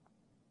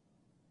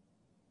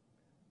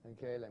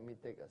 Okay, let me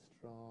take a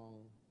strong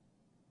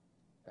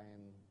pen,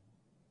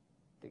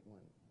 thick one.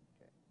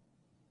 Okay.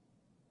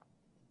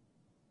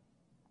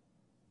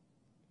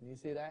 Can you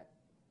see that?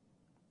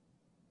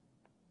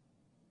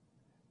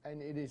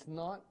 And it is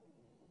not,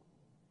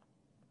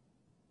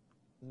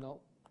 no.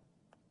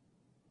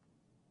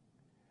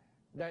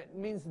 That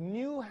means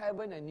new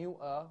heaven and new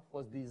earth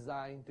was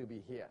designed to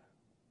be here.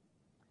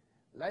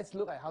 Let's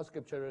look at how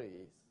scriptural it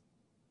is.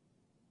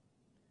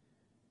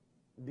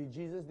 Did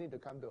Jesus need to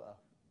come to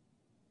earth?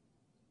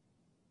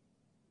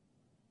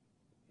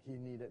 He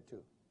needed to.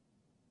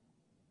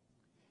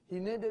 He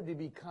needed to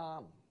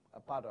become a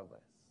part of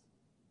us.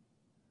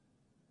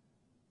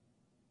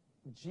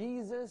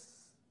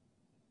 Jesus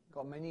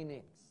got many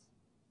names.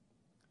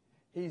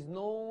 He's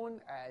known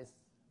as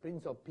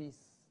Prince of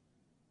Peace,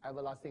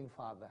 Everlasting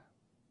Father,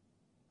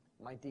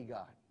 Mighty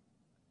God,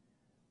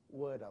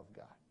 Word of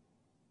God.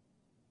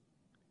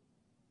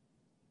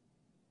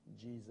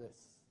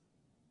 Jesus.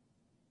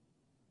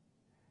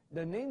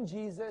 The name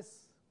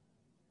Jesus,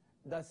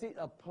 does it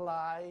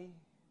apply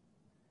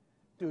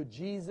to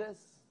Jesus?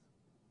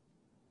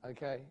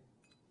 Okay.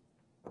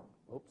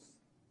 Oops.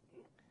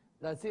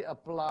 Does it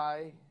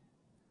apply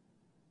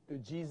to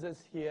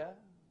Jesus here,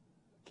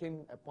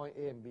 King at point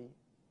A and B,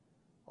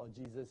 or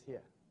Jesus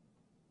here?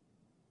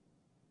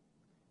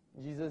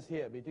 Jesus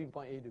here between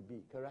point A to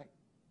B, correct?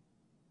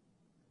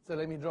 So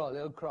let me draw a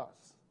little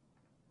cross.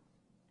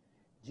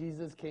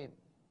 Jesus came,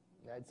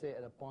 let's say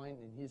at a point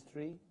in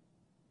history.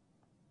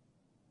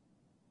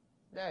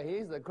 There,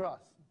 here's the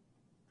cross.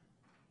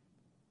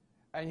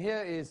 And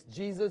here is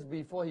Jesus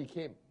before he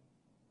came.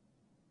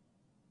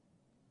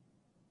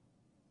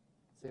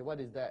 Say, what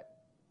is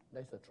that?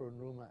 That's the throne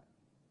room.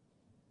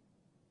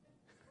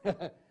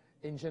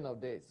 Ancient of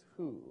Days.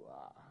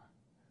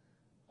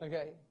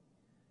 Okay.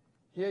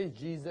 Here is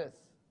Jesus,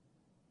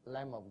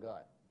 Lamb of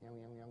God. Okay.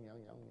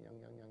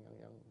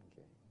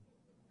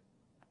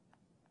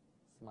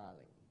 Smiling.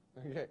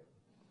 Okay.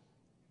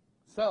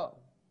 So,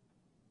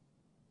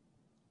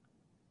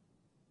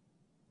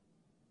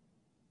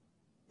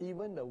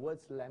 even the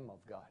words Lamb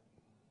of God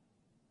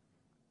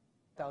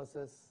tells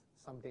us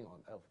something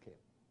on earth came.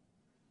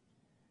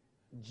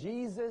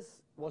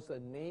 Jesus was a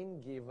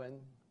name given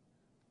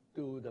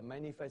to the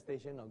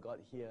manifestation of God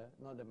here,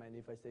 not the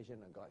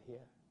manifestation of God here.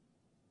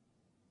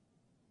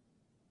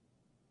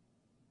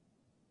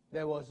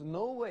 There was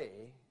no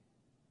way,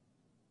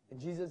 and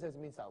Jesus has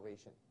meant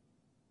salvation.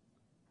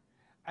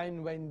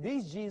 And when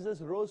this Jesus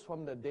rose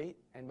from the dead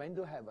and went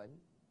to heaven,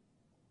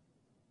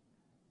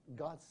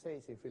 God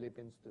says in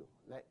Philippians 2,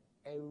 let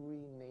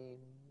every name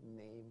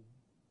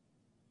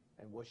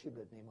and worship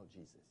the name of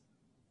Jesus.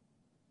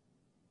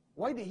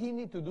 Why did he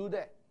need to do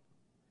that?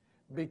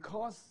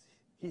 Because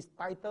his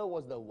title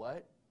was the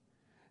Word.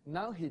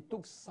 Now he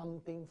took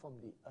something from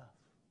the earth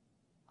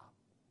up.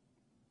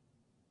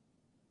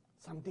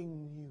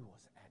 Something new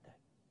was added.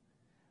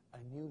 A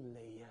new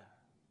layer.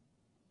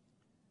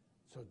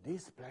 So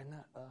this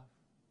planet Earth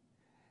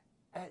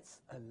adds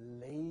a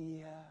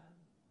layer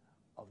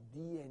of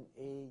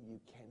DNA you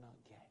cannot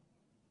get.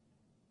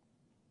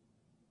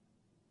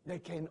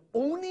 That can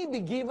only be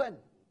given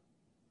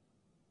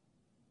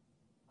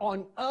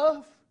on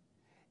earth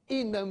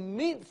in the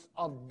midst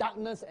of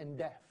darkness and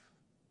death.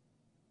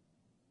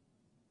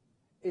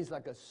 It's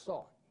like a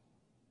sword.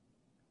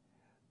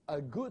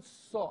 A good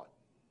sword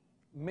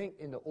made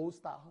in the old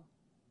style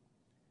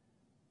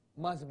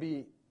must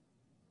be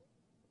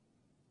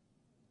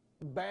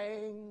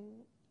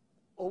banged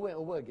over and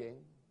over again,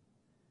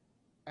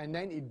 and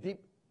then it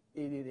dipped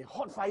in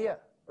hot fire,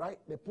 right?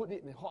 They put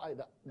it in hot,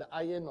 the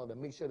iron or the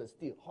mixture, the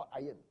steel, hot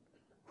iron.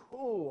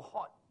 Oh,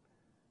 hot.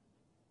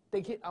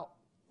 Take it out,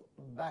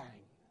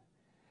 bang.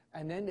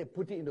 And then they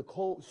put it in the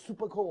cold,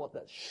 super cold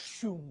water,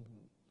 shoom.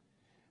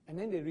 And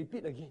then they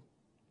repeat again.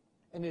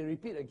 And they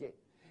repeat again.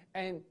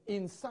 And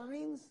in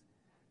science,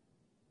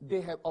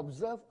 they have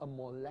observed a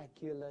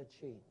molecular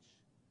change.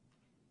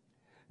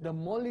 The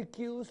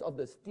molecules of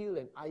the steel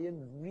and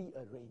iron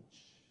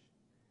rearrange,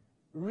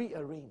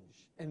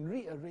 and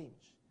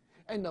rearrange.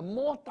 And the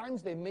more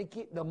times they make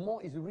it, the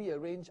more it's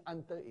rearranged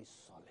until it's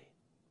solid.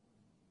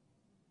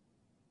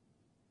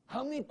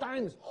 How many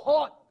times?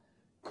 Hot,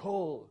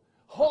 cold,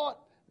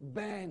 hot,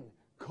 bang,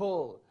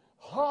 cold,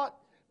 hot,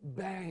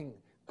 bang,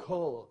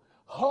 cold,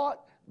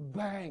 hot,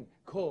 bang,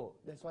 cold.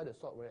 That's why the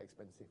sword very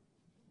expensive.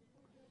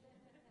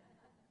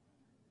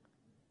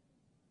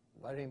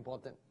 Very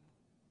important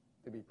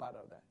to be part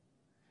of that.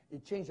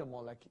 It changed the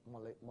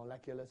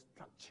molecular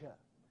structure.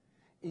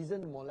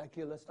 Isn't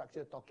molecular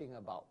structure talking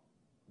about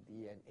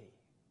DNA?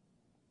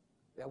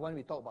 That when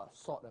we talk about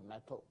sword and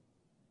metal.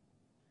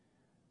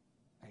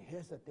 And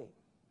here's the thing.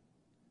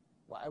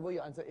 Whatever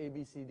you answer A,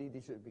 B, C, D,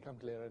 this should become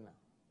clearer now.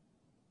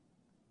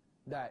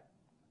 That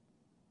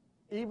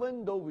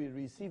even though we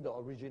receive the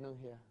original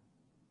here,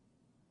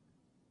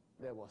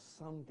 there was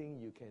something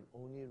you can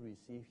only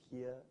receive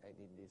here and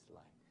in this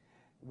life.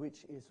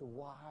 Which is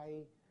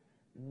why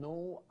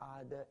no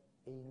other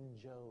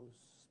angels,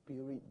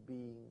 spirit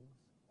beings,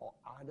 or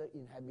other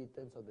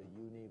inhabitants of the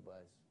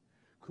universe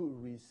could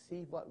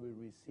receive what we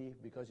receive,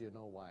 because you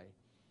know why?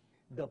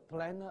 The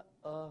planet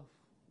Earth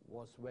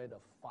was where the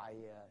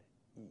fire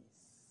is.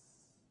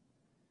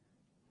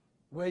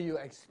 Where you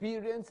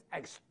experience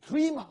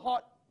extreme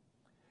hot,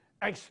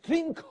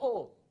 extreme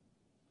cold,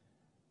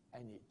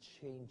 and it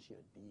changed your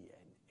DNA.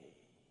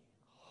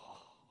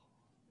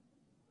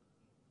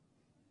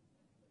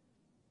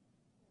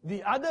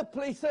 The other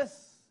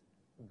places,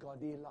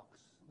 Goldilocks,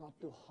 not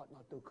too hot,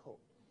 not too cold.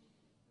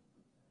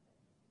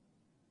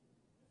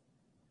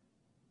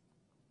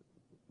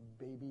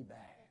 Baby bear.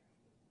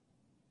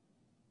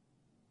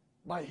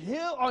 But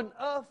here on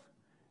earth,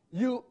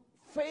 you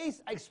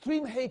face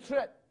extreme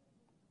hatred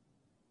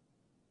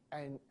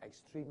and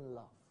extreme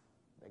love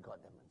that God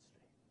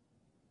demonstrates.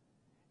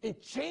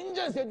 It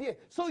changes your DNA.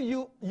 So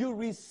you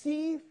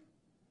receive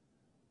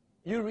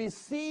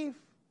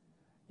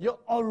your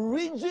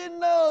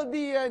original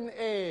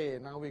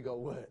DNA. Now we got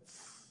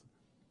words.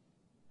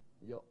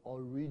 Your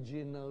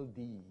original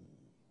D.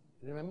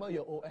 Remember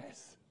your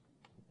OS.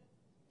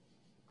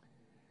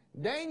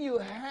 Then you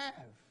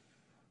have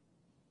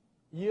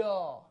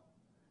your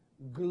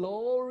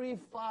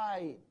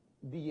glorified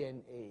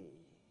DNA.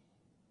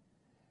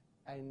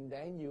 And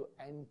then you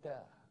enter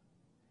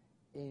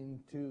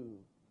into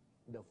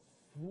the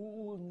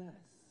fullness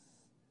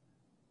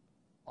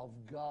of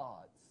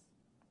God's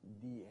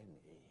DNA.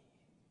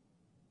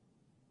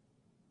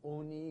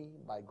 Only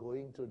by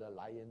going through the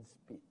lion's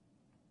pit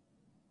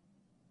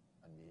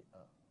on the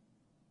earth.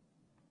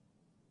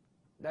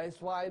 That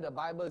is why the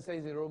Bible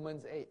says in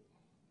Romans 8,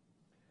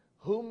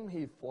 whom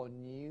he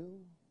foreknew,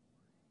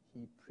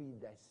 he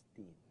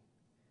predestined.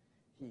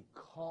 He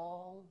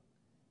called,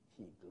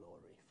 he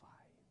glorified.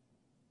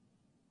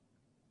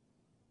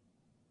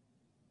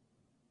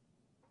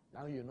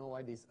 Now you know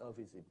why this earth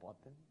is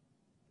important?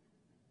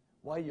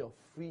 Why your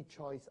free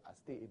choice are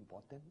still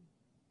important?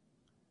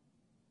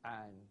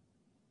 And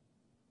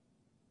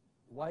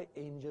why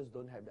angels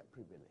don't have that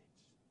privilege?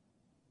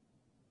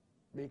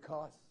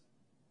 Because,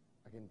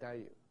 I can tell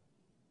you,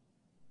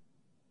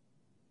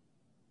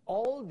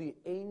 all the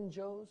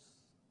angels,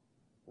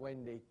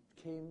 when they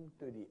came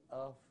to the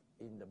earth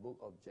in the book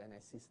of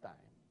Genesis time,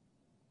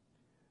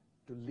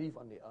 to live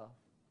on the earth,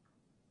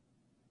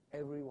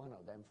 every one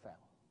of them fell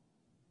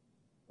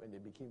when they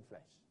became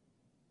flesh.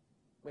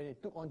 When they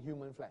took on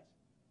human flesh.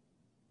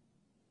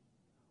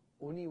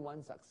 Only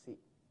one succeeded,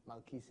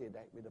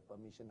 Melchizedek, with the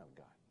permission of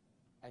God.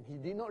 And he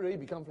did not really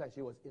become flesh,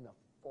 he was in a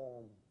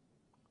form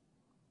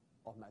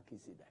of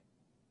Melchizedek.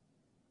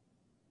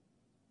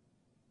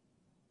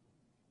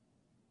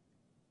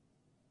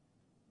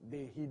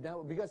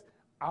 Because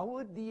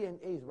our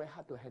DNA is very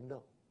hard to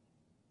handle.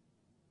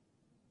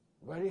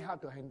 Very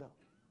hard to handle.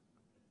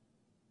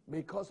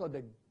 Because of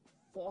the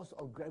force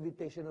of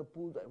gravitational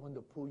pull that want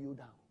to pull you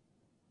down.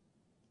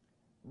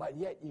 But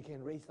yet you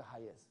can raise the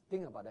highest.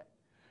 Think about that.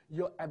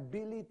 Your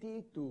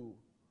ability to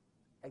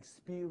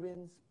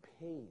experience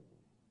pain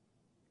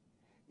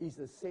is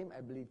the same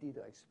ability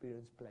to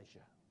experience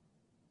pleasure.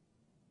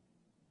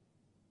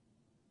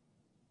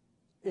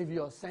 If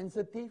you're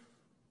sensitive,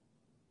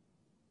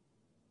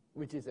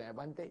 which is an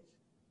advantage,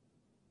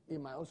 it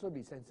might also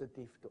be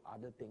sensitive to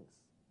other things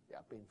that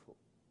are painful.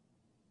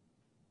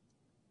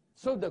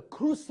 So the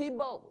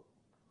crucible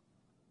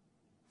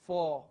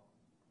for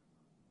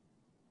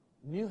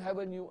new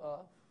heaven, new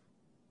earth,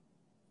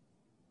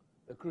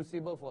 the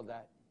crucible for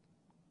that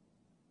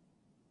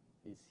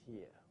is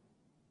here.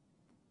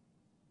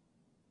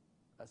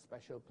 A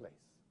special place.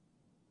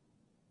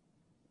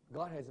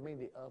 God has made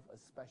the earth a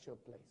special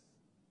place.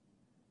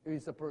 It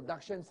is a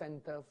production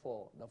center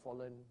for the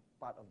fallen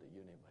part of the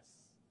universe.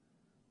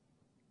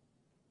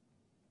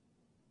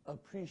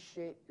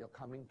 Appreciate your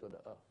coming to the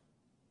earth.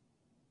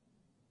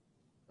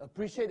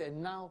 Appreciate that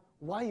now,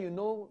 why you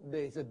know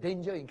there is a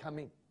danger in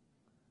coming.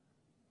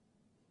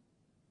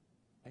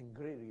 And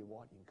great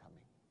reward in coming.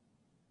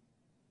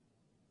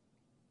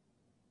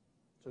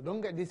 So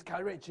don't get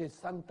discouraged if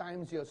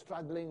sometimes you're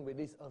struggling with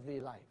this earthly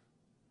life.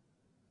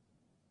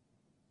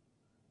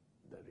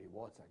 The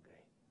rewards are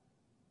great.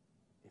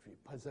 If you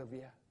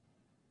persevere.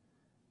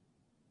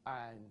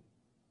 And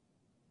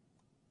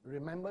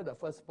remember the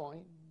first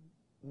point,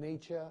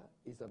 nature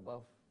is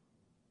above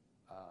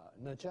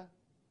nurture.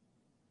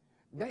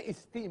 That is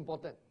still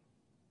important.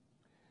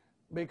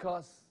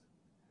 Because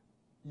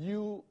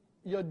your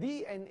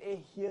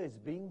DNA here is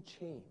being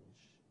changed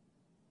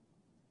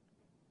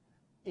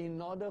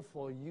in order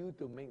for you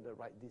to make the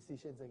right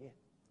decisions again.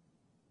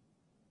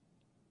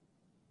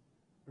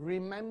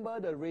 Remember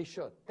the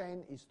ratio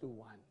 10:1,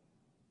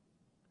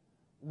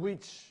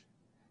 which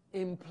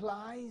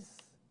implies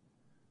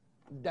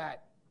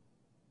that,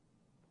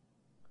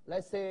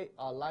 let's say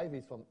our life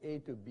is from A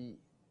to B.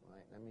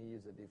 Right? Let me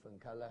use a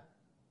different color.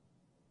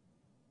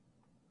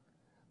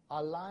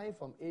 Our life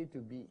from A to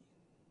B.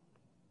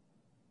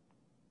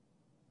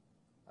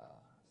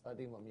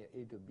 Starting from here,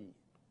 A to B.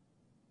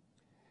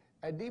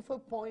 At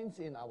different points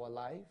in our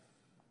life,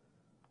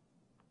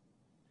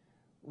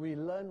 we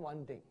learn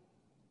one thing.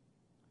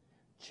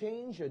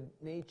 Change your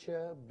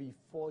nature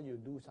before you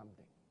do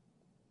something.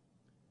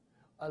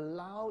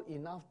 Allow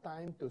enough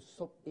time to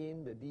soak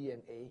in the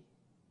DNA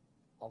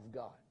of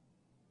God,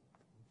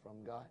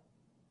 from God,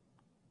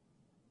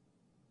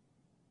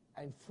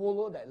 and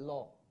follow that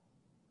law,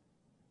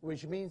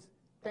 which means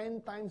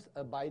 10 times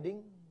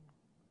abiding,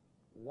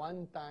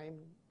 1 time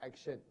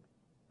action.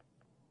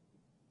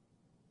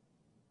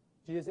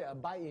 Jesus said,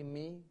 abide in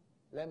me,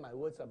 let my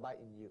words abide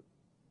in you.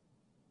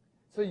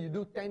 So you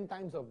do 10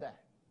 times of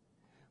that.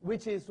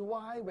 Which is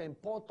why when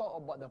Paul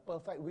talked about the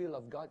perfect will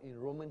of God in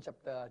Romans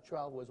chapter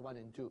 12, verse 1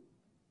 and 2,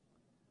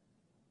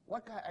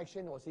 what kind of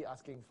action was he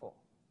asking for?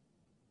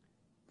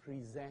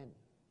 Present.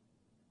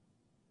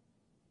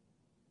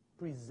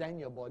 Present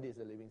your body as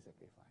a living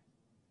sacrifice.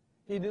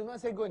 He did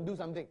not say go and do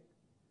something.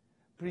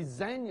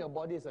 Present your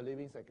body as a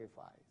living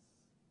sacrifice.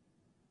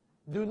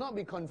 Do not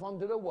be conformed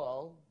to the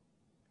world,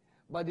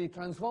 but be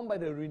transformed by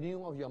the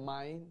renewing of your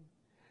mind,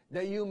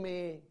 that you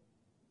may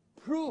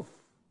prove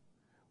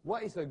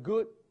what is a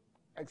good,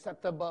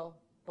 acceptable,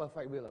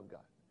 perfect will of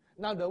God.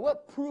 Now the word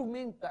prove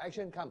means the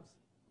action comes.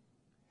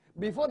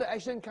 Before the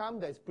action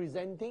comes, there's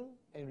presenting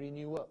and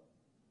renewal.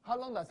 How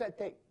long does that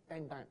take?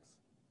 10 times.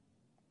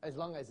 As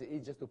long as it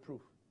is just to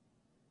prove.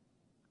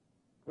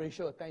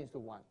 Ratio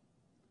 10:1.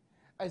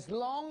 As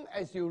long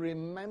as you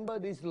remember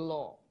this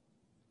law,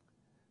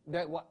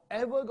 that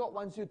whatever God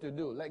wants you to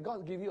do, like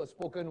God give you a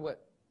spoken word,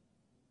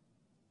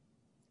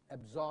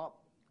 absorb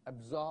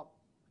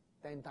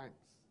 10 times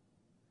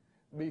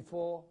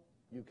before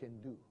you can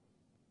do.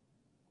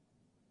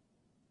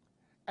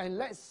 And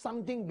let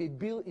something be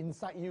built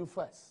inside you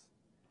first.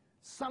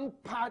 Some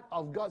part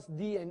of God's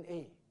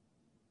DNA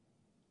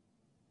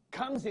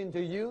comes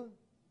into you,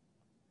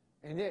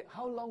 and then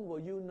how long will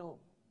you know?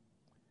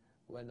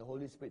 When the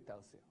Holy Spirit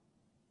tells you.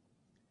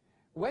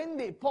 When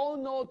did Paul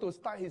know to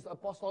start his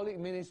apostolic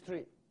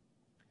ministry?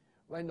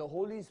 When the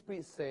Holy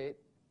Spirit said,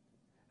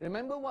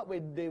 remember what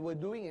they were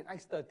doing in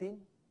Acts 13?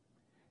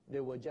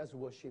 They were just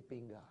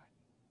worshiping God.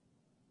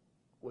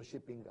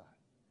 Worshiping God.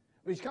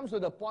 Which comes to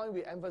the point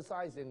we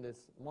emphasize in this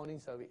morning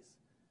service.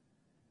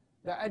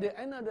 That at the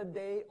end of the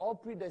day, all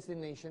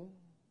predestination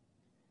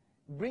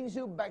brings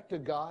you back to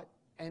God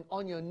and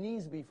on your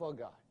knees before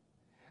God.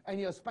 And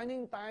you're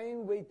spending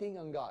time waiting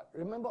on God.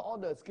 Remember all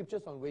the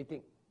scriptures on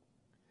waiting.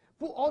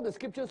 Put all the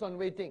scriptures on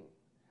waiting.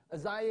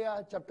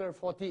 Isaiah chapter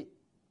 40,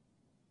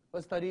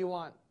 verse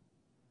 31.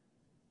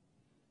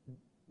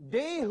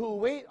 They who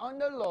wait on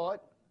the Lord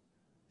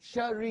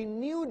shall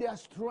renew their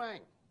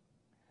strength.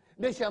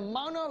 They shall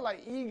mount up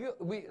like eagles,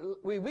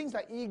 with wings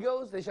like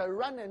eagles. They shall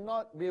run and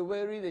not be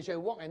weary. They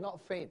shall walk and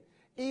not faint.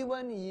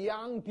 Even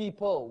young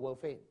people will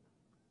faint.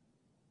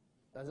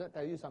 Does that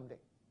tell you something?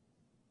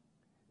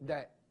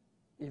 That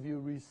if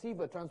you receive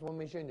a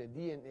transformation in the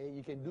DNA,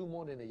 you can do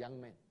more than a young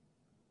man.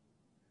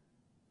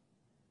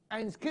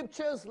 And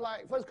scriptures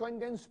like 1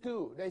 Corinthians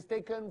 2, that is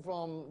taken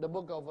from the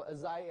book of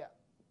Isaiah,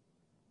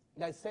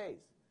 that says,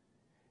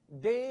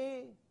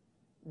 they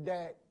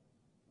that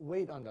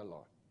wait on the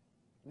Lord.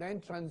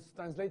 Then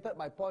translated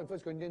by Paul in 1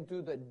 Corinthians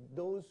 2, that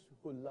those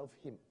who love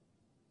him.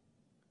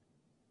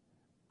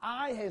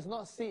 Eye has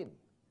not seen,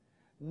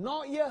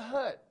 not yet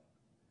heard,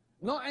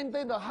 not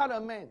entered the heart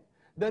of man.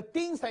 The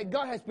things that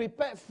God has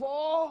prepared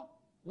for,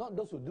 not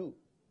those who do,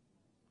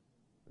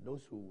 but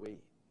those who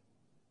wait.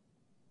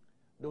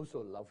 Those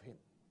who love him.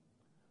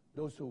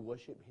 Those who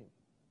worship him.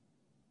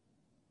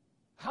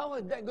 How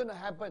is that going to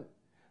happen?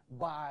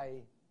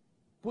 By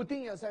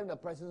putting yourself in the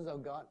presence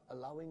of God,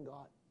 allowing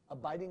God,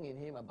 abiding in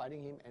him,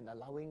 and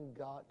allowing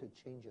God to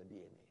change your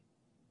DNA.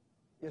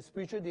 Your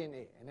spiritual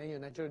DNA, and then your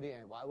natural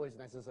DNA, whatever is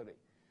necessary.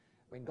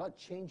 When God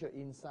changes your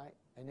inside,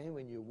 and then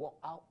when you walk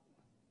out,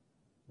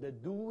 the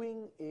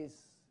doing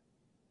is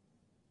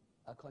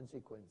a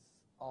consequence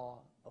or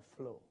a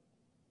flow.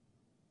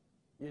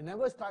 You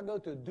never struggle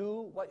to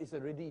do what is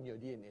already in your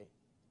DNA.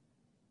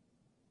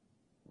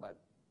 But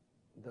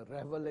the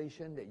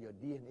revelation that your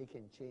DNA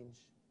can change,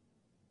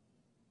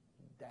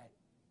 that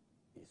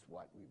is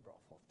what we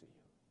brought forth to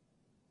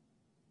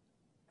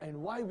you.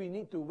 And why we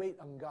need to wait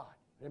on God.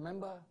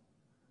 Remember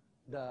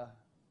the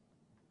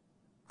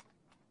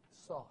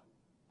sword.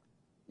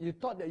 You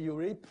thought that you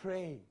already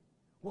pray.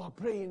 Well,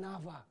 pray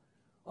enough.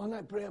 All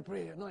night pray,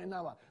 not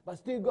enough. But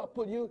still God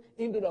put you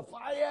into the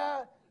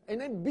fire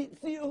and then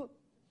beats you.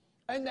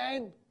 And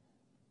then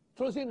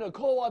throws you in the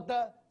cold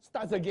water,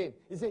 starts again.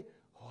 You say,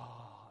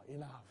 oh,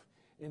 enough.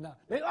 Then,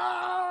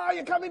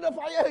 you come in the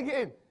fire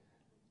again.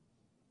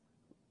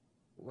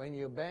 When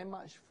you bear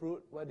much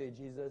fruit, what did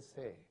Jesus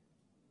say?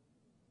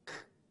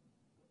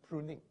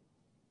 Pruning.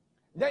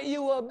 That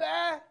you will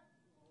bear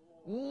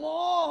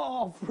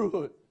more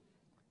fruit.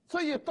 So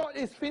you thought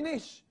it's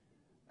finished.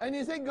 And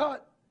you say, God,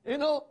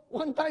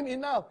 one time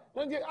enough.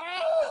 Don't you,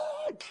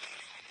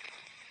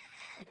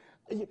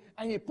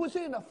 and he puts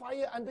you in the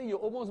fire until you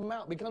almost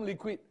melt, become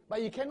liquid.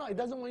 But you cannot, it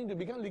doesn't want you to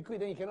become liquid,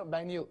 then he cannot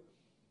bend you.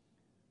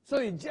 So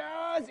it's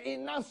just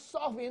enough,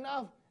 soft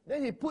enough.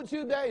 Then he puts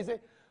you there, he says,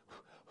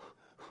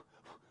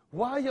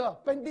 while you're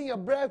panting your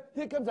breath,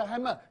 here comes a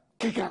hammer.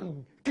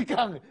 Kikang,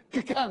 kikang,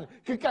 kikang,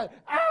 kikang.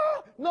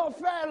 Not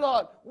fair,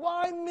 Lord.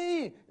 Why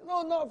me?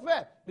 No, not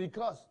fair.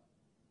 Because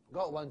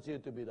God wants you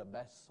to be the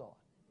best sword.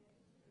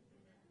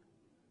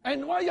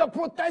 And while you're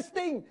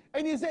protesting,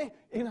 and you say,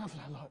 enough,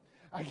 Lord.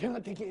 I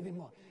cannot take it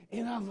anymore.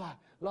 Enough,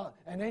 Lord.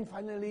 And then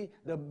finally,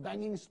 the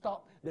banging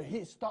stopped, the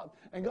heat stopped,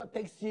 and God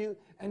takes you,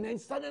 and then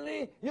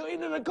suddenly, you're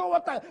into the cold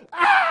water.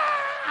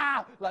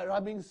 Like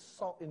rubbing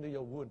salt into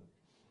your wound.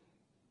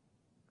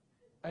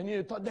 And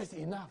you thought, that's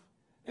enough.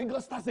 And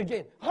God starts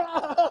again.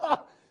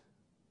 How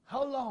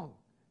long?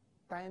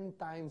 10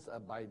 times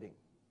abiding.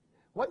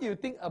 What do you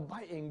think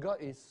abide in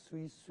God is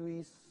sweet,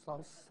 sweet,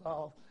 soft,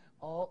 soft.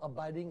 All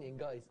abiding in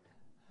God is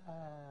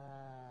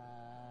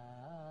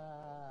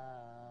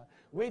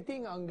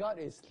waiting on God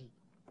is.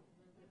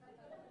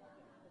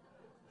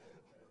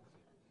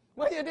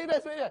 What do you think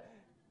that's right?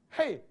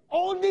 Hey,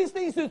 all these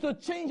things is to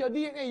change your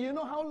DNA. You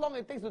know how long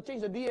it takes to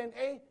change the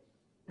DNA?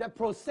 That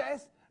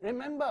process?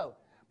 Remember,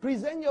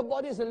 present your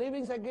body as a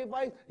living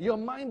sacrifice, your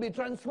mind be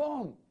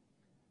transformed.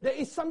 There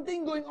is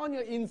something going on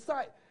your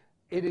inside.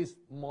 It is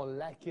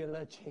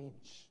molecular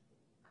change.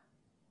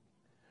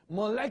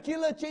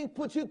 Molecular change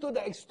puts you to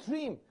the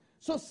extreme.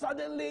 So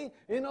suddenly,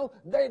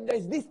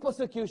 there's this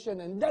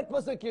persecution and that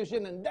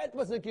persecution and that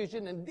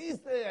persecution and this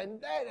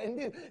and that and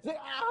this. Say,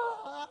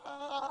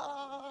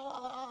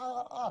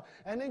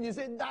 and then you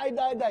say, die,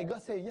 die, die.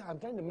 God says, yeah, I'm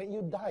trying to make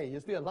you die.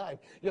 You're still alive.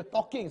 You're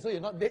talking, so you're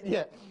not dead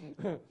yet.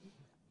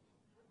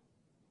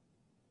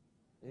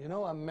 You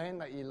know, a man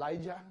like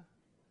Elijah,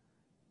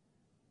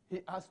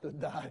 he asked to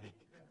die.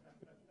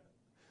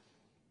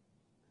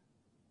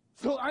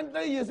 So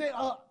until you say,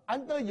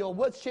 until your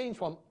words change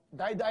from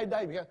die,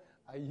 because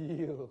I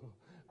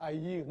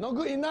yield. Not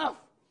good enough.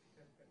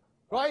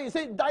 Right? You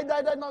say, die,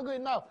 not good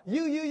enough.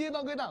 You,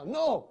 not good enough.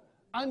 No.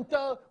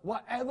 Until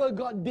whatever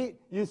God did,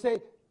 you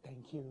say,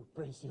 thank you,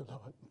 praise you,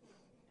 Lord.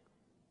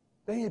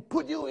 Then He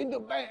put you in the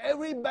bank.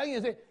 Every bank,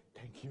 you say,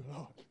 thank you,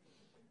 Lord.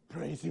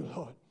 Praise you,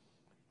 Lord.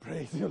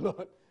 Praise you,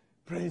 Lord.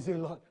 Praise you,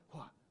 Lord.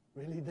 Wow,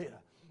 really did.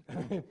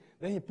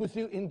 Then He puts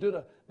you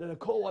into the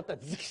cold water.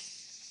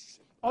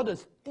 All the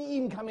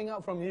steam coming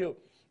out from you.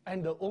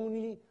 And the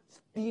only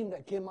steam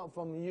that came out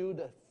from you,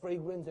 the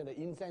fragrance and the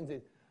incense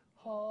is,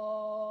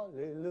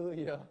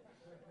 hallelujah,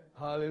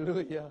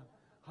 hallelujah,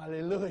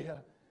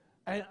 hallelujah.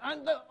 And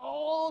under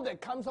all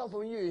that comes out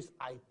from you is,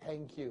 I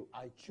thank you,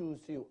 I choose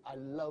you, I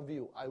love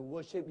you, I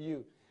worship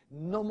you.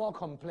 No more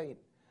complaint,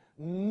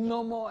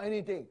 no more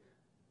anything.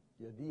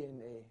 Your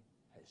DNA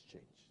has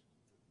changed.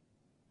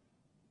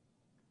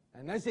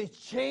 And as it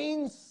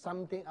changed,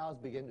 something else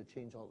began to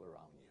change all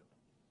around you.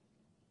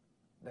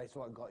 That's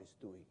what God is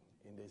doing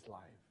in this life.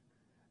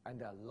 And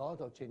there are a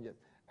lot of changes,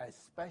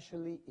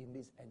 especially in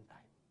this end time.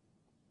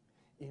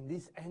 In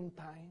this end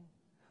time,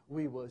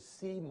 we will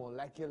see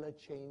molecular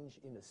change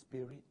in the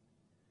spirit,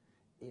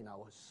 in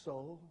our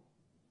soul,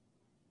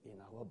 in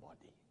our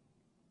body.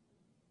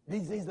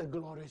 This is the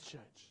glorious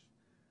church.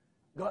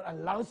 God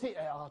allows it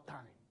at our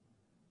time.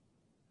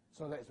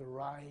 So let's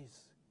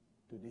rise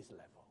to this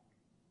level.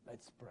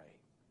 Let's pray.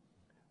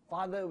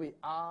 Father, we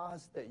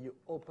ask that you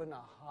open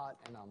our heart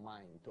and our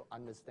mind to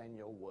understand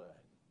your word.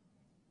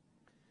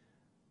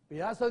 We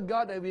ask, oh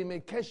God, that we may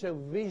catch a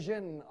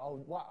vision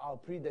of what our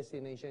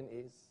predestination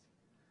is.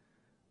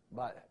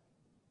 But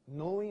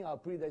knowing our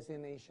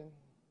predestination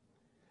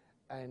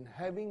and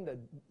having the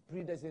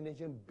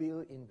predestination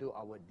built into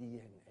our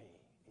DNA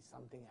is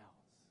something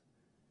else.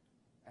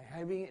 And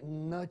having it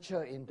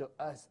nurture into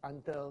us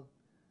until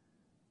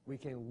we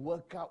can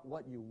work out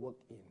what you work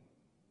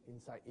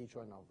inside each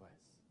one of us.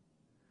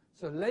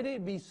 So let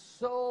it be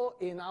so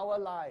in our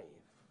life.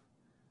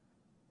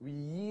 We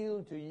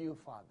yield to you,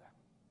 Father.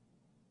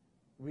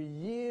 We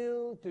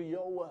yield to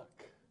your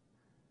work.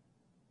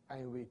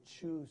 And we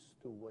choose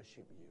to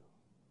worship you.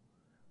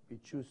 We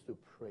choose to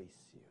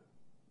praise you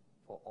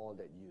for all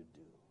that you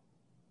do.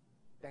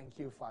 Thank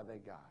you, Father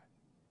God.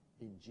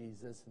 In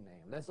Jesus'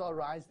 name. Let's all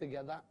rise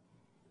together.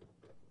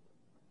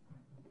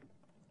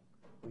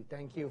 We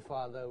thank you,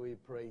 Father. We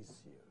praise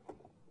you.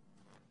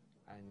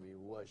 And we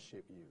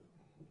worship you.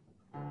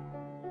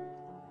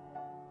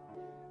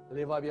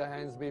 Lift up your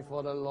hands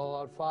before the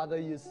Lord. Father,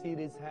 you see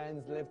these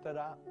hands lifted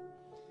up.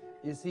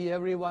 You see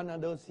every one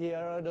of those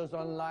here, those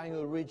online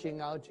who are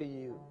reaching out to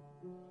you.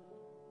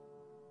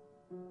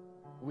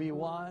 We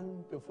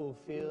want to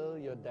fulfill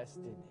your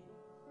destiny.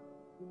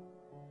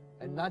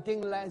 And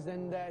nothing less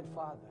than that,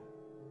 Father.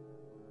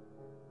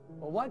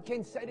 But what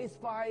can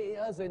satisfy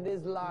us in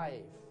this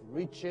life?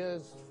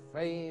 Riches,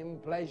 fame,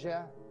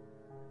 pleasure.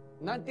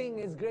 Nothing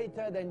is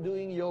greater than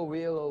doing your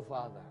will, O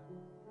Father.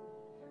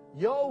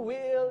 Your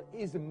will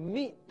is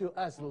meat to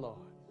us, Lord,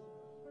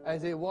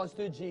 as it was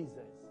to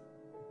Jesus.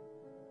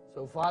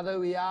 So, Father,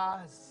 we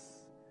ask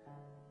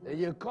that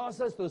you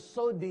cause us to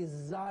so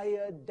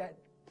desire that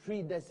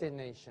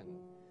predestination,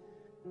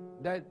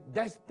 that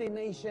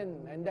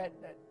destination, and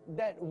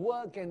that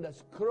work and the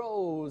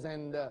scrolls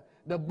and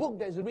the book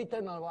that's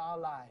written of our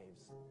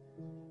lives.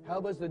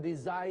 Help us to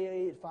desire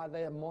it,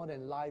 Father, more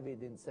than life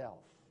it itself.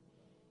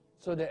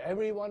 So that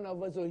every one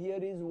of us who hear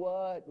this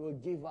word will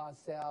give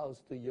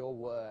ourselves to your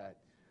word,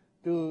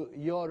 to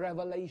your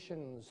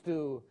revelations,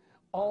 to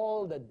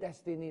all the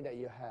destiny that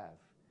you have.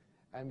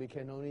 And we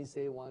can only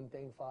say one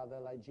thing, Father,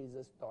 like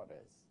Jesus taught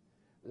us.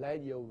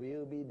 Let your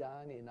will be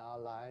done in our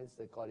lives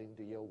according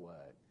to your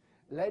word.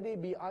 Let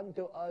it be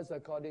unto us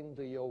according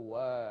to your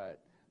word.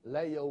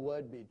 Let your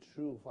word be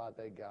true,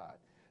 Father God.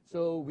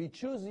 So we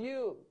choose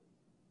you.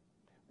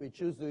 We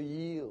choose to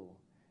yield.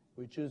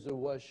 We choose to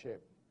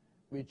worship.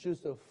 We choose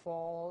to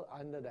fall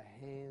under the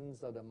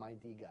hands of the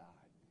mighty God,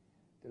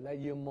 to let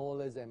you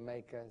mold us and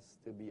make us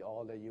to be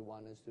all that you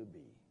want us to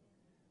be.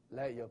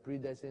 Let your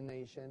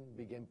predestination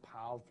begin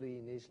powerfully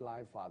in each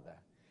life, Father,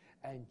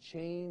 and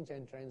change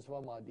and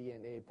transform our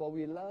DNA. For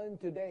we learn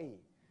today,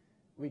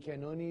 we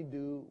can only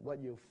do what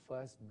you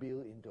first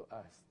build into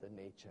us, the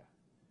nature.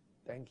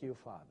 Thank you,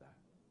 Father.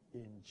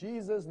 In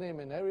Jesus' name,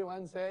 and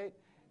everyone say,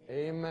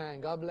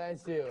 Amen. God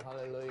bless you.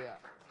 Hallelujah.